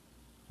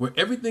 where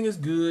everything is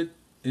good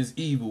is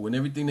evil and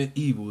everything that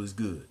evil is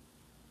good.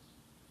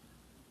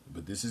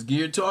 But this is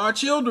geared to our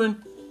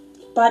children.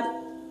 But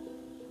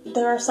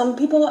there are some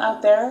people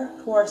out there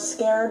who are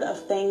scared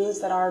of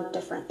things that are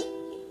different.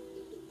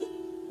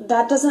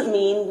 That doesn't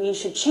mean we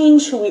should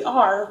change who we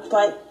are,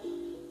 but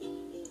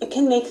it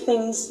can make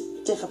things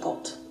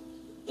difficult.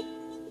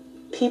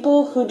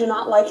 people who do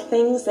not like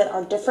things that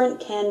are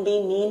different can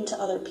be mean to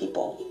other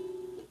people.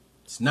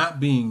 It's not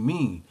being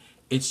mean.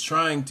 It's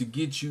trying to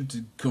get you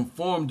to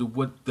conform to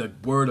what the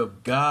word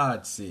of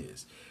God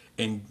says.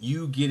 And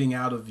you getting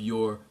out of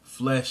your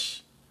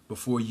flesh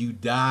before you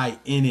die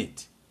in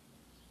it.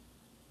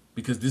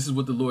 Because this is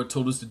what the Lord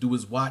told us to do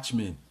as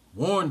watchmen.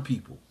 Warn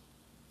people.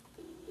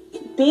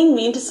 Being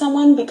mean to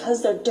someone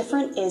because they're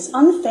different is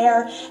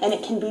unfair and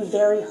it can be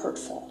very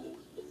hurtful.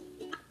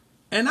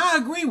 And I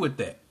agree with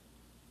that.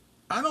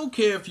 I don't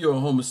care if you're a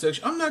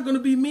homosexual. I'm not going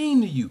to be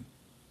mean to you.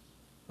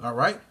 All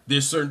right?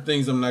 There's certain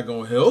things I'm not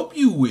going to help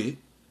you with.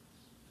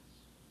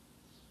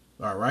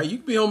 All right? You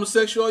can be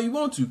homosexual all you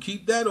want to.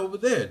 Keep that over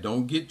there.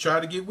 Don't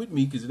try to get with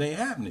me because it ain't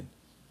happening.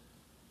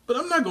 But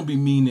I'm not going to be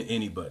mean to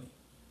anybody.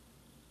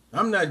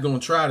 I'm not going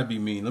to try to be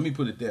mean. Let me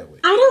put it that way.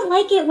 I don't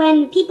like it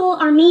when people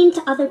are mean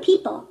to other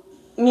people.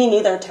 Me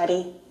neither,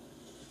 Teddy.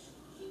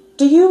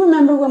 Do you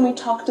remember when we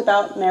talked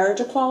about marriage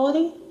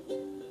equality?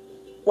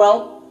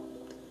 Well,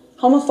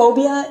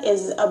 homophobia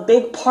is a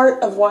big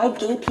part of why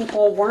gay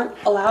people weren't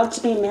allowed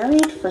to be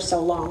married for so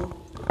long.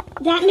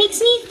 That makes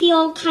me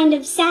feel kind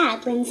of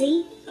sad,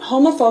 Lindsay.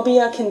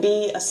 Homophobia can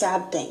be a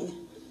sad thing.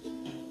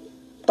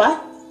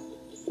 But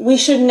we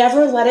should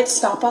never let it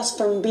stop us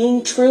from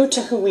being true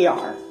to who we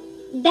are.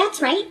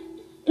 That's right.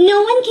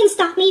 No one can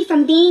stop me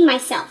from being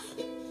myself.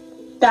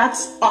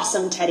 That's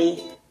awesome,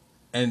 Teddy.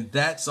 And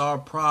that's our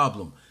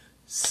problem.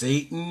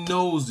 Satan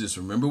knows this.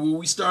 Remember where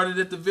we started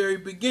at the very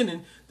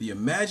beginning? The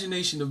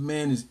imagination of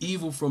man is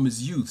evil from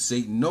his youth.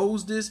 Satan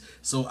knows this,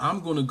 so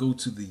I'm going to go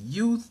to the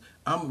youth.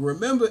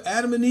 Remember,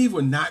 Adam and Eve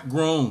were not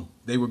grown.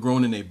 They were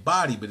grown in their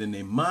body, but in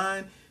their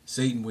mind,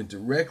 Satan went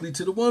directly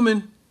to the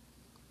woman.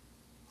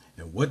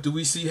 And what do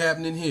we see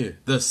happening here?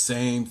 The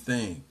same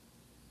thing.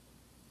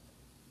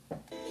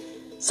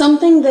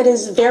 Something that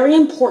is very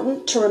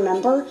important to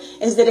remember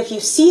is that if you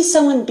see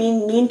someone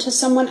being mean to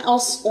someone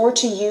else or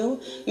to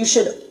you, you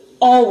should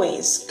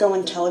always go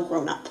and tell a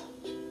grown-up.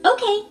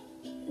 Okay,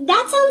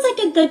 that sounds like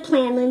a good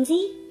plan,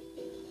 Lindsay.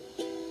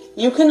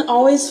 You can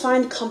always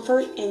find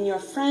comfort in your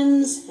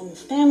friends and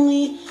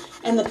family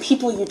and the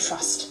people you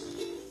trust.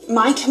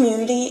 My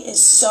community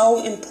is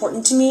so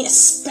important to me,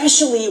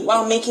 especially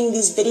while making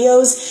these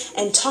videos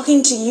and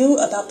talking to you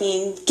about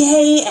being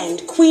gay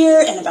and queer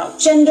and about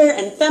gender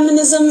and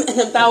feminism and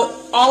about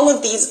all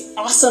of these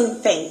awesome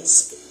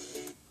things.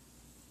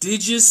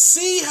 Did you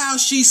see how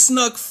she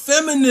snuck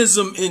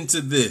feminism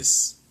into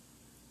this?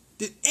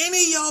 Did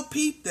any of y'all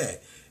peep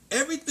that?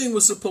 Everything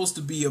was supposed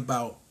to be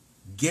about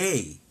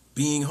gay,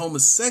 being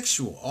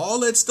homosexual, all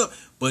that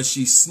stuff, but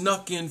she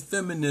snuck in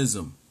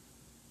feminism.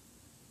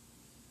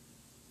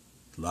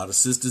 A lot of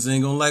sisters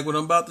ain't gonna like what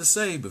I'm about to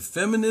say, but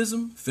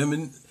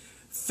femininity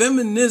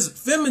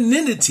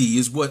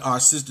is what our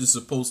sister's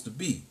supposed to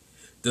be.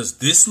 Does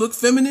this look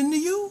feminine to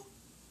you?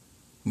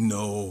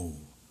 No.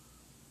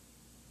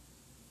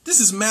 This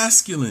is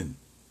masculine.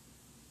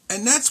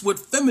 And that's what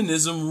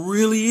feminism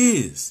really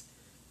is.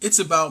 It's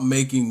about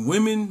making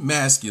women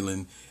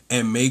masculine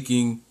and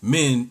making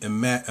men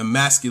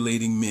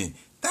emasculating men.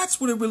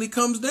 That's what it really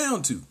comes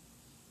down to.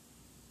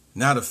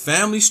 Now the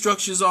family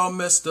structure's all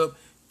messed up.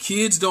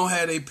 Kids don't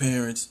have their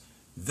parents.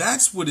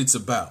 That's what it's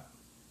about.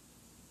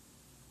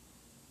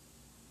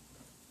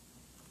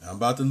 I'm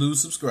about to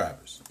lose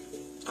subscribers.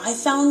 I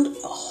found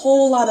a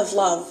whole lot of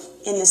love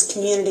in this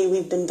community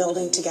we've been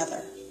building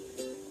together.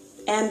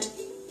 And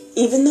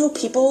even though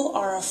people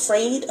are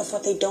afraid of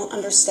what they don't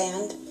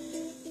understand,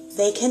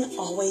 they can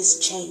always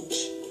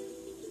change.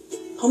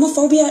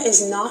 Homophobia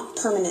is not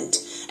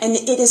permanent, and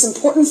it is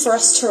important for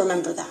us to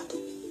remember that.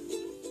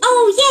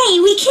 Oh, yay,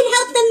 we can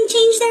help them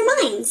change their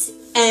minds.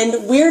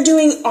 And we're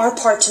doing our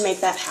part to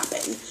make that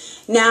happen.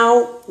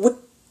 Now,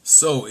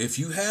 so if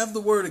you have the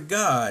word of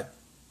God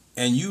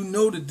and you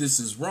know that this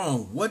is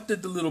wrong, what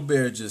did the little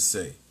bear just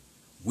say?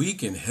 We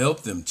can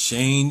help them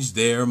change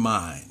their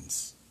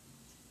minds.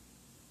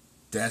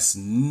 That's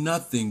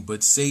nothing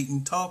but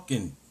Satan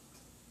talking.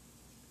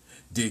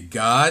 Did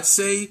God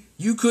say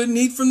you couldn't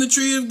eat from the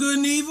tree of good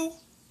and evil?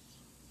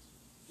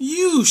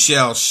 You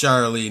shall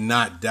surely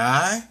not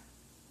die.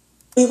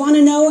 we want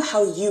to know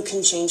how you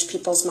can change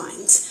people's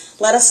minds.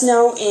 Let us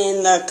know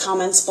in the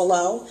comments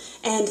below.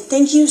 And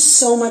thank you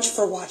so much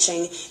for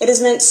watching. It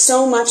has meant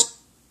so much.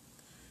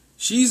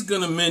 She's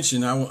going to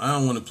mention, I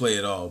don't want to play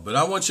it all, but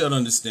I want y'all to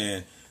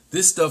understand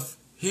this stuff.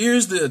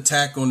 Here's the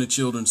attack on the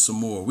children some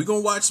more. We're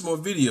going to watch some more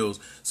videos.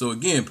 So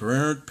again,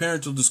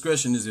 parental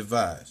discretion is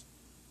advised.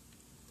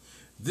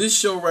 This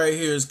show right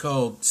here is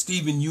called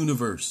Steven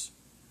Universe.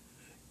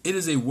 It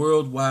is a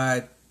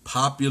worldwide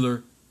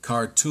popular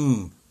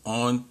cartoon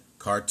on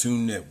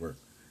Cartoon Network.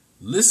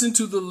 Listen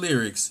to the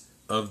lyrics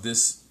of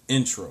this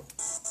intro.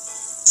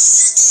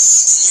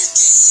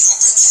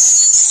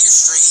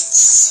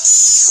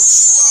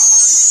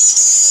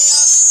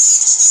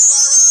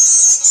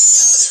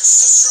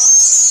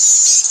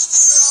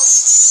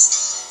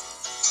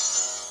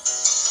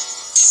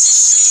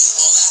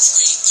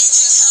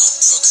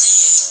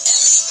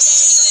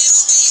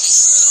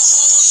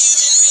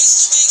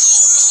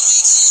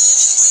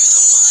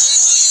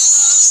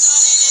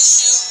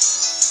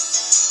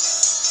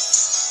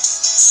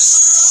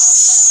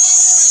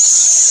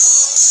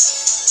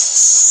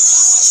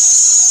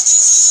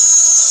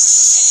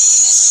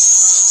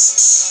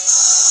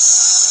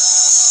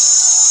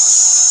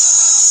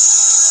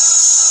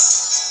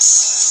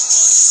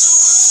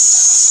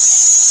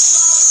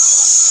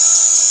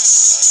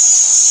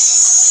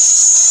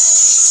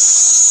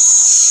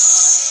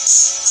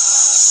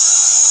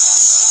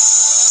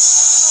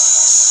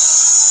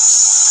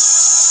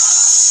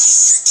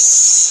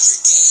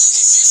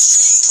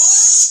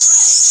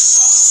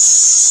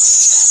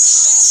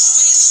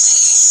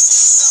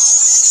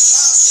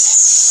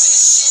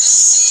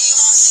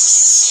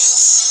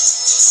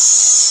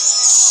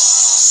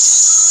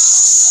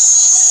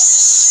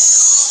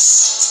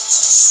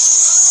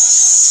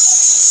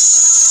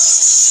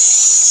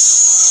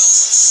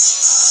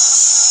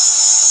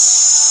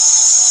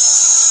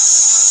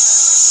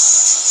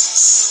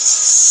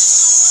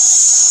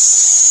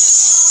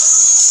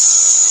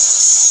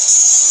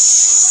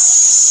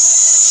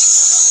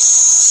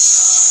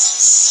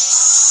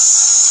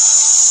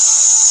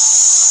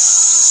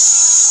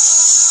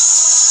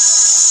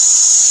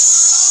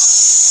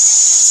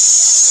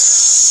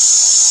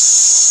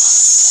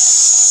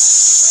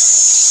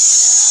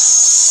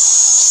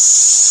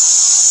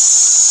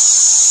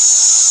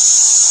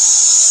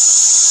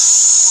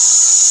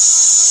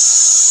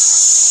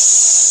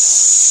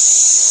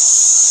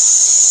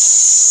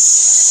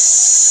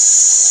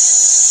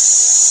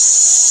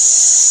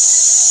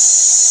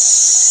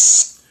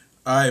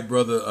 All right,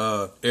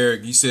 brother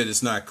Eric, you said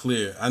it's not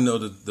clear. I know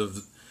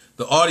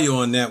the audio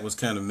on that was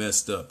kind of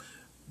messed up.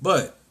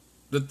 But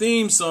the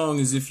theme song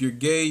is if you're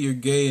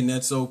gay, and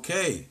that's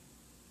okay.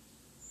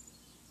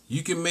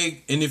 You can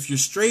make, and if you're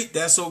straight,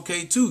 that's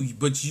okay too.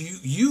 But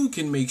you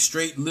can make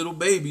straight little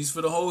babies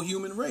for the whole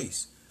human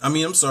race.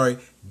 I'm sorry,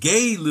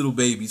 gay little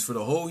babies for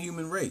the whole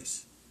human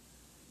race.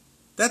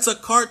 That's a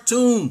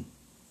cartoon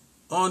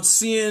on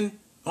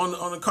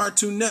on a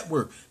Cartoon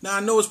Network. Now I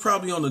know it's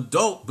probably on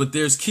adult, but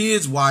there's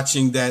kids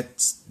watching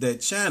that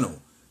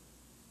channel.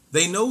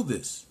 They know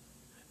this.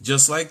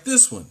 Just like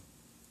this one.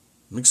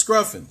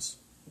 McScruffins.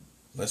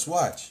 Let's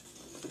watch.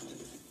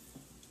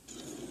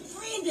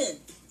 Brandon,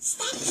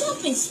 stop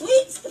jumping,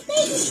 sweets. The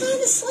baby's trying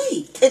to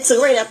sleep. It's a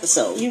great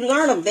episode. You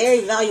learn a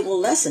very valuable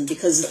lesson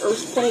because the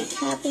earthquake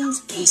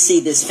happens. You see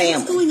this family.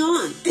 What's going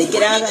on? They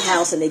get out of the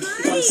house and they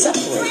become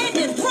separated.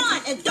 Brandon,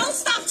 run, and don't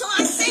stop till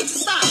I say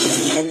stop.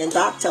 And then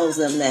Doc tells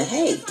them that,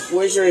 hey,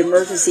 where's your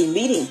emergency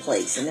meeting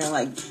place? And they're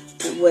like,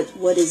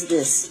 what is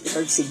this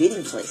emergency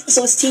meeting place?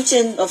 So it's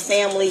teaching a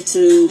family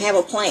to have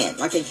a plan,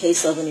 like in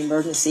case of an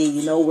emergency,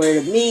 you know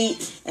where to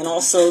meet, and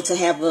also to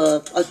have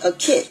a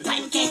kit.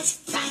 Blankets,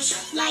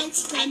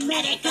 flashlights, and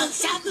medical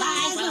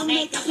supplies will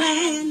make the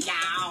plan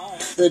now.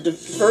 The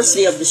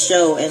diversity of the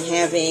show and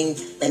having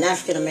an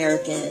African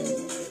American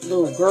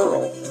little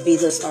girl be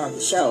the star of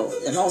the show,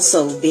 and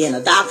also being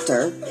a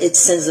doctor, it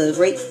sends a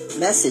great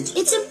message.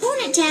 It's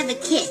important to have a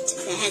kit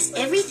that has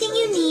everything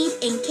you need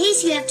in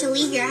case you have to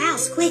leave your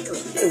house quickly.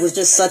 It was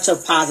just such a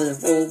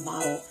positive role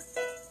model.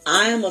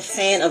 I am a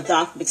fan of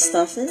Doc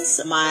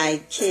McStuffins.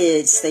 My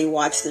kids, they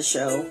watch the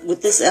show.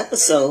 With this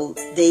episode,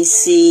 they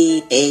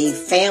see a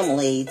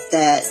family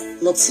that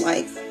looks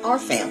like our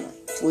family.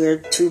 We're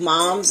two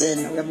moms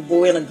and we have a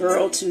boy and a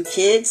girl, 2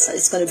 kids.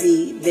 It's going to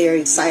be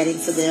very exciting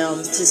for them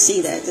to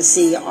see that, to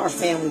see our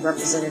family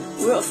represented.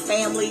 We're a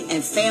family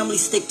and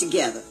families stick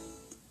together.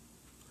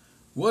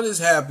 What has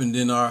happened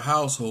in our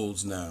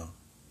households now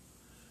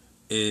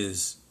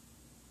is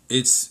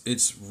it's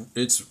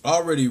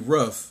already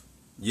rough.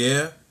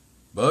 Yeah,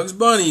 Bugs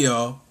Bunny,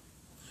 y'all.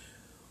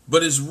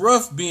 But it's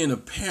rough being a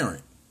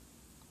parent.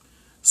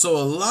 So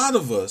a lot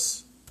of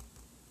us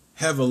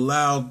have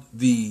allowed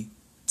the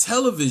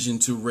television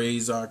to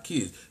raise our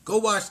kids. Go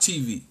watch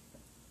TV.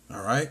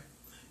 All right.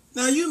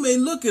 Now you may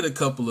look at a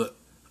couple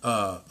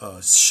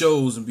of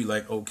shows and be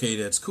like, okay,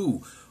 that's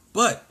cool.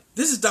 But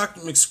this is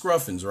Dr.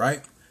 McScruffins,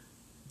 right?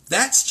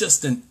 That's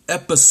just an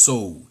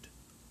episode.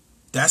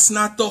 That's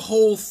not the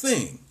whole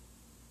thing.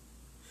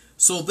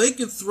 So they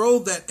can throw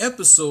that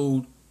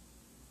episode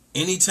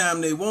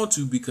anytime they want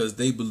to because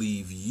they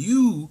believe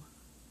you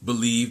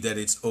believe that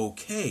it's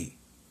okay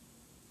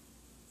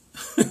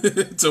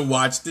to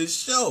watch this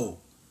show.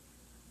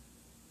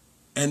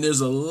 And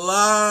there's a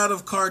lot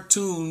of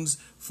cartoons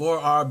for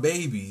our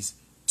babies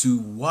to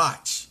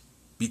watch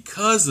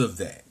because of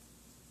that.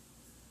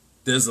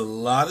 There's a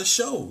lot of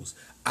shows.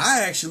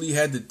 I actually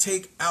had to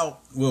take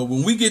out, well,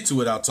 when we get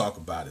to it, I'll talk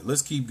about it.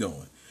 Let's keep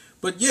going.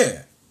 But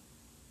yeah,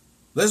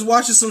 let's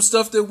watch some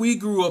stuff that we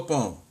grew up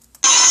on.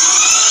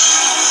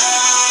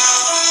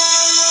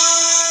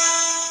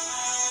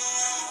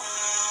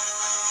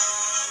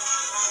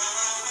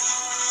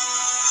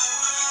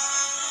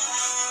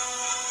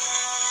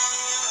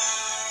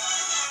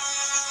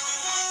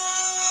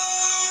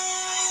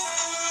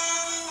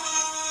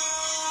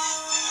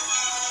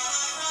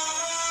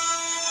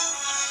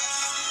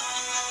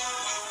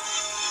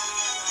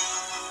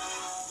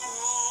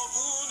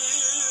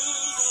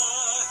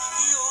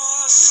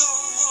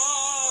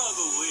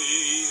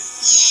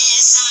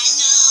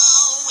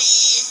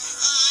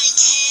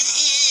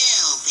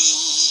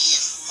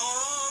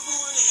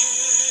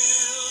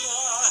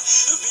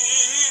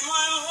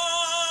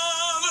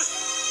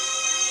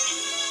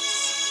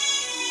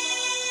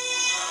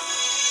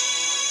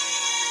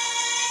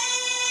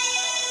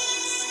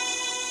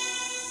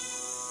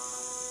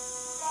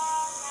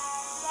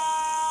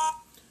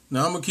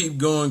 Now, I'm going to keep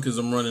going because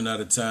I'm running out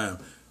of time.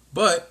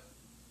 But,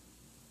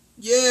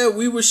 yeah,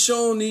 we were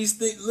shown these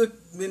things. Look,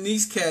 man,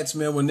 these cats,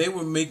 man, when they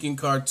were making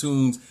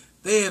cartoons,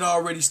 they had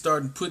already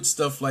started to put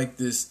stuff like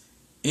this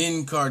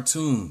in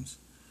cartoons.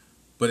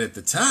 But at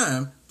the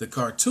time, the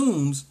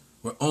cartoons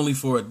were only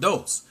for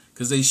adults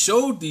because they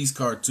showed these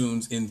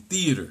cartoons in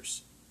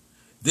theaters.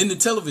 Then the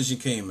television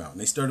came out and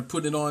they started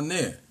putting it on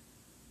there.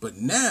 But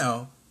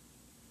now,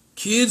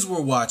 kids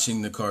were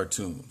watching the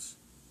cartoons.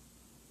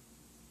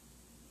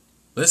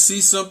 Let's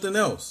see something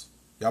else.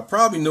 Y'all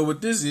probably know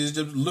what this is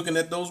just looking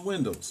at those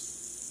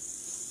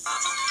windows.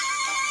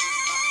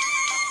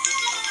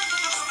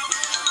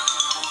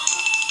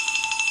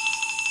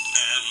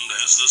 And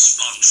as the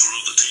sponsor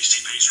of the Tasty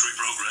Pastry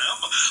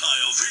program,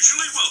 I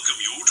officially welcome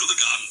you to the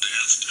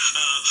contest.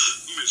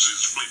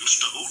 Mrs.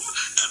 Flintstone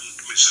and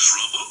Mrs.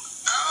 Rubble.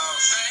 Oh,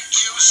 thank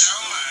you so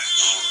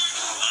much.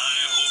 I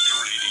hope you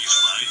ladies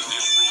find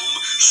this room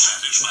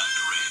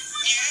satisfactory.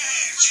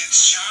 Yes,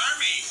 it's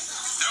charming.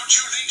 Don't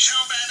you think so,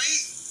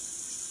 Betty?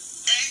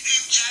 Ain't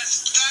it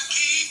just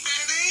ducky,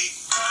 Betty?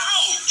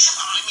 Ouch!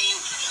 I mean,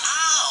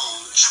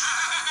 ouch!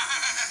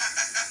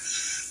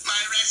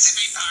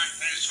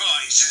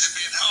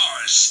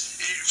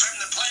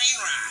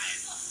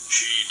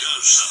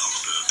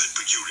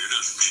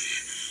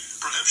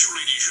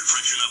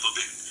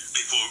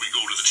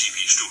 go to the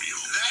TV studio.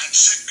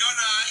 That's a good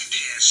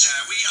idea, sir.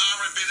 We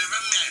are a bit of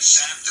a mess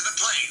after the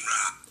plane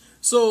ride.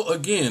 So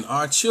again,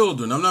 our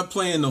children, I'm not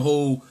playing the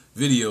whole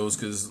videos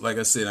because, like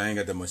I said, I ain't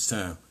got that much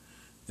time.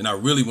 And I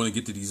really want to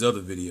get to these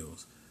other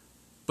videos.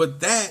 But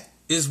that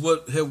is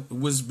what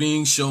was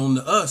being shown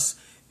to us.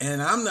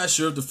 And I'm not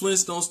sure if the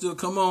Flintstones still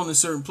come on in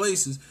certain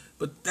places,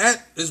 but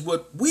that is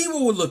what we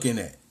were looking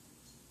at.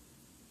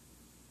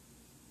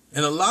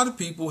 And a lot of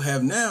people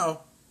have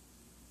now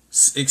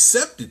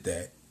accepted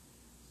that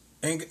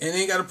and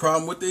ain't got a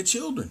problem with their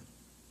children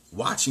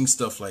watching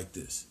stuff like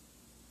this.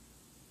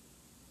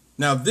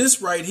 Now, this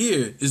right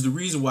here is the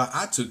reason why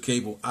I took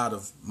cable out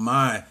of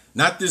my,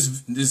 not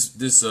this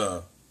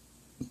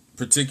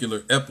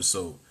particular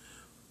episode,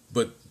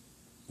 but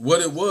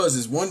what it was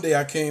is one day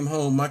I came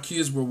home, my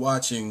kids were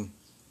watching,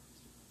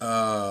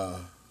 now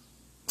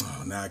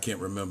I can't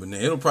remember the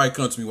name. It'll probably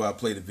come to me while I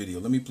play the video.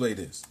 Let me play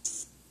this.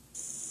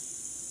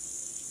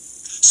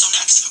 So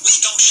next, we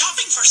go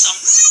shopping for some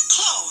new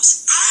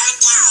clothes. Oh,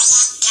 no,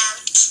 you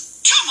don't.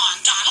 Come on,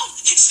 Donald.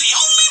 It's the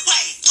only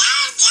way.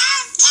 No.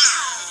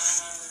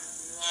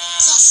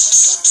 This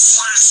is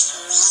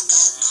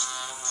exasperating.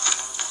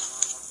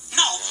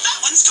 No, that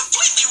one's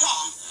completely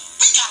wrong.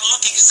 We gotta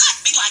look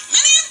exactly like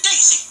Minnie and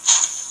Daisy.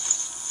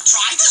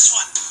 Try this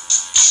one.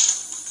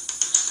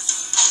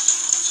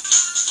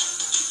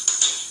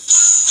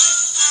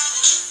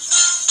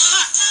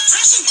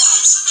 Dressing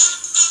rooms.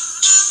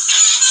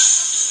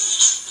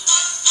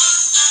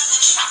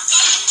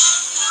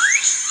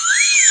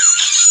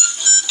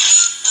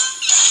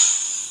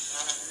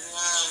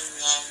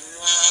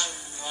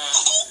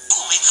 Oh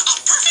boy, a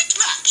perfect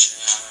match.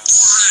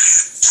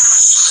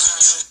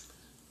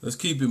 Let's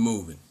keep it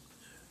moving.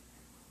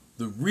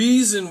 The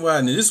reason why,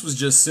 and this was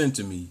just sent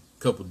to me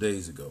a couple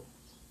days ago.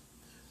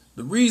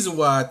 The reason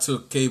why I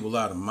took cable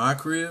out of my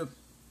crib,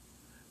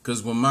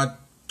 because when my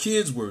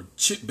kids were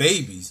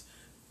babies,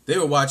 they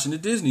were watching the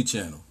Disney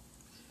Channel.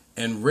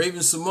 And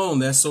Raven Simone,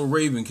 That's So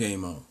Raven,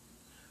 came on.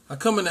 I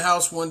come in the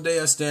house one day,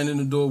 I stand in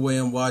the doorway,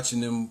 I'm watching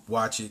them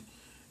watch it,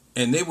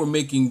 and they were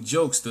making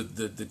jokes.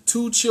 The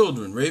two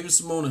children, Raven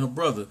Simone and her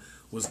brother,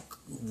 was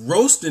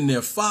roasting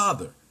their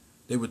father.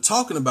 They were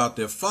talking about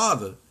their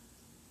father,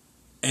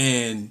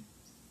 and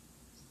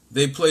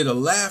they played a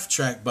laugh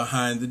track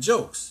behind the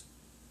jokes.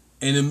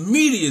 And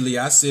immediately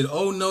I said,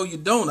 oh, no, you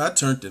don't. I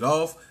turned it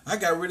off. I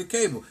got rid of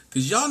cable.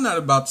 Because y'all not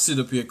about to sit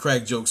up here,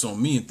 crack jokes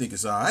on me and think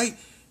it's all right.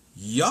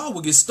 Y'all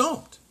will get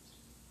stomped.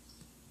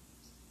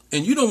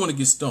 And you don't want to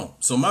get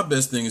stomped. So my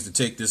best thing is to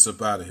take this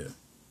up out of here.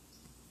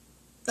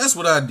 That's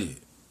what I did.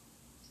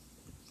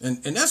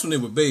 And that's when they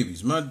were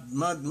babies.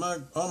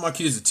 All my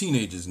kids are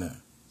teenagers now.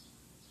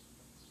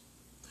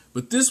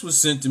 But this was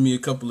sent to me a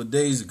couple of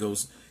days ago.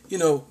 You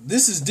know,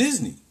 this is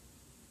Disney.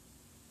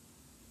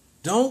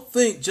 Don't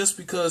think just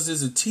because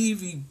there's a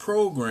TV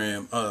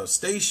program,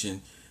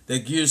 station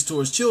that gears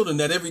towards children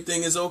that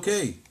everything is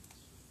okay.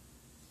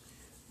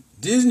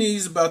 Disney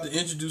is about to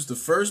introduce the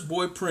first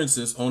boy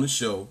princess on the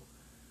show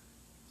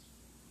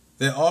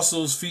that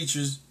also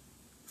features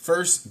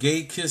first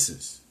gay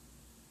kisses.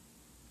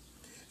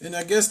 And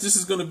I guess this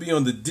is going to be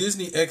on the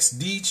Disney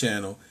XD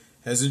channel,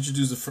 has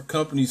introduced the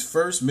company's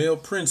first male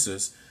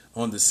princess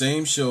on the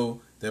same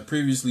show that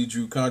previously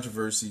drew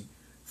controversy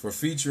for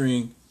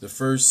featuring the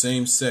first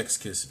same-sex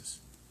kisses.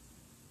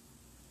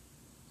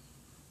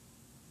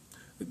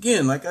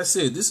 Again, like I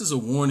said, this is a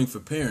warning for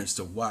parents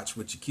to watch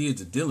what your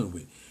kids are dealing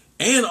with,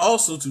 and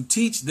also to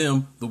teach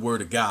them the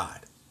Word of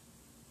God,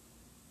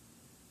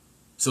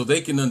 so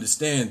they can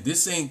understand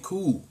this ain't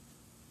cool.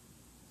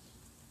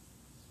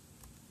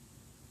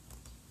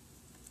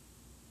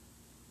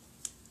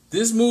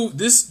 This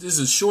is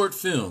a short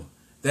film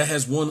that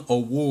has won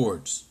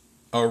awards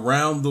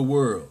around the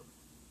world.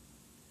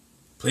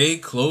 Pay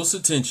close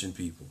attention,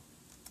 people.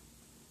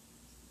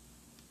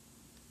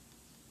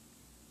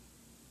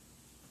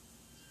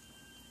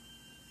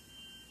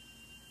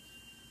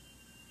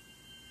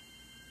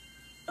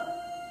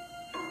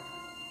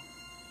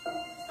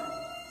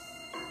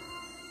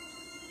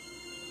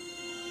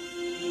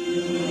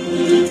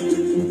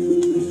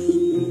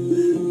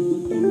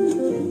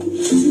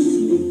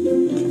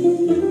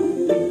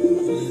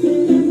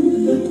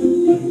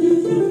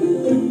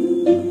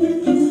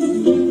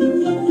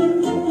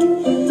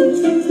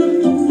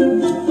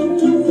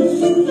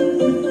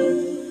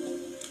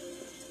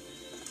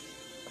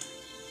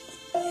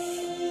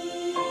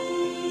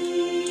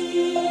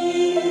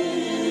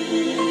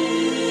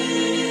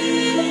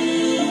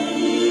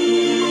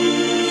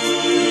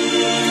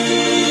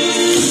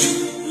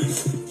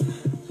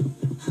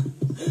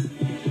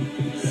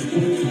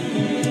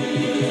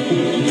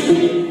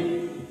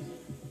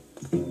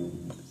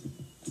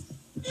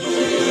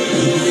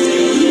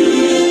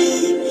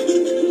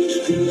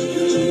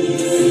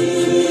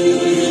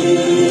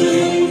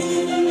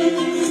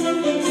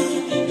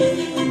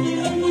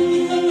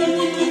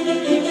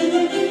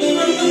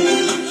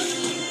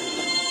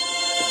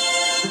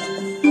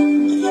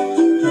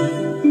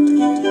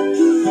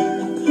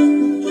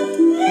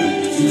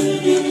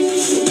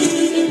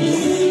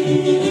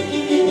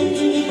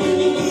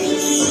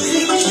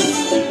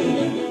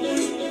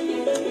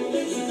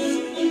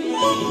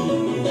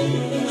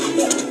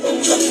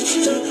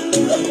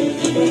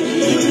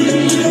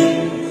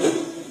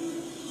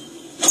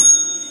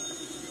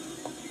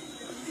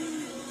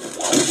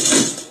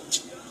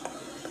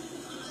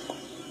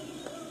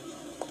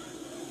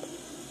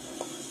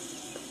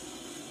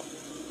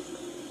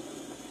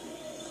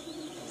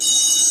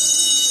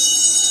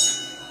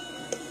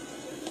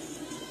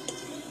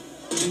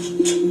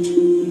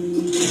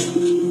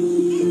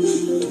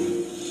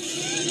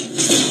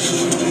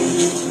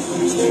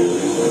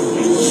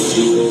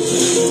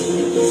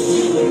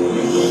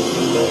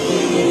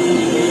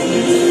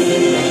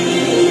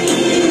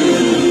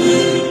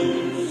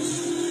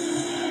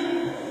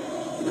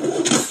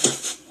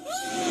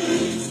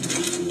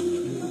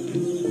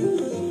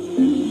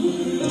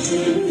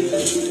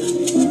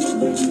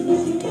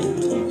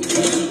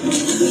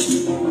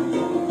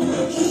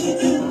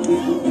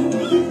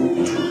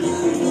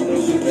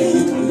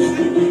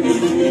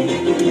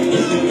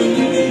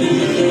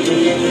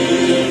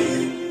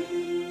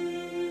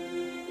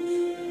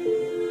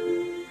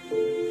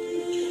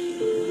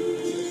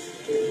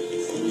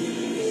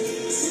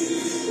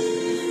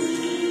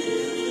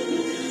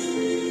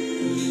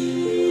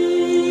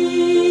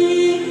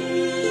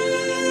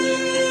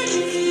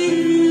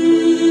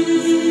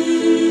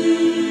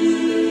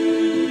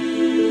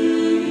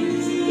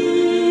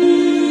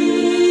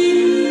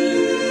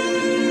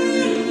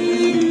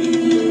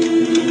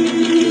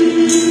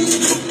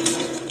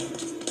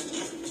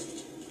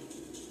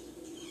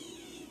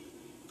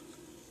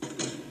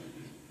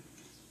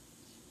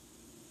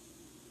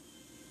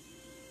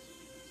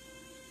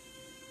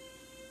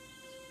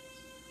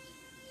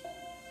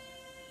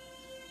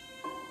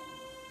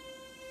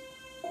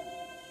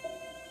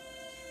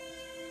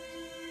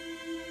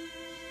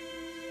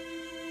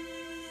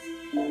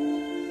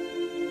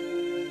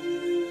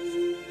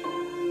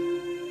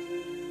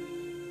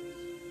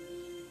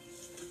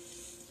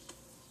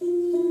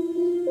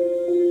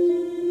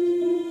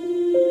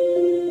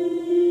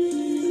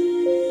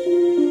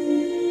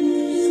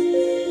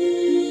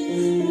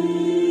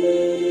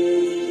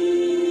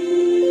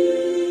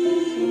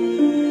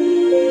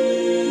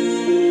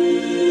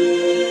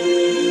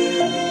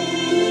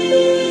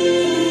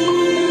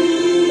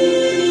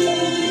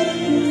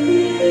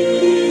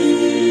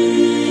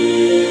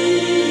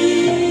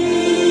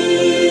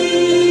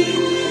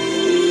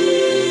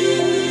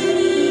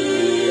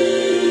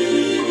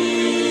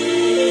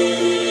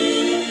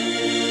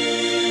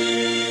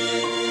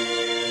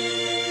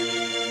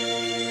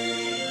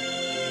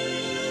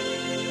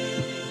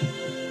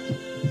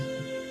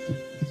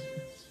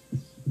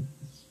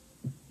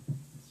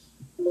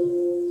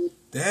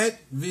 That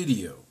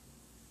video,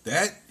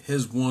 that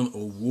has won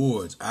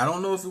awards. I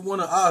don't know if it won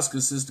an Oscar,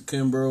 Sister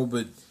Kimbrough,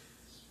 but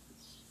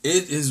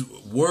it is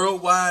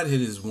worldwide. It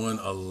has won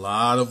a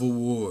lot of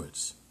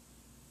awards.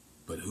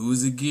 But who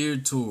is it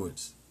geared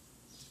towards?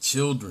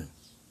 Children.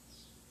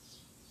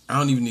 I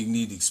don't even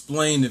need to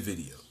explain the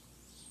video.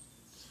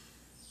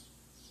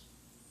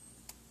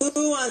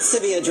 Who wants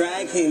to be a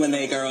drag queen when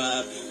they grow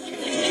up?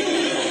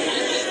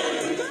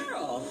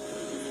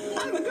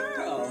 I'm a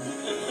girl.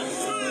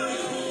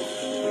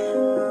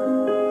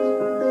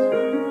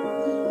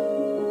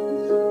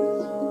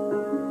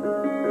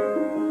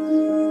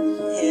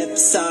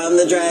 Hips on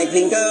the drag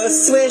queen go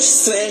swish,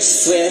 swish,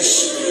 swish,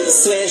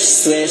 swish,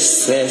 swish,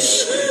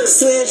 swish,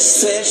 swish,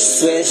 swish,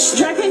 swish.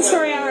 Drag Queen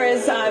Story Hour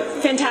is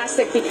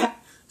fantastic because...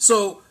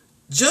 So,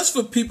 just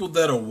for people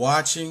that are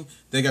watching,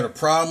 they got a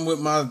problem with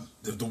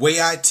the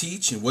way I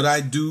teach and what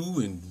I do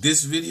in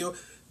this video,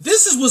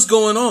 this is what's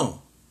going on.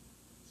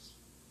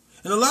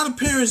 And a lot of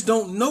parents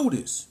don't know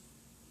this.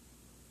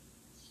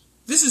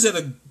 This is at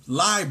a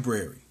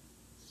library.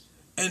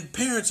 And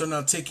parents are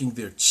now taking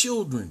their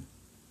children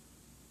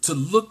to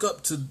look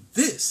up to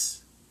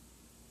this,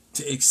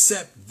 to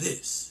accept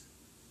this.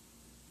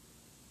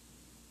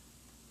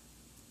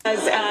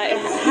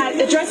 It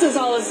addresses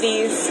all of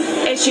these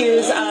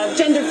issues of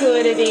gender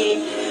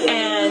fluidity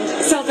and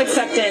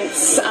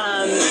self-acceptance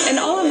and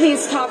all of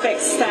these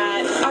topics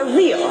that are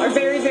real, are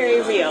very,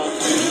 very real.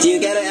 Do you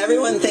get it?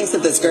 Everyone thinks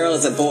that this girl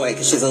is a boy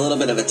because she's a little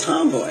bit of a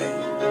tomboy.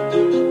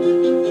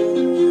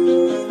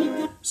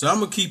 So I'm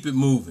going to keep it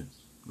moving.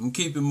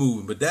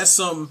 But that's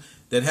something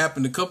that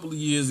happened a couple of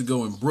years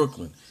ago in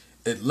Brooklyn.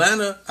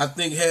 Atlanta, I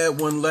think, had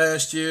one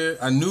last year.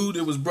 I knew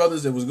there was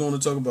brothers that was going to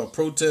talk about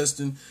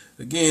protesting.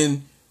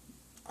 Again,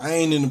 I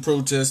ain't into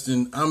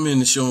protesting. I'm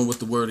into showing what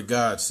the Word of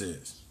God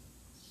says.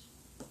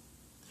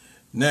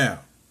 Now,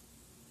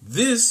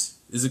 this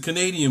is a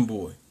Canadian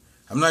boy.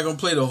 I'm not going to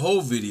play the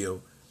whole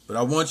video, but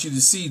I want you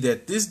to see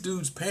that this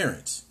dude's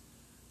parents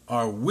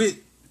are with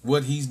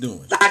what he's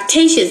doing.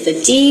 Lactation is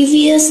the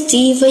devious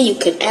diva you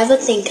could ever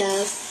think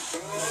of.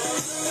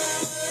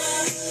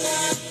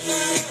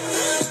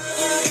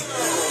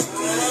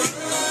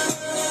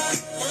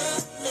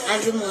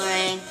 I've been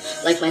wearing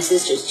like my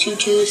sister's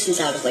tutus since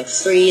I was like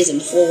 3s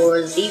and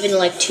 4s, even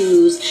like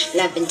 2s,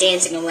 and I've been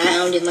dancing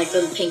around in like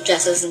little pink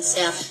dresses and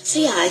stuff. So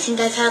yeah, I think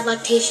I've had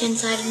lactation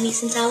inside of me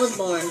since I was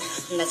born,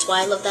 and that's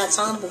why I love that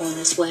song, Born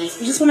This Way.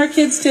 We just want our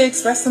kids to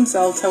express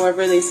themselves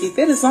however they see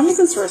fit, as long as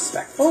it's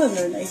respectful and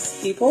they're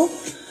nice people.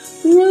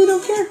 We really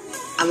don't care.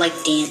 I like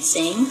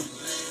dancing,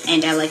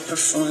 and I like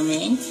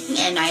performing,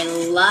 and I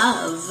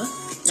love,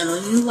 not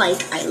only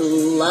I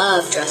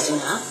love dressing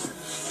up.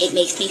 It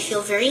makes me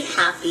feel very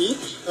happy,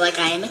 like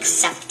I am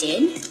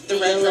accepted. The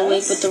yellow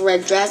wig with the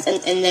red dress,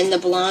 and then the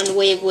blonde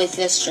wig with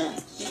this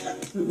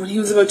dress. When he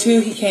was about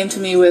 2, he came to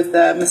me with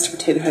Mr.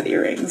 Potato Head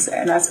earrings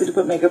and asked me to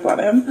put makeup on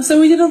him.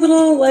 So we did a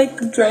little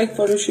like drag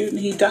photo shoot, and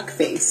he duck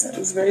face. It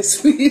was very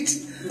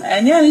sweet.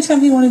 And yeah, anytime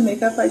he wanted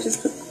makeup, I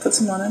just put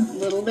some on him. A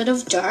little bit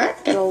of dark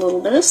and a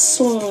little bit of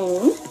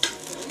swoon,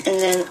 and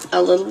then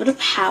a little bit of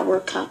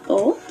power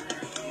couple.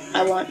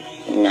 I want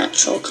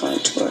natural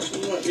contour.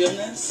 You want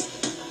realness?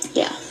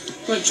 Yeah.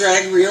 What,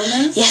 drag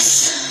realness?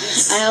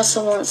 Yes. I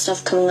also want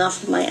stuff coming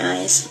off of my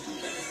eyes.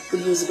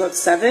 When he was about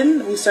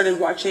 7, we started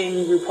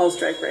watching RuPaul's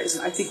Drag Race.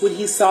 I think when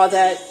he saw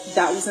that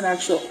that was an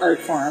actual art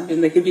form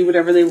and they could be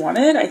whatever they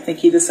wanted, I think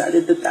he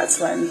decided that that's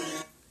when.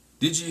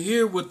 Did you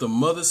hear what the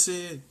mother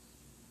said?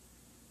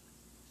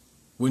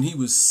 When he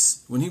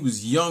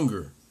was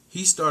younger,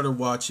 he started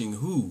watching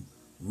who?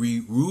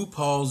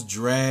 RuPaul's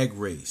Drag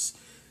Race.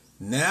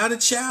 Now the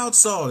child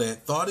saw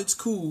that, thought it's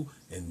cool,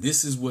 and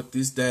this is what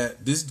this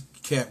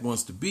cat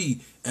wants to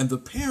be, and the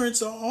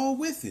parents are all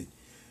with it.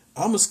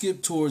 I'm going to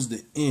skip towards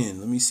the end.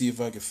 Let me see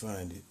if I can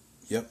find it.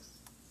 Yep.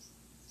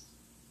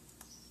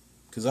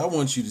 Because I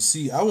want you to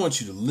see, I want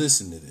you to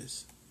listen to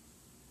this.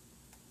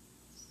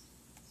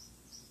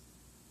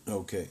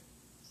 Okay.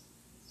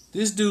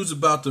 This dude's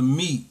about to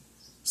meet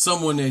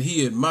someone that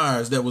he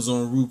admires that was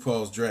on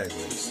RuPaul's Drag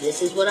Race.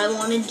 This is what I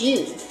want to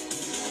do.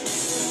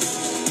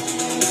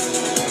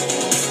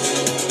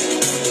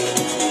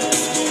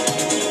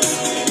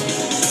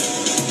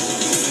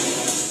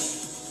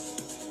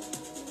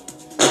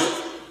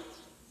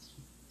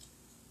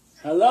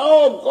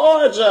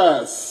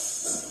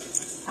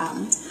 gorgeous.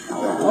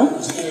 Hello.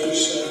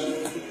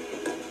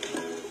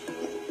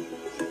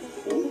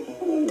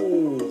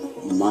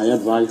 My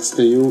advice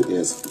to you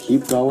is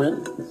keep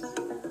going.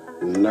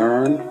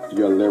 Learn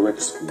your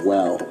lyrics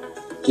well.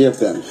 Give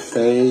them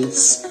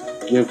face.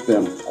 Give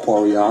them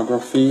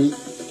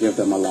choreography. Give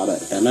them a lot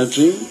of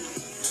energy.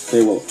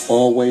 They will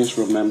always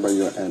remember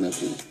your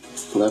energy.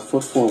 Left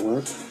foot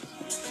forward.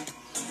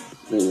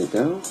 There you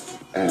go.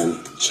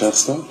 And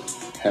chest up,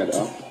 head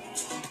up.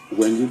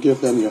 When you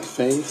give them your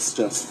face,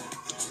 just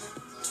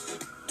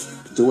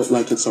do it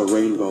like it's a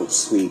rainbow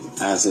sweep,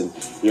 as in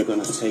you're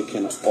going to take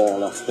in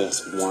all of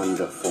this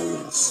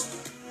wonderfulness.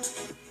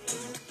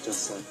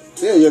 Just like,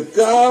 there you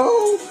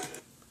go.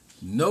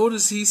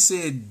 Notice he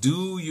said,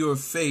 do your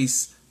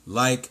face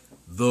like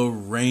the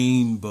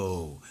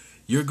rainbow.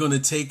 You're going to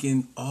take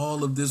in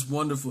all of this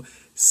wonderful.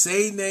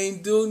 Satan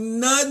ain't do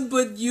nothing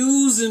but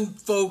using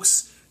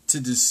folks to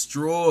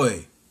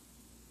destroy.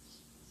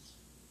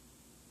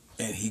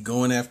 And he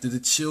going after the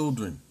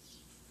children.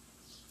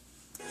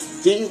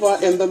 Diva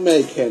in the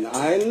making.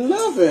 I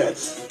love it.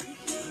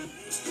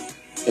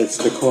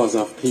 It's because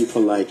of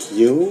people like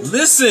you.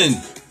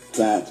 Listen.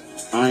 That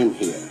I'm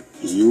here.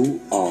 You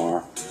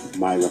are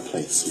my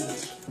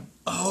replacement.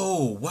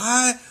 Oh,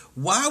 why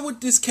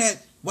would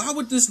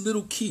this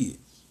little kid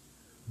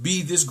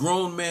be this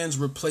grown man's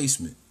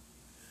replacement?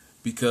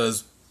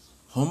 Because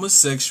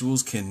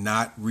homosexuals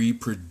cannot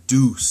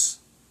reproduce.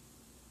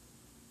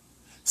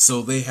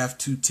 So they have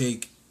to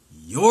take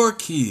your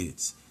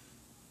kids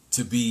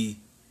to be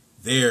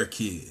their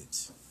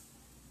kids.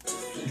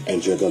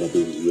 And you're going to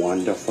be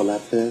wonderful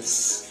at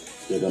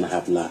this. You're going to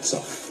have lots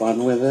of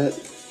fun with it.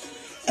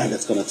 And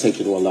it's going to take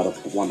you to a lot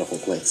of wonderful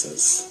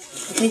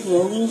places. I take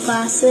voguing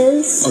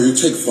classes. Oh, you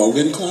take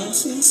voguing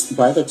classes?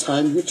 By the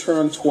time you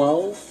turn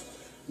 12,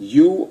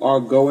 you are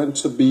going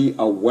to be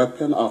a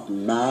weapon of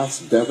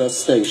mass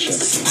devastation.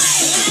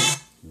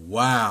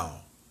 Wow.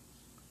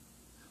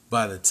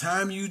 By the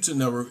time you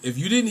if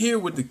you didn't hear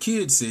what the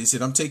kid said, he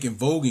said, I'm taking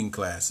voguing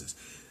classes.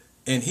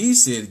 And he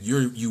said,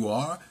 you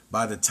are.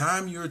 By the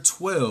time you're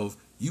 12,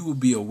 you will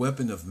be a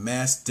weapon of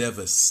mass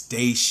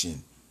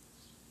devastation.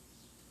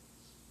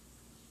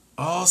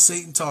 All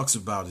Satan talks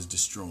about is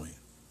destroying.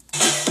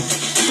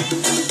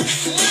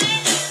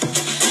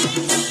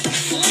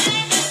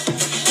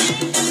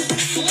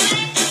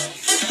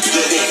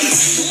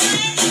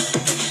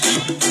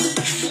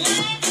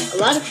 A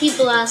lot of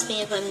people ask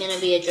me if I'm going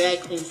to be a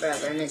drag queen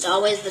forever, and it's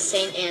always the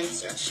same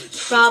answer.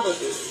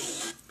 Probably.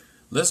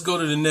 Let's go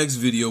to the next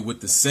video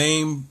with the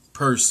same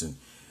person.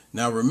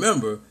 Now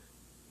remember,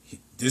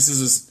 this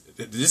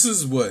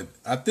is what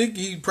I think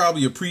he's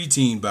probably a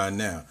preteen by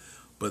now.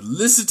 But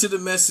listen to the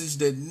message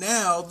that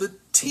now the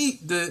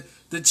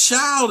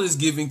child is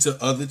giving to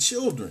other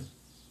children.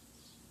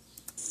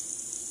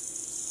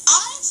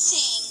 I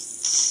think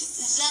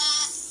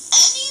that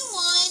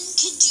anyone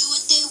can do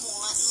what they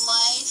want in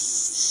life.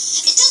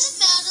 It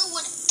doesn't matter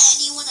what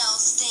anyone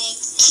else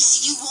thinks.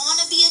 If you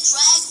want to be a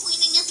drag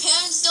queen and your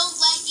parents don't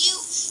let you,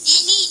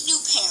 you need new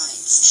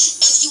parents.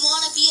 If you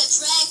want to be a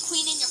drag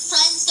queen and your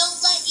friends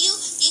don't let you,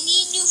 you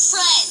need new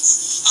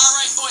friends. All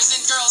right, boys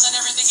and girls and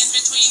everything in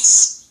between.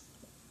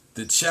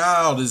 The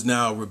child is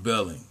now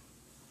rebelling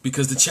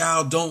because the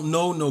child don't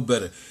know no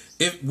better.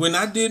 When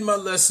I did my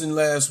lesson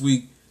last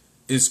week,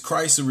 is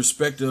Christ a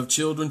respecter of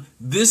children?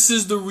 This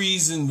is the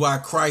reason why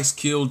Christ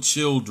killed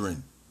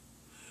children,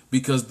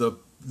 because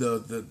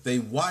they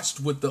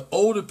watched what the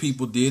older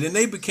people did and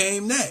they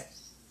became that.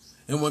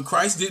 And when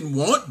Christ didn't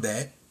want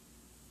that,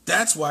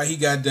 that's why he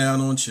got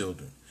down on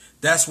children.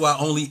 That's why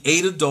only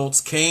 8 adults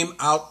came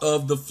out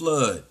of the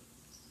flood.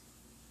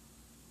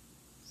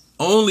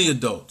 Only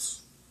adults.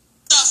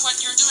 Stop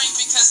what you're doing,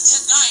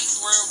 because tonight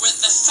we're with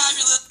the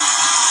fabulous.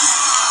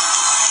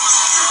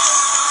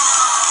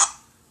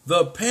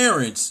 The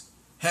parents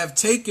have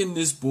taken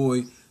this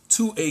boy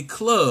to a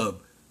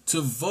club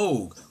to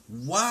Vogue.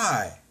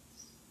 Why?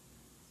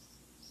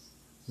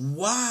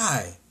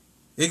 Why?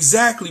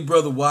 Exactly,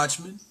 Brother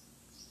Watchman.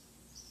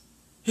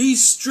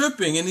 He's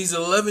stripping and he's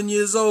 11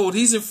 years old.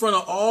 He's in front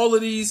of all of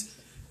these.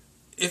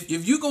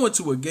 If you go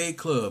into a gay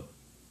club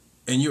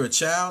and you're a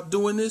child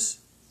doing this,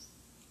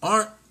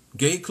 aren't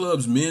gay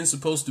clubs men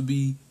supposed to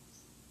be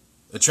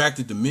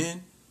attracted to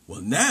men?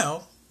 Well,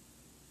 now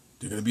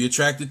they're going to be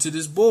attracted to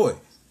this boy.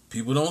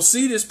 People don't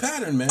see this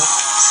pattern, man.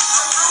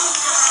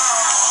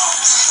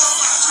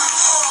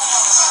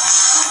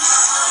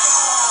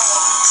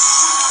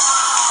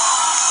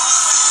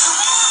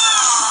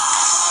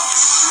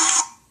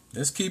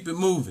 Let's keep it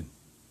moving.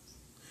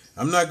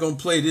 I'm not going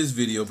to play this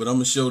video, but I'm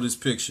going to show this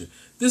picture.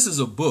 This is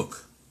a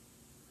book.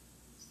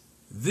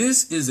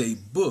 This is a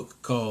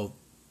book called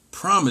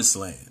Promised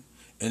Land.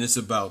 And it's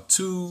about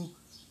two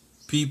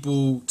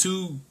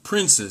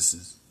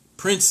princes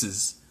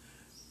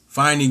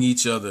finding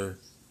each other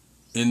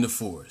in the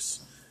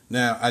forest.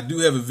 Now, I do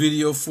have a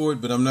video for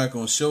it, but I'm not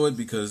going to show it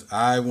because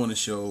I want to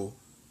show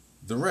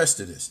the rest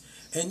of this.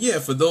 And yeah,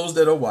 for those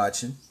that are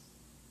watching,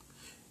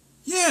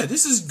 yeah,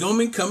 this is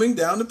coming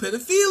down to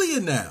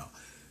pedophilia now.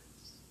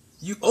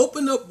 You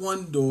open up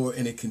one door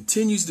and it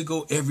continues to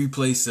go every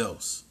place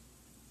else.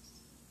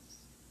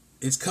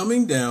 It's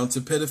coming down to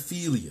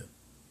pedophilia.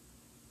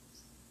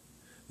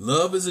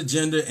 Love is a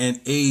gender and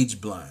age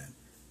blind.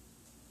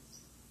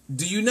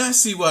 Do you not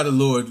see why the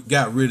Lord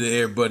got rid of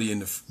everybody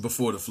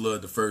before the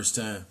flood the first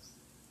time?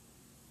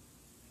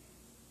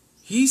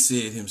 He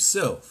said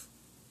himself,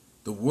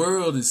 the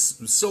world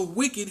is so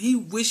wicked, he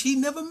wish he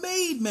never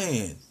made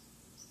man.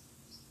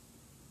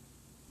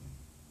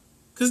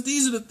 Because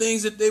these are the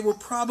things that they were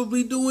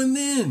probably doing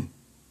then.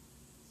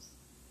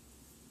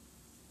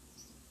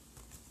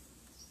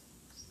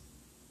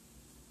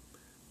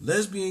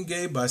 Lesbian,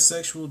 gay,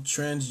 bisexual,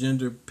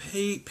 transgender,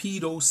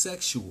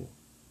 pedosexual.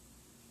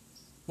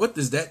 What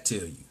does that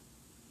tell you?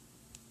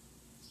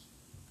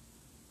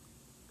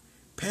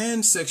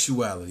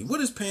 Pansexuality.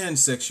 What is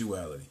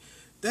pansexuality?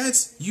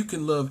 That's you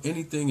can love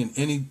anything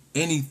and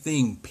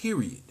anything,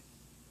 period.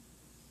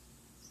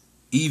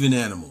 Even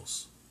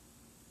animals.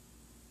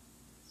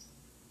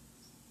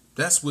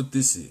 That's what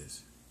this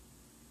is.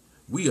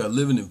 We are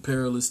living in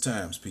perilous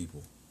times,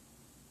 people.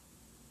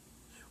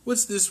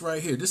 What's this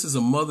right here? This is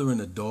a mother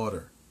and a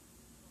daughter.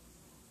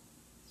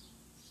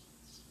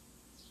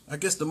 I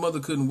guess the mother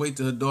couldn't wait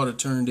till her daughter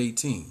turned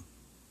 18.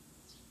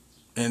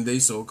 And they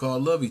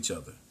so-called love each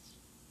other.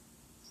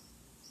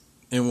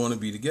 And want to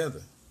be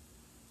together.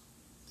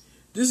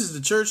 This is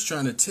the church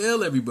trying to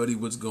tell everybody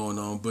what's going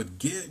on. But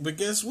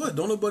guess what?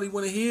 Don't nobody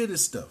want to hear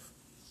this stuff.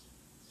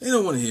 They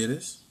don't want to hear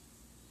this.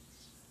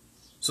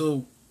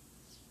 So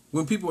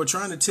when people are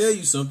trying to tell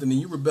you something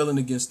and you're rebelling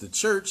against the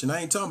church, and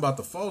I ain't talking about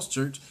the false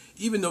church,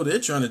 even though they're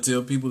trying to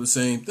tell people the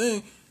same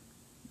thing,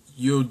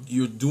 you're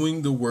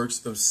doing the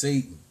works of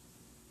Satan.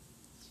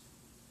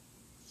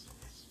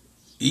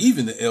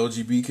 Even the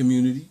LGBT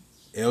community,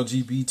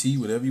 LGBT,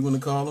 whatever you want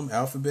to call them,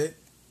 alphabet,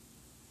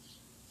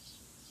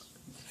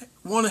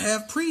 want to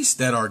have priests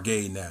that are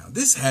gay now.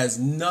 This has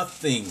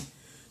nothing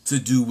to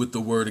do with the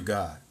word of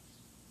God.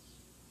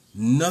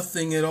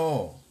 Nothing at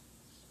all.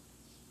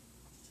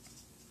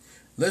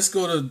 Let's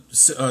go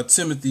to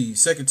Timothy,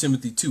 2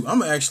 Timothy 2. I'm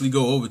going to actually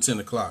go over 10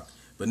 o'clock,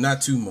 but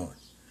not too much.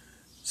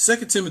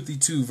 2 Timothy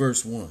 2,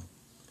 verse 1.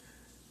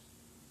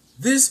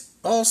 This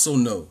also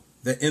know,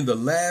 that in the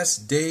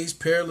last days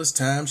perilous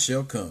times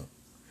shall come.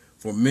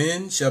 For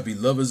men shall be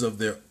lovers of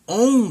their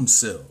own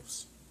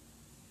selves,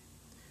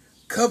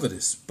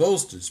 covetous,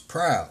 boasters,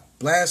 proud,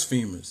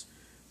 blasphemers,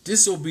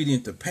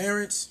 disobedient to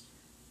parents,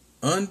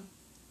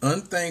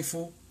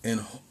 unthankful,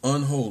 and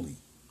unholy.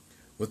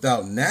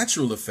 Without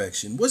natural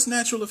affection. What's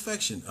natural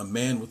affection? A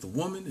man with a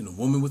woman and a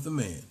woman with a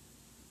man.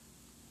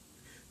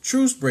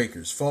 Truce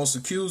breakers, false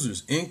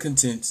accusers,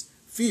 incontents,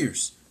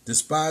 fierce,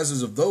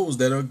 despisers of those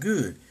that are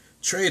good,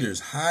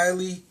 traitors,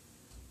 heedy,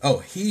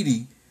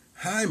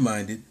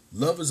 high-minded,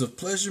 lovers of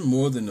pleasure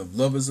more than of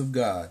lovers of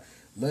God.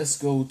 Let's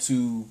go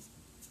to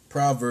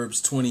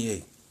Proverbs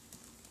 28.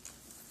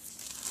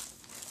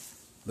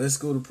 Let's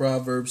go to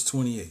Proverbs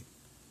 28.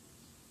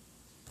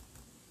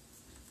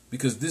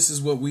 Because this is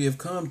what we have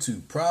come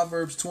to.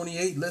 Proverbs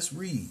 28, let's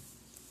read.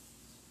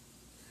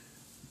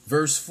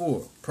 Verse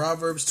 4.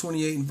 Proverbs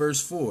 28 and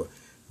verse 4.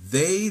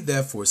 They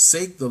that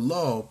forsake the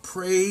law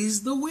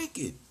praise the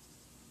wicked.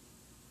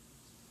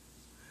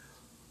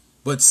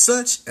 But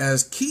such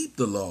as keep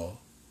the law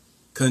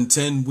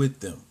contend with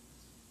them.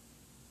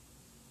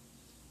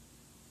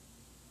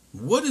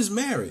 What is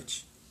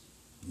marriage?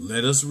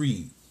 Let us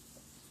read.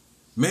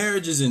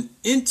 Marriage is an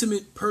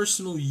intimate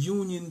personal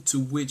union to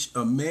which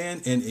a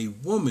man and a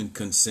woman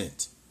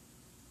consent.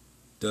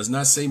 Does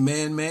not say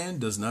man, man,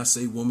 does not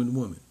say woman,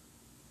 woman.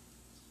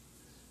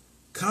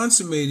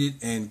 Consummated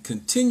and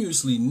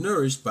continuously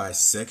nourished by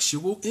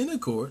sexual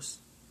intercourse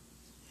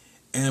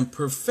and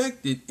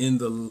perfected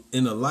in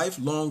a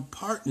lifelong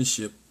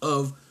partnership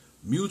of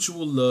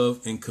mutual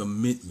love and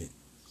commitment.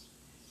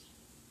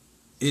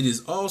 It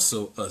is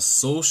also a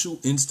social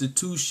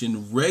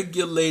institution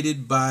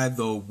regulated by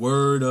the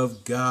word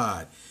of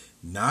God,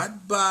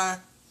 not by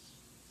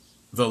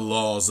the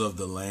laws of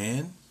the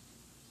land.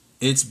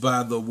 It's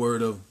by the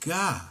word of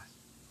God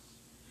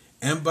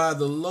and by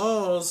the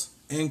laws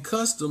and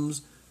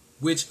customs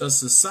which a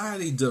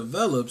society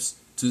develops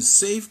to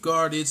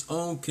safeguard its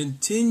own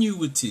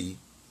continuity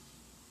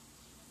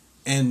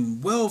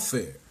and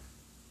welfare.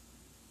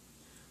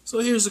 So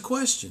here's a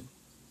question.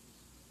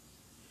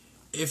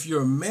 If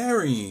you're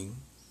marrying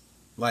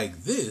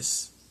like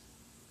this,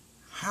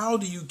 how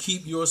do you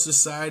keep your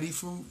society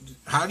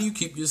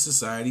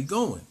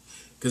going?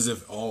 Because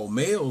if all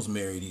males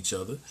married each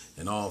other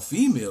and all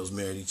females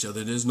married each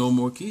other, there's no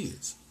more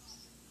kids.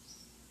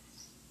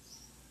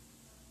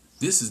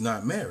 This is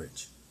not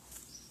marriage.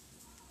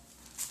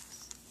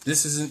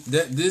 This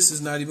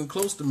is not even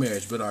close to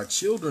marriage, but our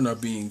children are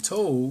being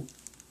told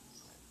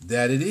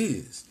that it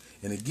is.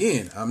 And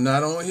again, I'm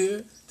not on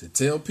here to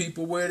tell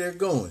people where they're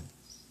going.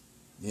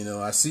 You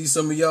know, I see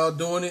some of y'all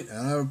doing it. I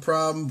don't have a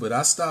problem, but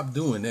I stopped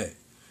doing that.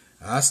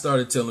 I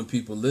started telling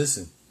people,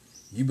 listen,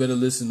 you better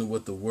listen to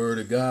what the word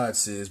of God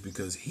says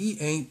because he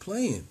ain't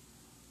playing.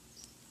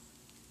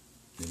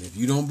 And if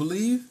you don't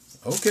believe,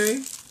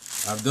 okay,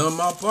 I've done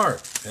my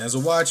part as a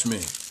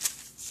watchman.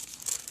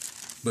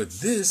 But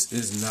this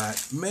is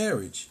not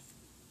marriage.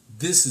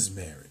 This is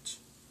marriage.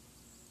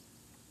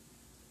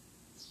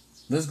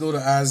 Let's go to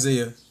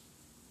Isaiah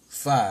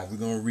 5. We're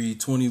going to read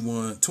 20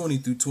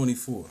 through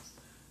 24.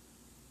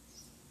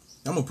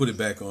 I'm going to put it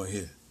back on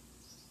here.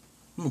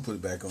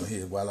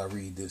 While I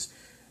read this.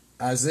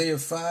 Isaiah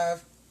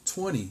 5,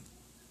 20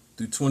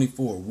 through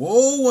 24.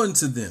 Woe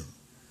unto them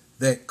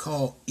that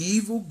call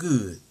evil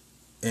good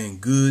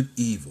and good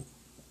evil,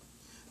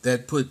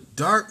 that put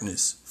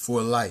darkness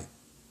for light.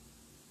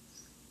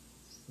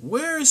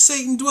 Where is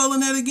Satan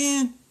dwelling at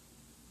again?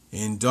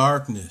 In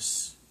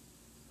darkness.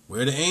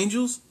 Where are the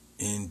angels?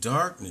 In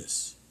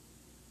darkness.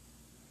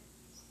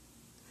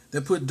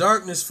 That put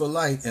darkness for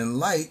light and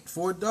light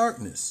for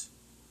darkness.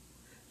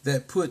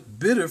 That put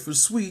bitter for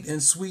sweet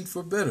and sweet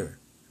for bitter.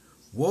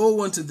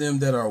 Woe unto them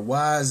that are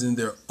wise in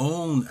their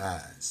own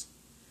eyes,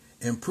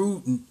 and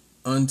prudent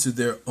unto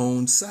their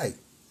own sight.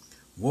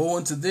 Woe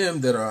unto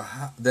them that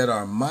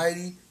are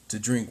mighty to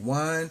drink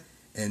wine,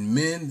 and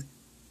men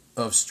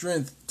of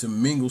strength to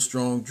mingle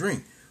strong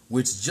drink,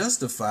 which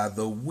justify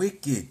the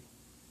wicked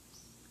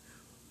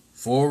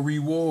for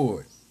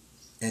reward,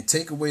 and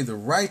take away the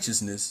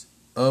righteousness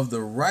of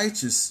the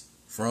righteous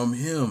from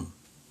him.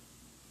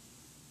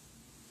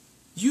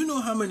 You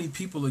know how many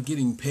people are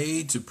getting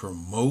paid to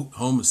promote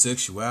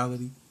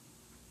homosexuality?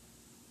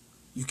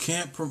 You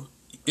can't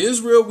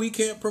Israel, we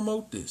can't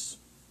promote this.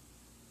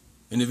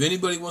 And if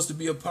anybody wants to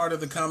be a part of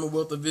the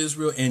Commonwealth of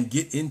Israel and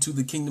get into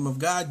the kingdom of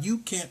God, you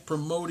can't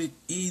promote it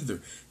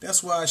either.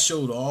 That's why I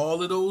showed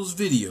all of those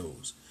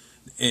videos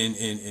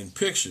and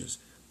pictures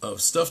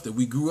of stuff that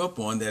we grew up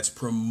on that's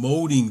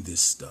promoting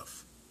this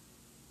stuff.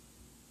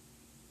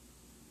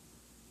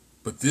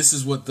 But this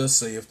is what thus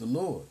saith the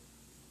Lord.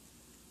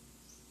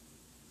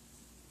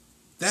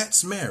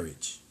 That's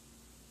marriage.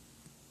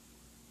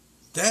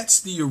 That's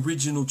the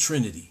original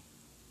Trinity.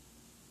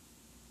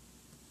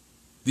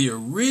 The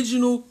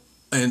original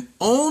and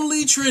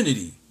only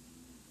Trinity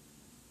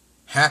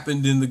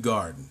happened in the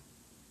garden.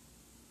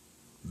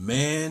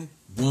 Man,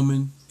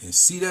 woman, and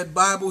see that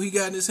Bible he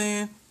got in his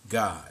hand?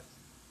 God.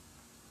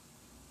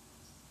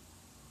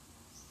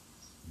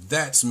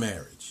 That's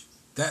marriage.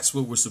 That's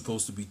what we're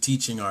supposed to be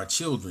teaching our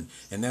children.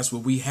 And that's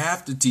what we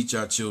have to teach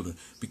our children.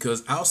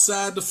 Because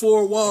outside the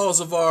four walls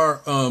of our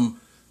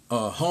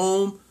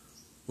home,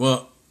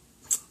 well,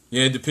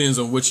 yeah, it depends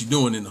on what you're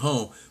doing in the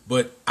home.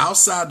 But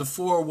outside the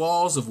four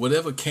walls of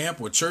whatever camp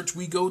or church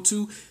we go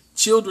to,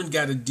 children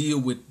got to deal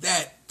with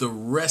that the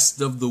rest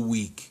of the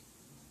week.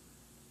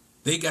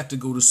 They got to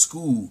go to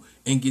school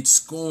and get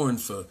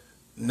scorned for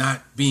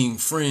not being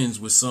friends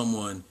with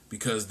someone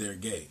because they're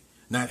gay.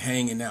 Not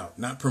hanging out,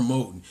 not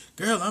promoting.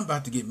 Girl, I'm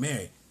about to get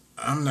married.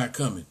 I'm not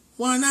coming.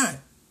 Why not?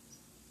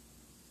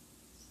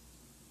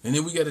 And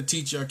then we got to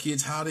teach our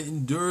kids how to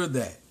endure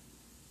that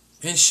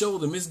and show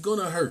them it's going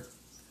to hurt.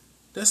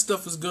 That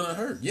stuff is going to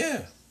hurt.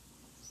 Yeah.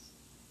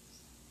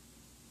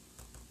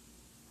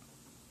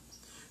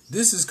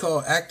 This is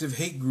called active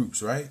hate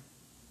groups, right?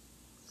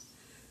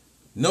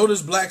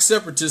 Notice black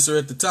separatists are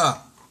at the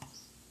top.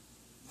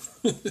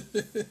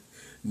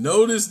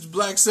 Notice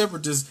black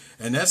separatists,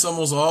 and that's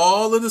almost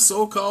all of the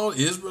so-called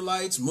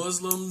Israelites,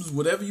 Muslims,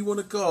 whatever you want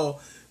to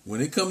call.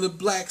 When it comes to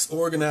blacks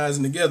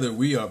organizing together,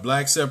 we are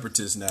black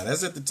separatists now.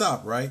 That's at the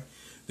top, right?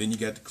 Then you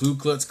got the Ku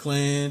Klux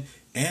Klan,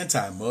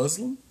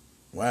 anti-Muslim.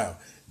 Wow.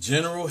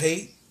 General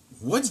hate.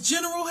 What's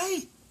general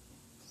hate?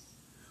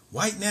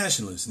 White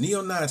nationalist,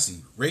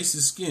 neo-Nazi,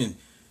 racist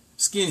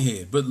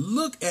skinhead. But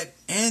look at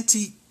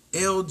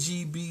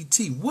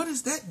anti-LGBT. What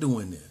is that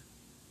doing there?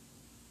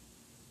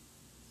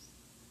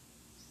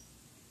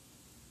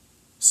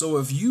 So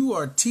if you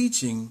are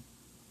teaching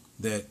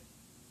that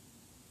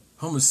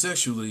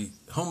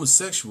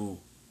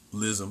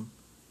homosexualism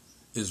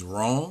is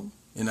wrong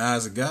in the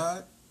eyes of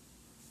God,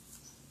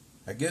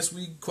 I guess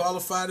we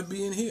qualify to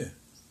be in here.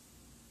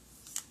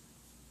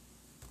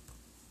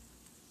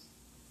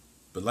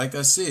 But like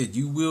I said,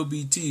 you will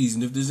be teased.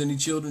 And if there's any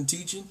children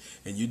teaching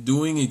and you're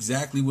doing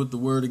exactly what the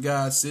Word of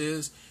God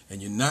says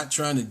and you're not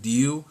trying to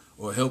deal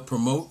or help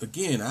promote,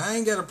 again, I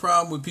ain't got a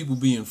problem with people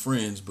being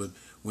friends, but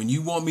when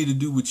you want me to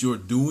do what you're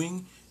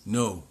doing,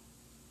 no.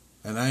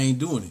 And I ain't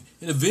doing it.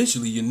 And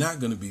eventually you're not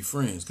going to be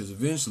friends, because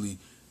eventually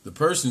the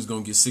person's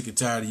going to get sick and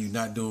tired of you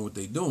not doing what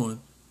they're doing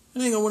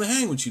and ain't going to want to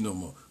hang with you no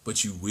more.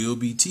 But you will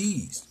be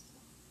teased.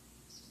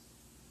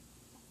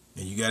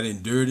 And you got to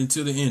endure it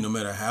until the end, no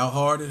matter how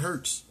hard it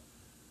hurts.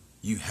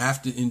 You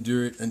have to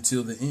endure it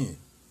until the end.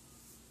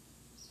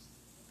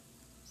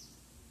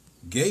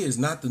 Gay is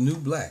not the new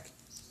black.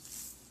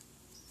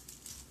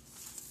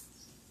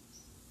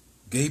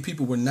 Gay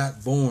people were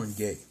not born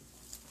gay.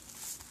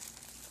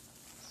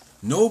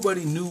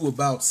 Nobody knew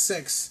about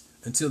sex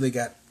until they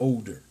got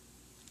older.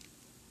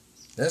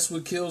 That's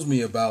what kills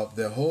me about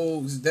the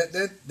whole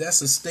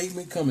that's a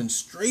statement coming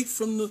straight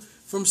from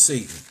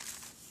Satan.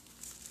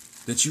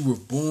 That you were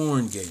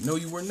born gay. No,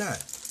 you were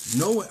not.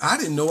 No, I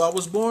didn't know I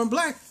was born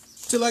black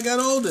till I got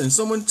older and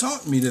someone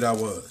taught me that I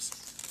was.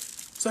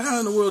 So how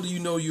in the world do you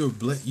know you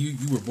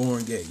were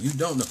born gay? You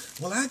don't know.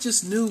 Well, I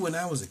just knew when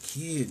I was a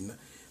kid,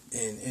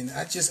 and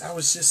I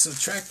was just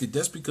attracted.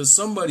 That's because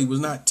somebody was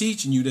not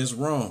teaching you that's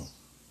wrong,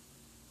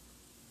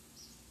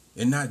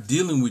 and not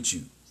dealing with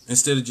you.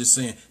 Instead of just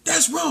saying,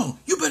 that's wrong,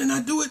 you better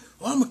not do it,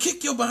 or I'm going to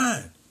kick your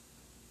behind.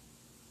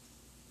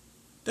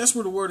 That's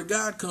where the word of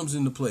God comes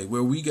into play,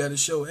 where we got to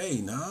show,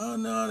 hey,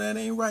 no, that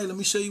ain't right. Let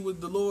me show you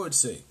what the Lord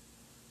say.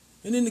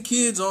 And then the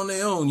kids on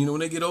their own, you know, when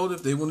they get older,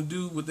 if they want to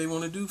do what they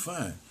want to do,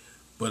 fine.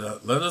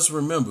 But let us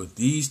remember,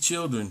 these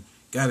children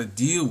got to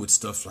deal with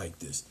stuff like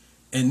this.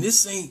 And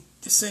this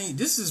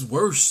is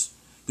worse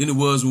than it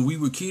was when we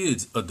were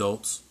kids,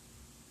 adults.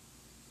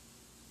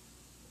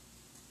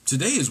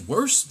 Today is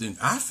worse than,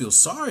 I feel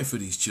sorry for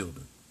these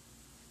children.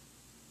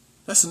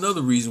 That's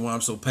another reason why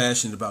I'm so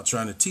passionate about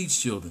trying to teach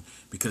children,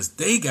 because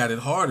they got it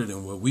harder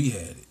than what we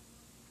had it.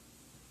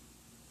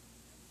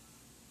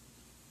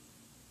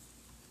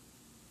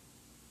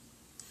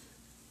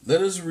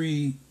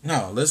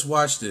 Let's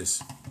watch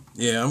this.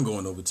 Yeah, I'm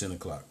going over 10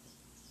 o'clock.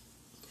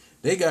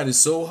 They got it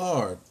so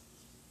hard.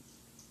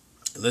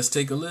 Let's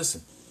take a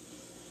listen.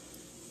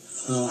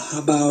 How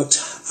about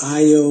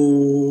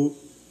Io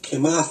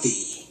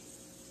Kimathi?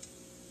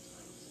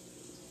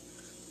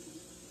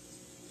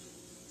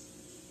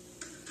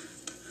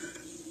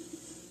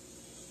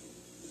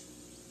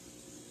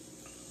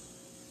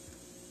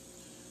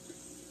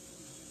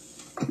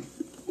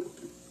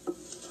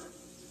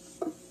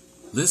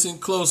 Listen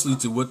closely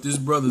to what this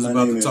brother's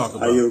about to talk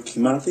about. My name is Io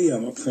Kimathi.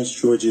 I'm a Prince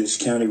George's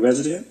County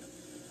resident.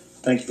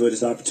 Thank you for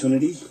this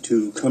opportunity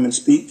to come and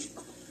speak.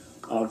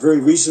 Very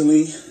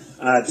recently,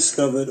 I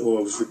discovered,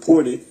 or was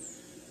reported,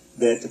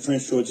 that the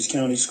Prince George's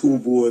County School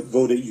Board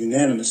voted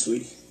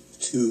unanimously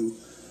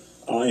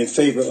in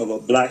favor of a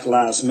Black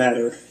Lives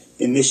Matter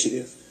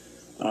initiative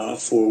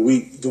for a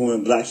week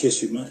during Black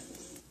History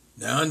Month.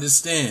 Now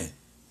understand,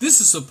 this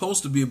is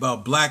supposed to be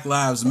about Black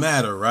Lives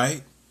Matter,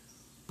 right?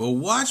 But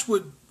watch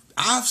what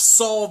I've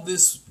saw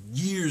this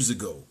years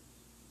ago.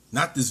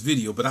 Not this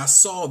video, but I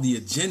saw the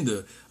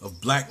agenda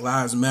of Black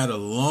Lives Matter a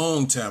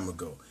long time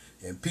ago.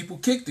 And people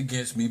kicked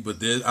against me,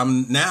 but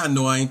now I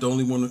know I ain't the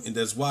only one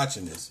that's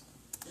watching this.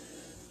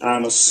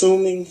 I'm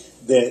assuming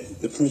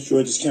that the Prince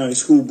George's County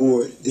School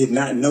Board did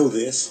not know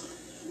this,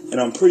 and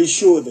I'm pretty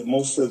sure that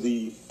most of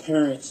the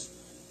parents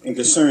and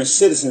concerned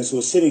citizens who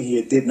are sitting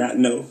here did not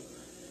know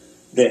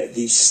that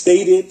the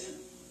stated,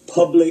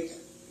 public,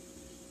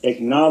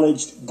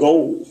 acknowledged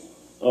goal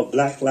of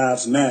Black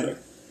Lives Matter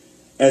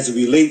as it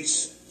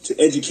relates to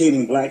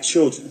educating black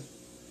children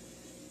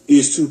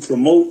is to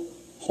promote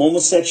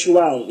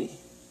homosexuality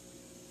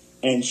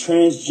and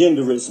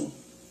transgenderism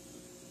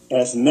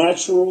as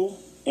natural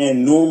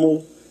and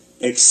normal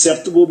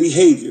acceptable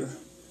behavior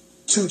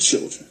to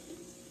children.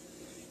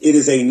 It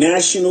is a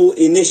national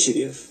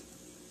initiative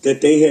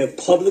that they have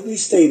publicly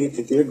stated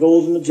that their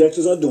goals and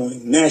objectives are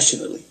doing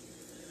nationally,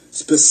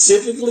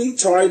 specifically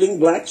targeting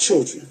black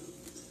children.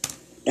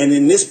 And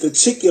in this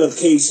particular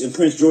case in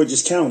Prince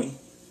George's County,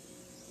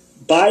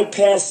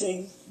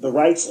 bypassing the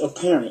rights of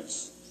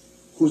parents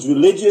whose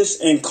religious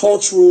and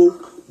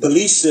cultural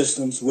belief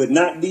systems would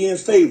not be in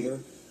favor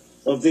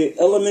of their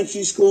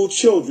elementary school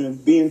children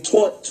being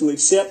taught to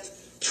accept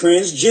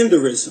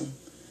transgenderism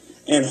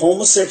and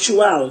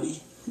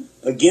homosexuality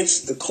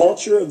against the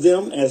culture of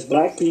them as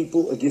black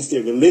people, against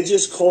their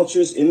religious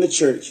cultures in the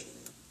church.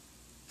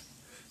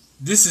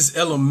 This is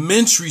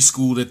elementary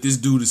school that this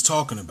dude is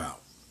talking about.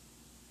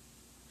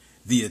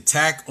 The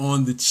attack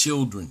on the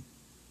children.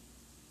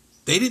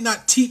 They did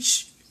not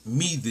teach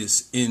me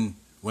this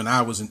when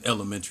I was in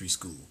elementary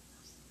school.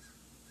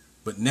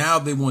 But now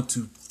they want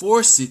to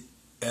force it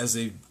as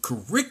a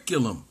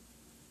curriculum.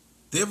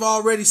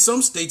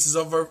 Some states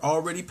have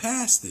already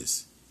passed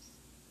this.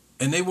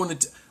 And they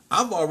wanted to,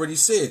 I've already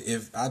said,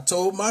 if I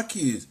told my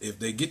kids, if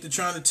they get to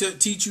trying to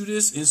teach you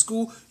this in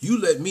school, you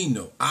let me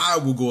know. I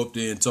will go up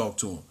there and talk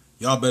to them.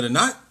 Y'all better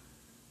not.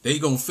 They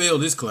gonna fail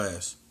this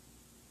class.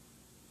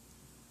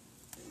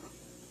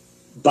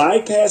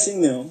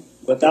 Bypassing them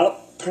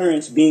without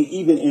parents being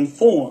even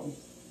informed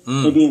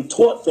and being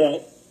taught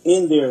that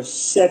in their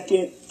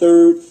second,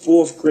 third,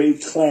 fourth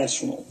grade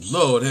classroom.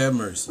 Lord have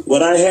mercy.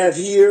 What I have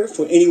here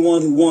for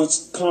anyone who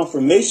wants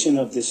confirmation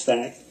of this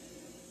fact,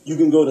 you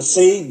can go to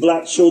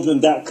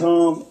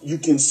SaveBlackChildren.com. You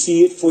can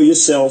see it for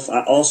yourself.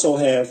 I also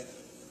have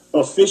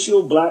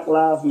official Black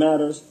Lives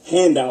Matter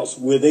handouts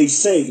where they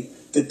say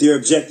that their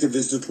objective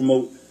is to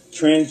promote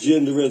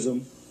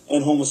transgenderism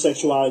and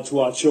homosexuality to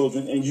our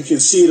children, and you can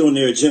see it on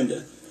their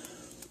agenda.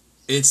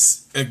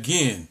 It's,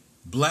 again,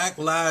 Black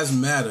Lives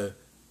Matter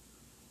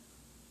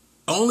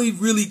only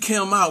really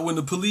came out when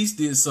the police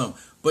did something.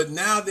 But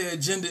now their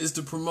agenda is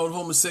to promote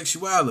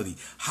homosexuality.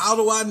 How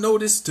do I know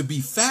this to be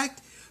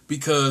fact?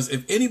 Because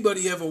if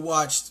anybody ever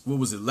watched, what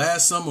was it,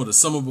 last summer or the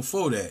summer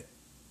before that,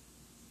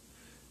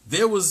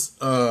 there was,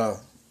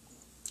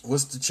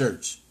 what's the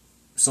church?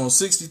 It's on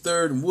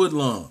 63rd and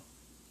Woodlawn.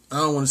 I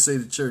don't want to say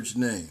the church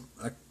name.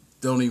 I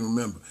don't even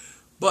remember.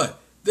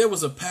 But there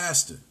was a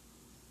pastor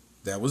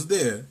that was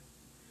there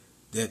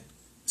that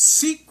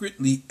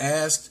secretly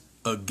asked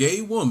a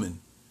gay woman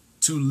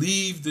to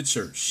leave the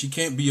church. She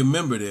can't be a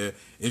member there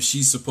if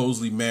she's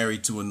supposedly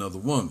married to another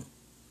woman.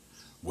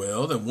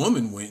 Well, the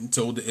woman went and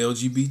told the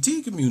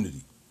LGBT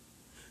community.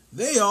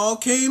 They all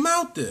came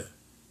out there.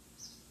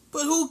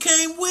 But who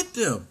came with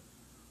them?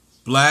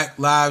 Black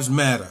Lives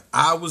Matter.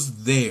 I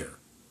was there.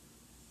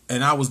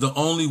 And I was the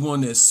only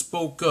one that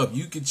spoke up.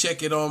 You can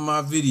check it on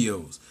my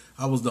videos.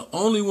 I was the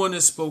only one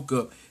that spoke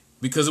up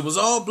because it was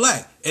all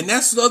black. And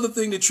that's the other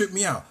thing that tripped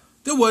me out.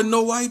 There wasn't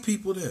no white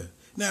people there.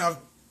 Now,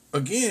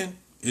 again,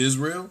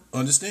 Israel,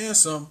 understand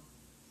something.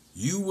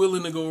 You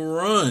willing to go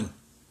run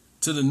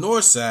to the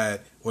north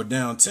side or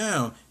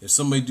downtown if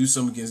somebody do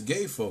something against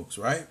gay folks,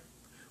 right?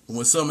 But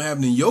when something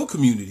happened in your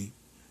community,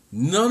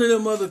 none of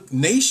them other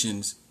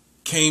nations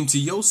came to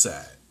your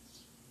side.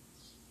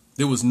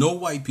 There was no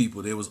white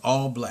people. There was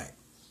all black.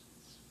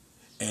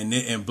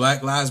 And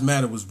Black Lives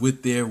Matter was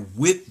with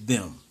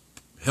them,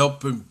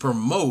 helping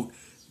promote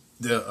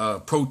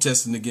the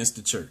protesting against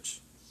the church.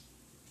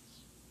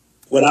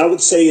 What I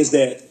would say is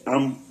that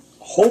I'm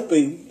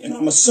hoping and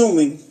I'm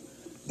assuming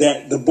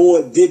that the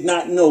board did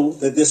not know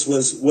that this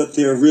was what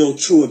their real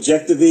true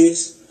objective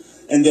is,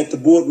 and that the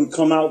board would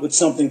come out with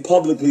something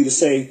publicly to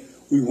say,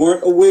 we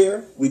weren't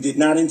aware, we did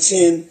not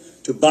intend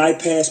to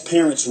bypass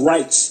parents'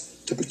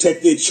 rights to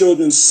protect their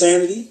children's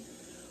sanity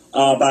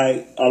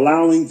by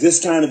allowing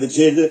this kind of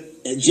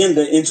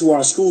agenda into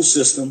our school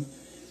system.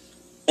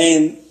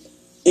 And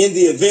in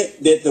the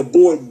event that the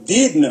board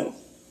did know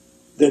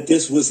that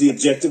this was the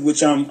objective,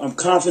 which I'm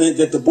confident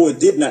that the board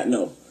did not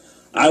know,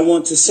 I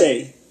want to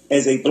say,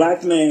 as a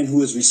black man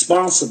who is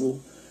responsible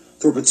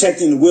for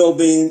protecting the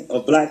well-being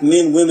of black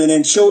men, women,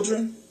 and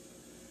children,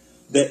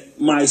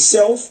 that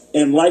myself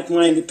and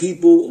like-minded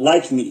people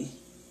like me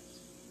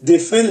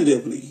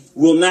definitively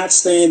will not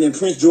stand in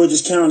Prince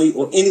George's County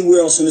or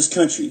anywhere else in this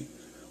country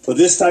for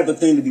this type of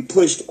thing to be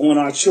pushed on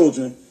our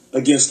children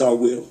against our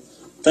will.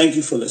 Thank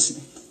you for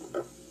listening.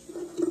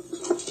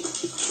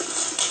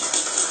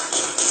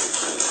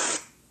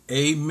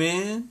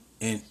 Amen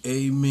and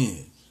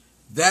amen.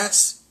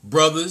 That's,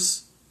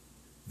 brothers,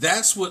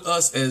 that's what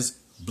us as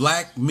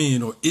black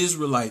men or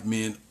Israelite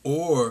men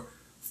or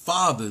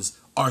fathers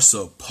are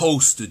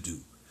supposed to do.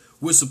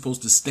 We're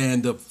supposed to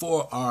stand up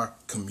for our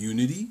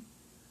community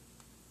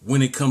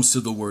when it comes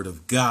to the word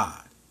of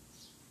God.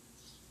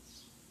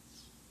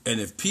 And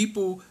if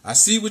people, I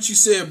see what you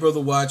said,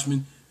 Brother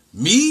Watchman.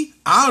 Me,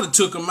 I would have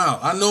took them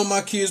out. I know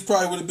my kids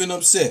probably would have been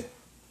upset.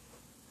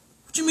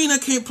 What you mean I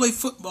can't play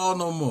football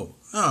no more?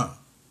 Nah.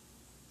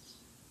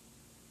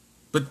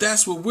 But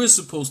that's what we're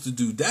supposed to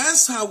do.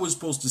 That's how we're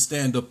supposed to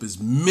stand up as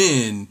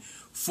men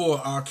for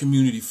our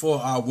community, for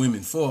our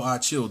women, for our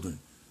children.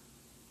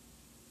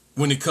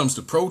 When it comes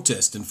to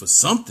protesting for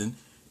something,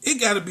 it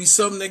got to be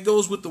something that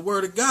goes with the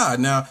word of God.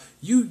 Now,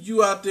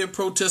 you out there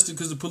protesting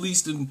because the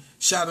police done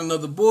shot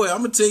another boy. I'm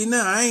going to tell you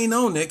now, I ain't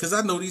on that because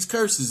I know these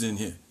curses in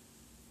here.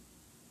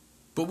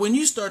 But when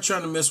you start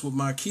trying to mess with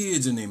my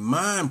kids and their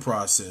mind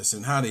process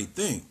and how they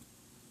think,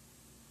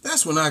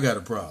 that's when I got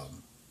a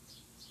problem.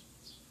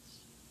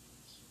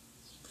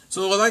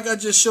 So like I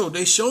just showed,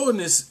 they showing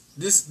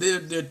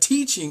they're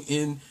teaching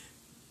in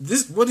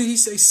this, what did he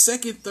say,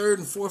 2nd, 3rd,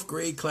 and 4th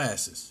grade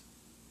classes.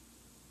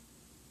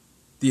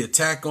 The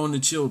attack on the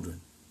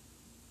children.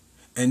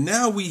 And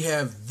now we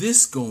have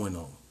this going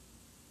on.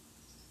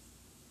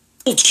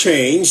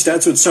 Change,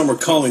 that's what some are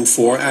calling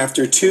for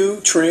after 2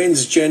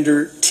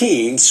 transgender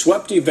teens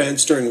swept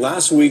events during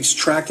last week's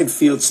track and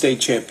field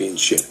state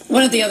championship.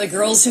 One of the other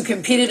girls who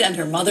competed and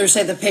her mother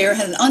say the pair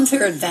had an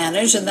unfair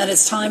advantage and that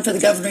it's time for the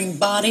governing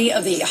body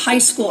of the high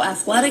school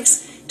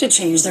athletics to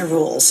change their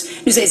rules.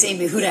 Newsay's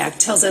Amy Hudak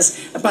tells us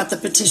about the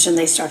petition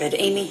they started.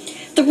 Amy?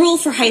 The rule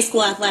for high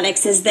school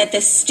athletics is that the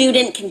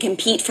student can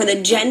compete for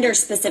the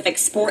gender-specific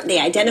sport they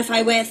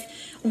identify with.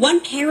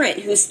 One parent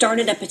who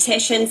started a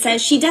petition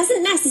says she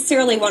doesn't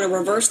necessarily want to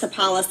reverse the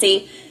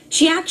policy.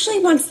 She actually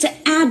wants to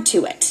add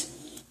to it.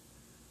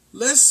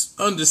 Let's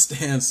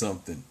understand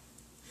something.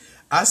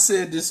 I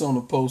said this on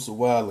a post a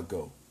while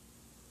ago.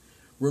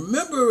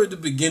 Remember at the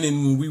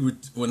beginning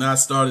when I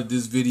started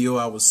this video,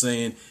 I was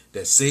saying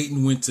that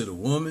Satan went to the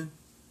woman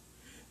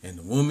and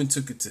the woman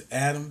took it to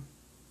Adam,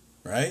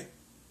 right?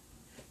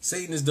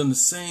 Satan has done the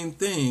same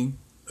thing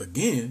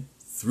again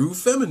through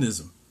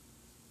feminism.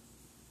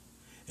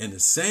 And the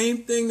same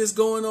thing that's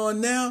going on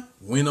now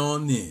went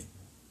on then.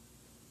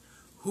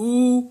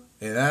 Who,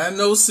 and I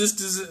know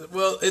sisters,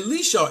 well, at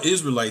least y'all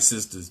Israelite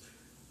sisters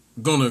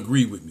gonna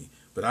agree with me.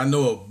 But I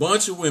know a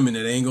bunch of women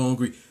that ain't gonna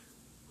agree.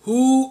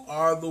 Who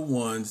are the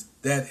ones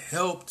that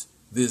helped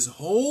this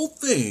whole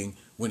thing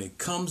when it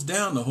comes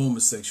down to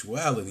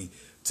homosexuality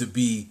to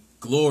be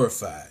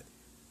glorified?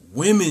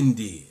 Women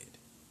did.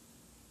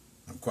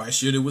 I'm quite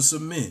sure there was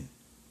some men.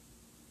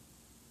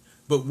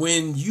 But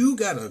when you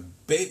got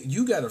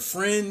a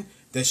friend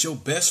that's your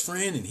best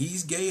friend and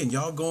he's gay and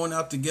y'all going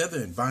out together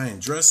and buying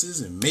dresses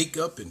and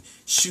makeup and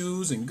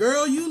shoes and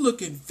girl, you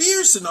looking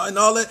fierce and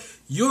all that,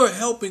 you're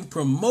helping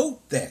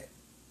promote that.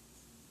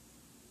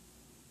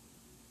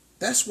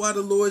 That's why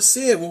the Lord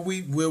said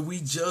where we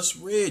just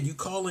read, you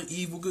calling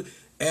evil good.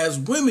 As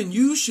women,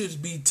 you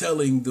should be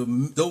telling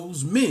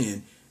those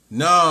men,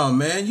 nah,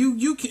 man,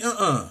 you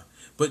can't,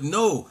 But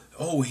no,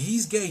 oh,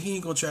 he's gay, he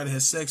ain't gonna try to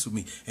have sex with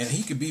me, and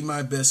he could be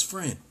my best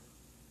friend.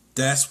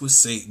 That's what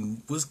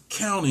Satan was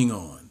counting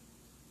on.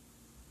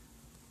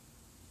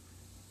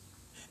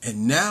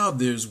 And now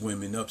there's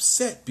women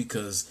upset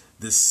because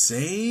the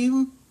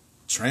same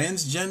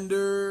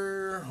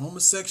transgender,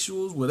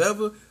 homosexuals,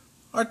 whatever,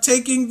 are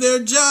taking their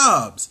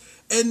jobs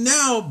and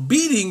now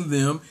beating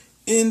them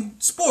in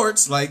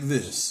sports like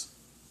this.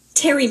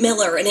 Terry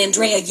Miller and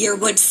Andrea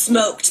Yearwood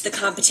smoked the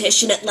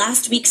competition at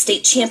last week's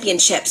state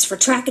championships for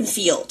track and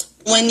field.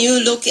 When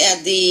you look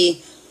at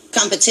the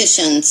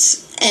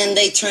competitions and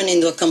they turn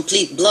into a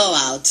complete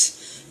blowout,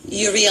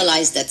 you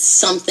realize that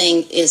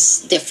something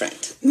is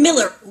different.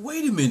 Miller.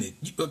 Wait a minute,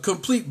 a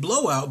complete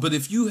blowout, but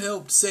if you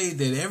helped say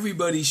that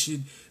everybody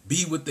should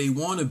be what they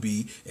want to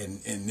be, and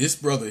this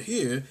brother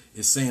here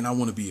is saying I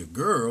want to be a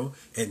girl,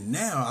 and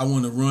now I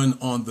want to run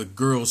on the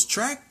girls'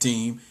 track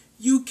team,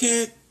 you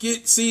can't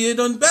see it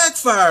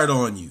backfired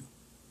on you.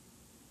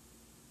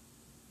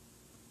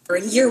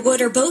 And Yearwood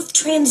are both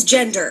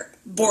transgender,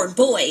 born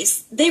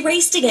boys. They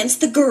raced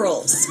against the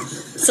girls.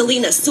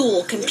 Selena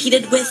Sewell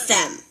competed with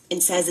them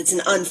and says it's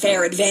an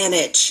unfair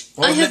advantage.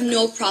 I have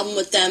no problem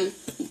with them.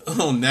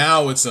 Oh,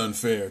 now it's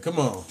unfair. Come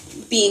on.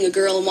 Being a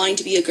girl and wanting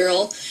to be a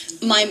girl.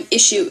 My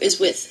issue is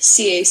with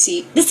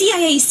CAC. The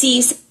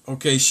CIAC's...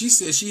 Okay, she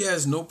says she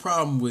has no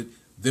problem with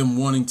them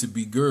wanting to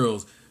be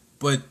girls,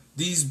 but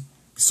these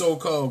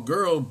so-called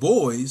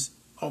boys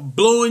are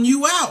blowing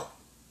you out.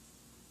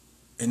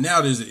 And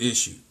now there's an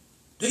issue.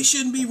 They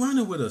shouldn't be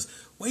running with us.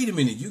 Wait a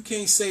minute, you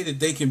can't say that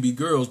they can be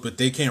girls, but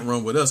they can't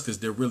run with us because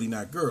they're really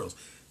not girls.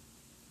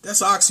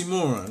 That's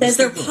oxymoron. Says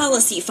their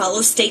policy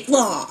follows state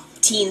law.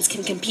 Teens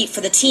can compete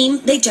for the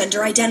team they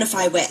gender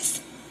identify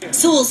with.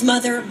 Sewell's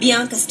mother,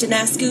 Bianca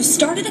Stanascu,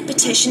 started a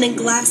petition in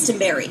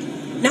Glastonbury,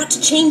 not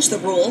to change the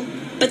rule,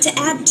 but to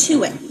add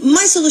to it.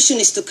 My solution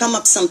is to come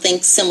up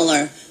something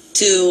similar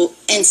to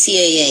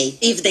NCAA.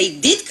 If they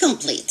did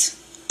complete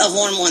a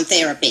hormone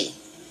therapy,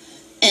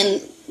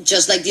 and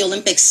just like the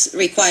Olympics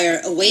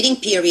require a waiting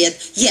period,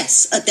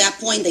 yes, at that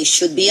point they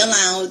should be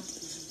allowed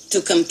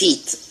to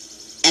compete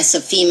as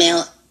a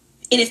female.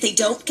 And if they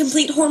don't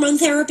complete hormone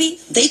therapy?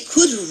 They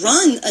could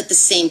run at the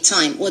same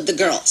time with the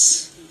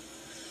girls,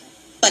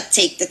 but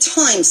take the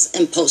times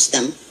and post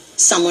them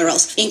somewhere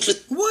else. Wait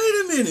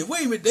a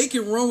minute. They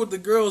can run with the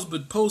girls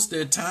but post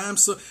their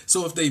times.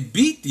 So if they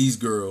beat these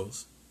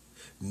girls,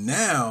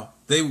 now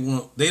they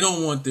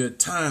don't want their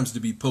times to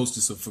be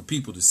posted so for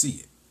people to see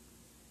it.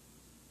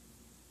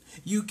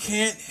 You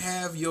can't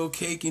have your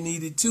cake and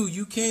eat it too.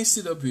 You can't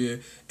sit up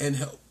here and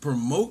help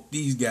promote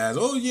these guys.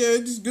 Oh yeah,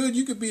 it's good.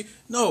 You could be.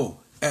 No,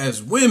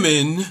 as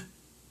women,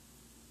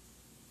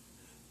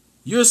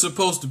 you're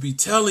supposed to be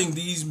telling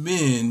these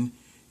men,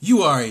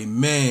 you are a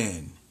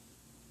man.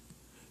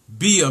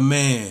 Be a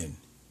man.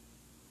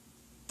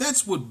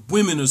 That's what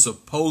women are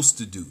supposed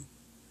to do.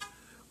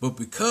 But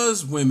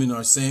because women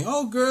are saying,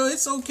 oh girl,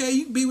 it's okay,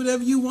 you can be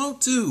whatever you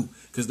want to,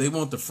 because they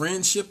want the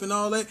friendship and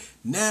all that.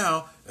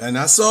 Now, and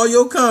I saw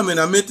your comment,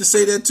 I meant to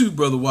say that too,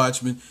 Brother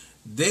Watchman.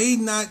 They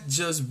not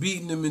just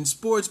beating them in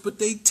sports, but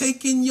they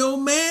taking your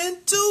man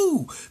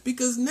too.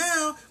 Because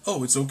now,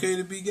 oh, it's okay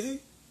to be gay?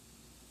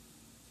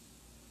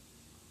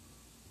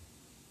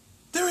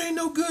 There ain't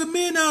no good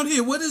men out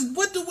here. What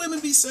do women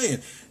be saying?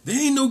 There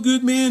ain't no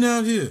good men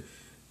out here.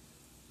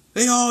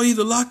 They all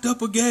either locked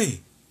up or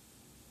gay.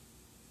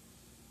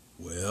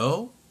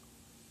 Well,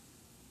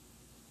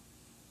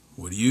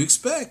 what do you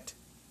expect?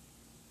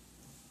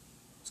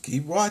 Let's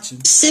keep watching.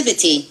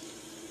 Passivity,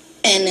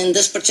 and in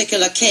this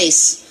particular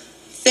case,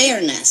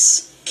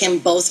 fairness can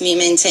both be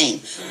maintained.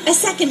 A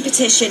second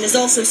petition is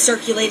also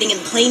circulating in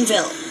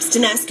Plainville.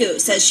 Stanascu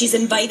says she's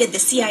invited the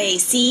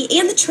CIAC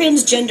and the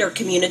transgender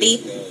community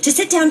to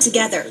sit down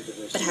together,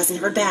 but hasn't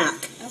heard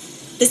back.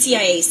 The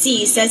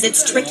CIAC says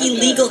it's tricky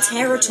legal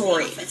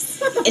territory.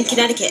 In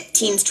Connecticut,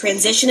 teens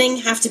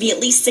transitioning have to be at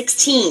least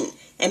 16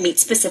 and meet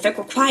specific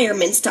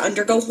requirements to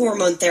undergo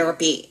hormone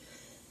therapy.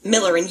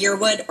 Miller and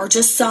Yearwood are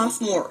just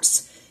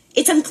sophomores.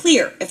 It's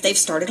unclear if they've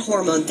started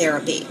hormone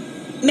therapy.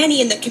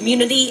 Many in the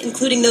community,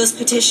 including those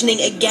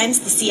petitioning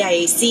against the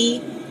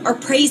CIAC, are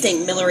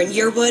praising Miller and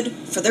Yearwood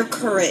for their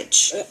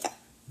courage.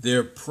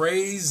 They're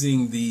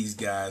praising these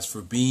guys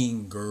for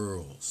being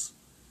girls.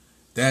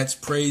 That's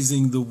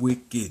praising the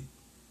wicked.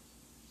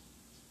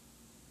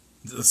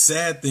 The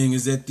sad thing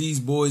is that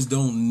these boys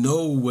don't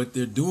know what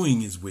they're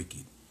doing is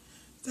wicked.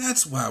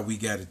 That's why we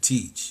got to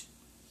teach.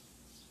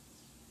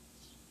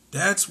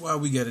 That's why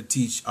we got to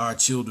teach our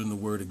children the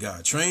word of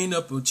God. Train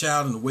up a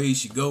child in the way he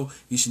should go.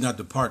 He should not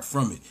depart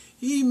from it.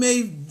 He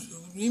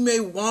may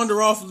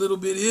wander off a little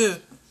bit here,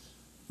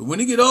 but when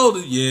he get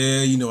older,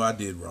 yeah, you know I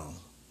did wrong.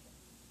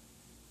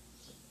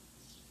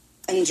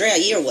 Andrea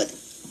Yearwood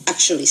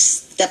actually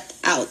stepped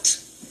out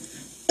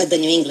at the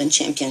New England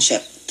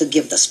Championship to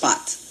give the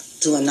spot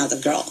to another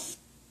girl.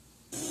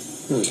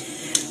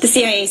 The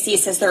CIAC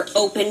says they're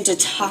open to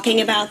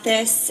talking about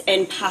this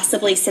and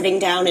possibly sitting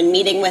down and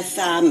meeting with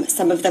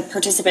some of the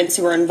participants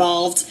who are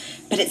involved,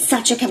 but it's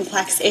such a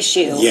complex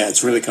issue. Yeah,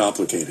 it's really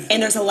complicated.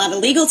 And there's a lot of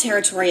legal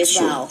territory as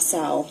Sure. well,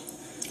 so.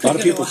 A lot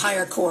of people. To a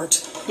higher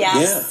court.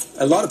 Yes.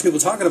 Yeah, a lot of people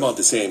talking about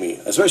this, Amy,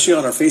 especially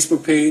on our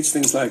Facebook page,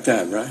 things like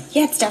that, right?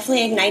 Yeah, it's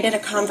definitely ignited a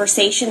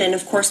conversation, and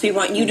of course we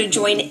want you to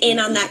join in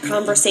on that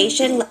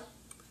conversation.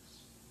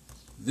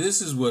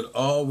 This is what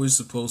all we're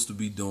supposed to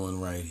be doing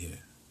right here.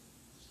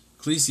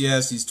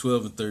 Ecclesiastes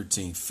 12 and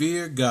 13.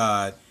 Fear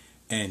God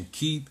and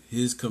keep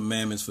his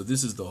commandments, for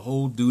this is the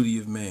whole duty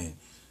of man.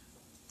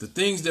 The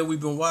things that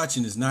we've been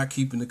watching is not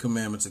keeping the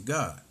commandments of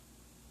God.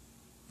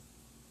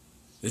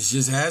 It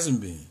just hasn't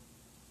been.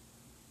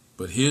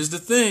 But here's the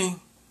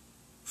thing.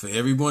 For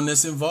everyone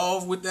that's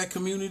involved with that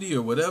community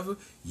or whatever,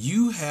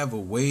 you have a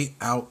way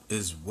out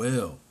as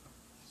well.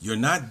 You're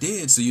not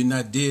dead, so you're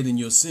not dead in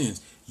your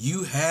sins.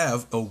 You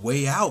have a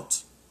way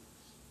out.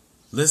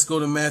 Let's go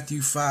to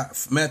Matthew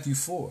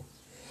 4.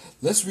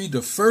 Let's read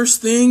the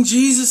first thing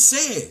Jesus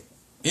said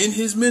in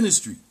his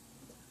ministry.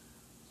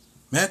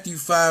 Matthew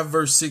 5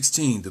 verse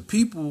 16. The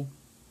people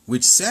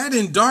which sat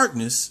in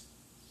darkness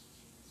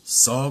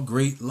saw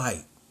great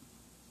light.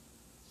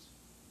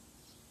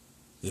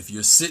 If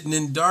you're sitting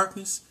in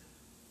darkness,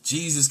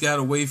 Jesus got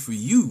a way for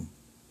you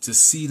to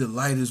see the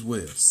light as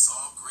well.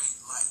 Saw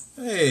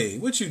great light. Hey,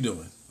 what you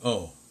doing?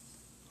 Oh,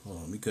 hold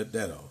on, let me cut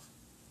that off.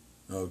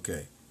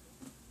 Okay.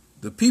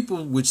 The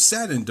people which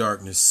sat in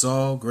darkness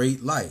saw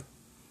great light.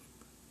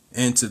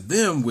 And to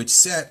them which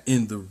sat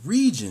in the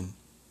region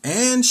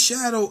and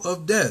shadow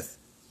of death,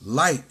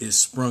 light is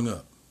sprung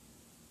up.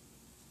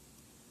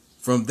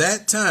 From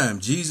that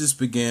time, Jesus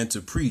began to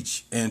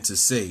preach and to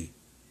say,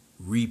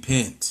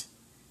 repent,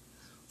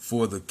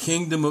 for the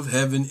kingdom of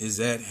heaven is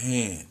at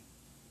hand.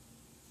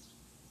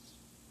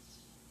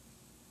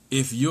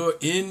 If you're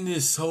in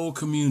this whole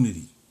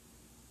community,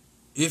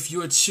 if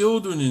your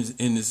children is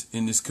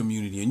in this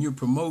community and you're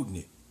promoting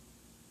it,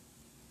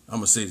 I'm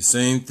going to say the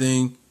same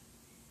thing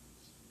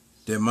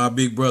that my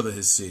big brother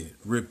has said.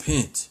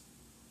 Repent,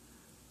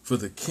 for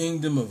the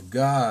kingdom of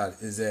God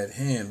is at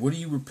hand. What are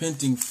you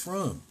repenting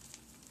from?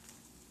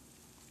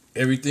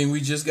 Everything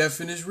we just got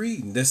finished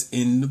reading, that's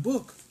in the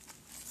book.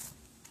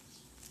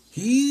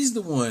 He's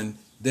the one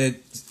that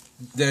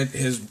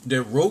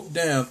wrote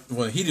down,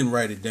 well, he didn't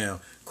write it down.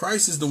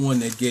 Christ is the one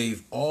that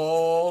gave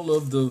all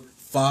of the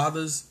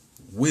Father's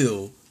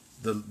will,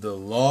 the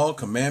law,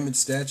 commandments,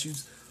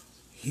 statutes.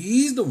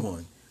 He's the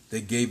one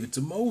that gave it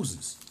to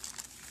Moses.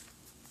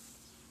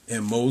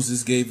 And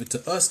Moses gave it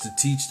to us to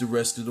teach the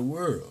rest of the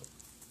world.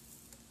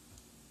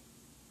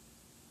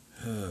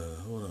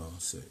 Hold on a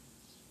sec.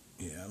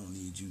 Yeah, I don't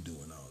need you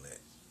doing all that.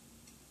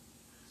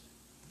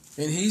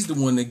 And he's the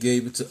one that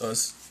gave it to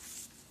us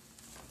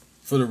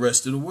for the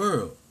rest of the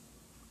world.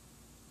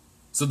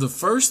 So the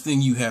first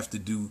thing you have to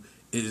do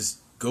is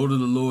go to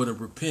the Lord and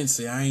repent.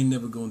 Say, I ain't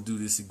never going to do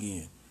this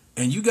again.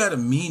 And you got to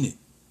mean it.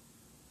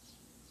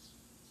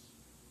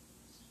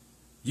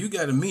 You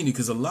got to mean it,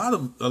 because a lot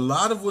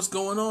of what's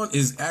going on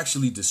is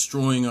actually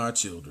destroying our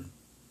children.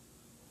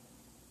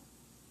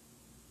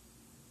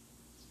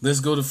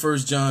 Let's go to 1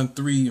 John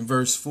 3 and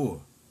verse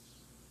 4.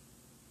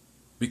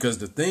 Because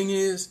the thing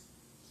is,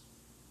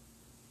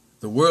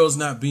 the world's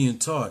not being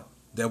taught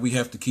that we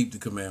have to keep the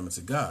commandments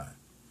of God.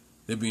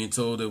 They're being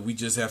told that we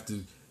just have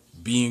to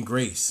be in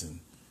grace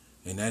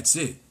and that's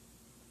it.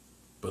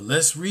 But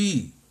let's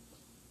read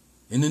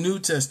in the New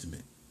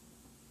Testament.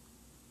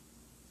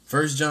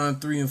 1 John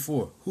 3 and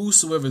 4.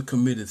 Whosoever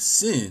committeth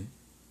sin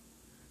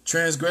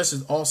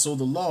transgresseth also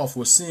the law,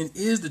 for sin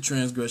is the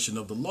transgression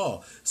of the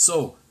law.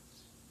 So,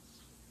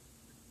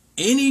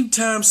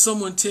 anytime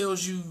someone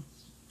tells you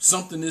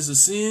something is a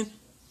sin,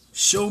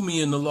 show me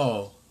in the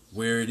law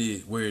where it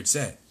is, where it's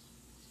at.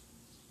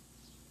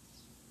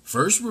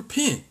 First,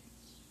 repent.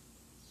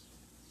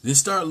 Then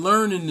start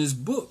learning this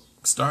book.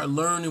 Start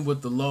learning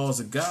what the laws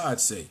of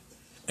God say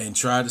and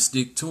try to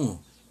stick to them.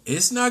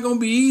 It's not going to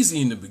be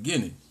easy in the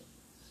beginning.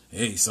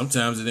 Hey,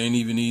 sometimes it ain't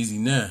even easy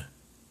now.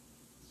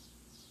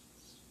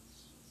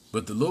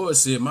 But the Lord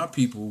said, my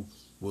people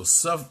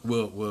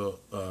will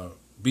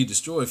be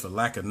destroyed for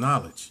lack of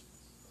knowledge.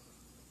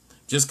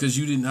 Just because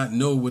you did not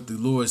know what the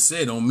Lord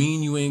said don't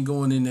mean you ain't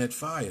going in that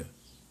fire.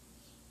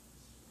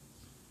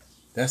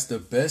 That's the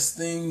best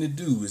thing to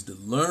do, is to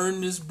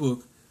learn this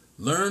book,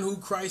 learn who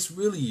Christ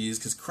really is,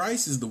 because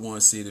Christ is the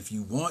one said, if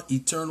you want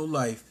eternal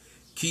life,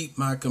 keep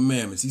my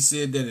commandments. He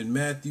said that in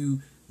Matthew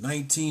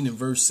 19 and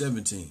verse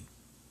 17.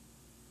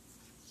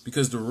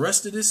 Because the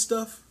rest of this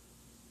stuff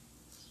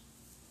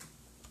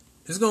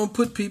is going to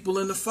put people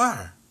in the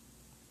fire.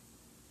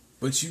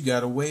 But you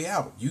got a way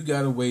out. You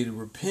got a way to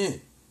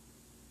repent.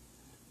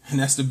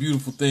 And that's the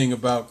beautiful thing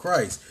about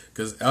Christ.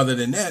 Because other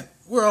than that,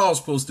 we're all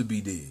supposed to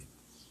be dead.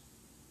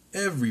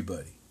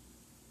 Everybody.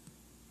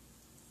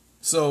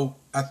 So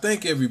I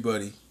thank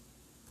everybody.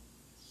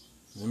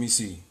 Let me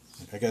see.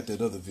 I got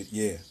that other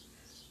video. Yeah.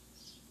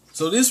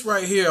 So this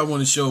right here I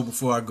want to show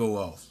before I go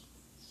off.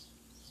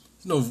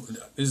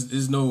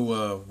 There's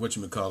no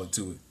whatchamacallit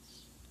to it.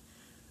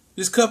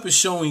 This cup is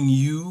showing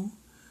you.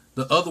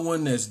 The other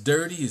one that's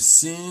dirty is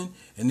sin.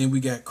 And then we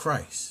got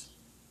Christ.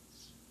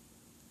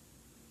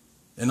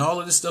 And all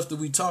of this stuff that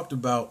we talked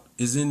about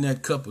is in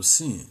that cup of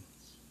sin.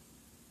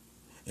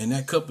 And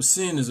that cup of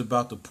sin is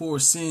about to pour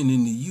sin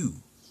into you.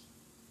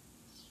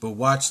 But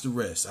watch the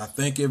rest. I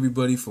thank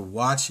everybody for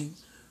watching.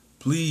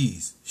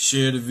 Please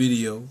share the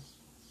video.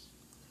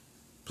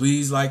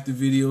 Please like the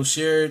video.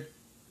 Share it.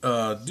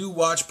 Do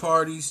watch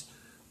parties.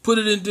 Put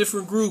it in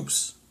different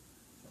groups.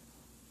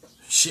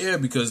 Share,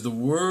 because the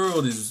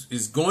world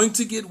is going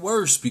to get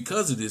worse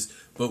because of this.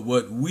 But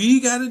what we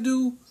got to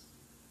do,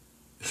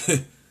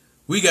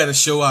 we got to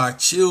show our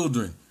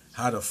children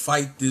how to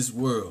fight this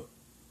world.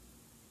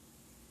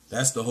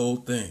 That's the whole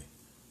thing.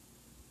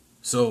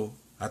 So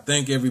I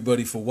thank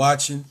everybody for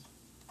watching.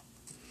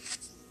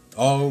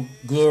 All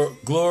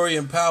glory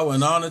and power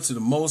and honor to the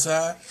Most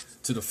High,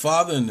 to the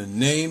Father, in the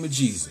name of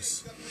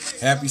Jesus.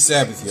 Happy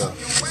Sabbath, y'all.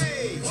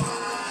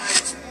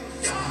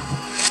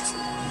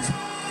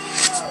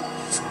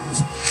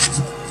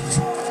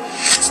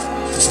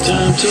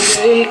 Time to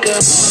wake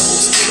up.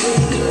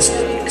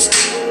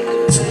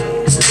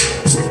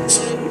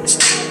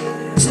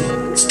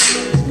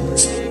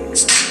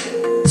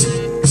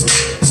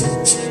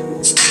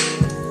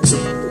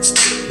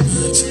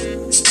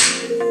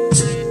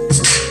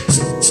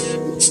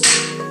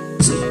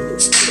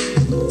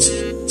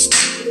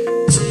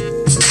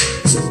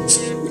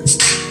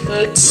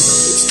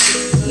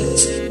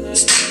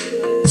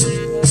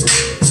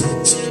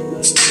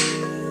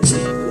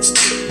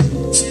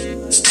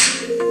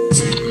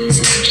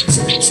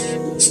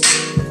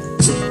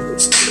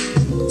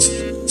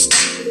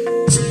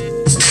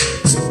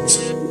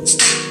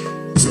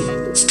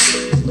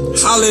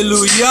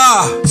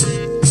 Hallelujah.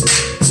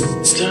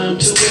 Time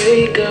to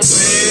wake up.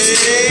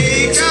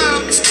 Wake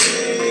up.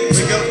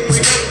 Wake up,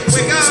 wake up,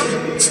 wake up.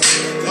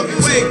 Up you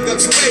wake, up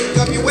you wake,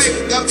 up you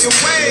wake, up you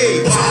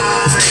wake.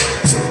 Why,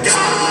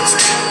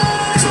 God?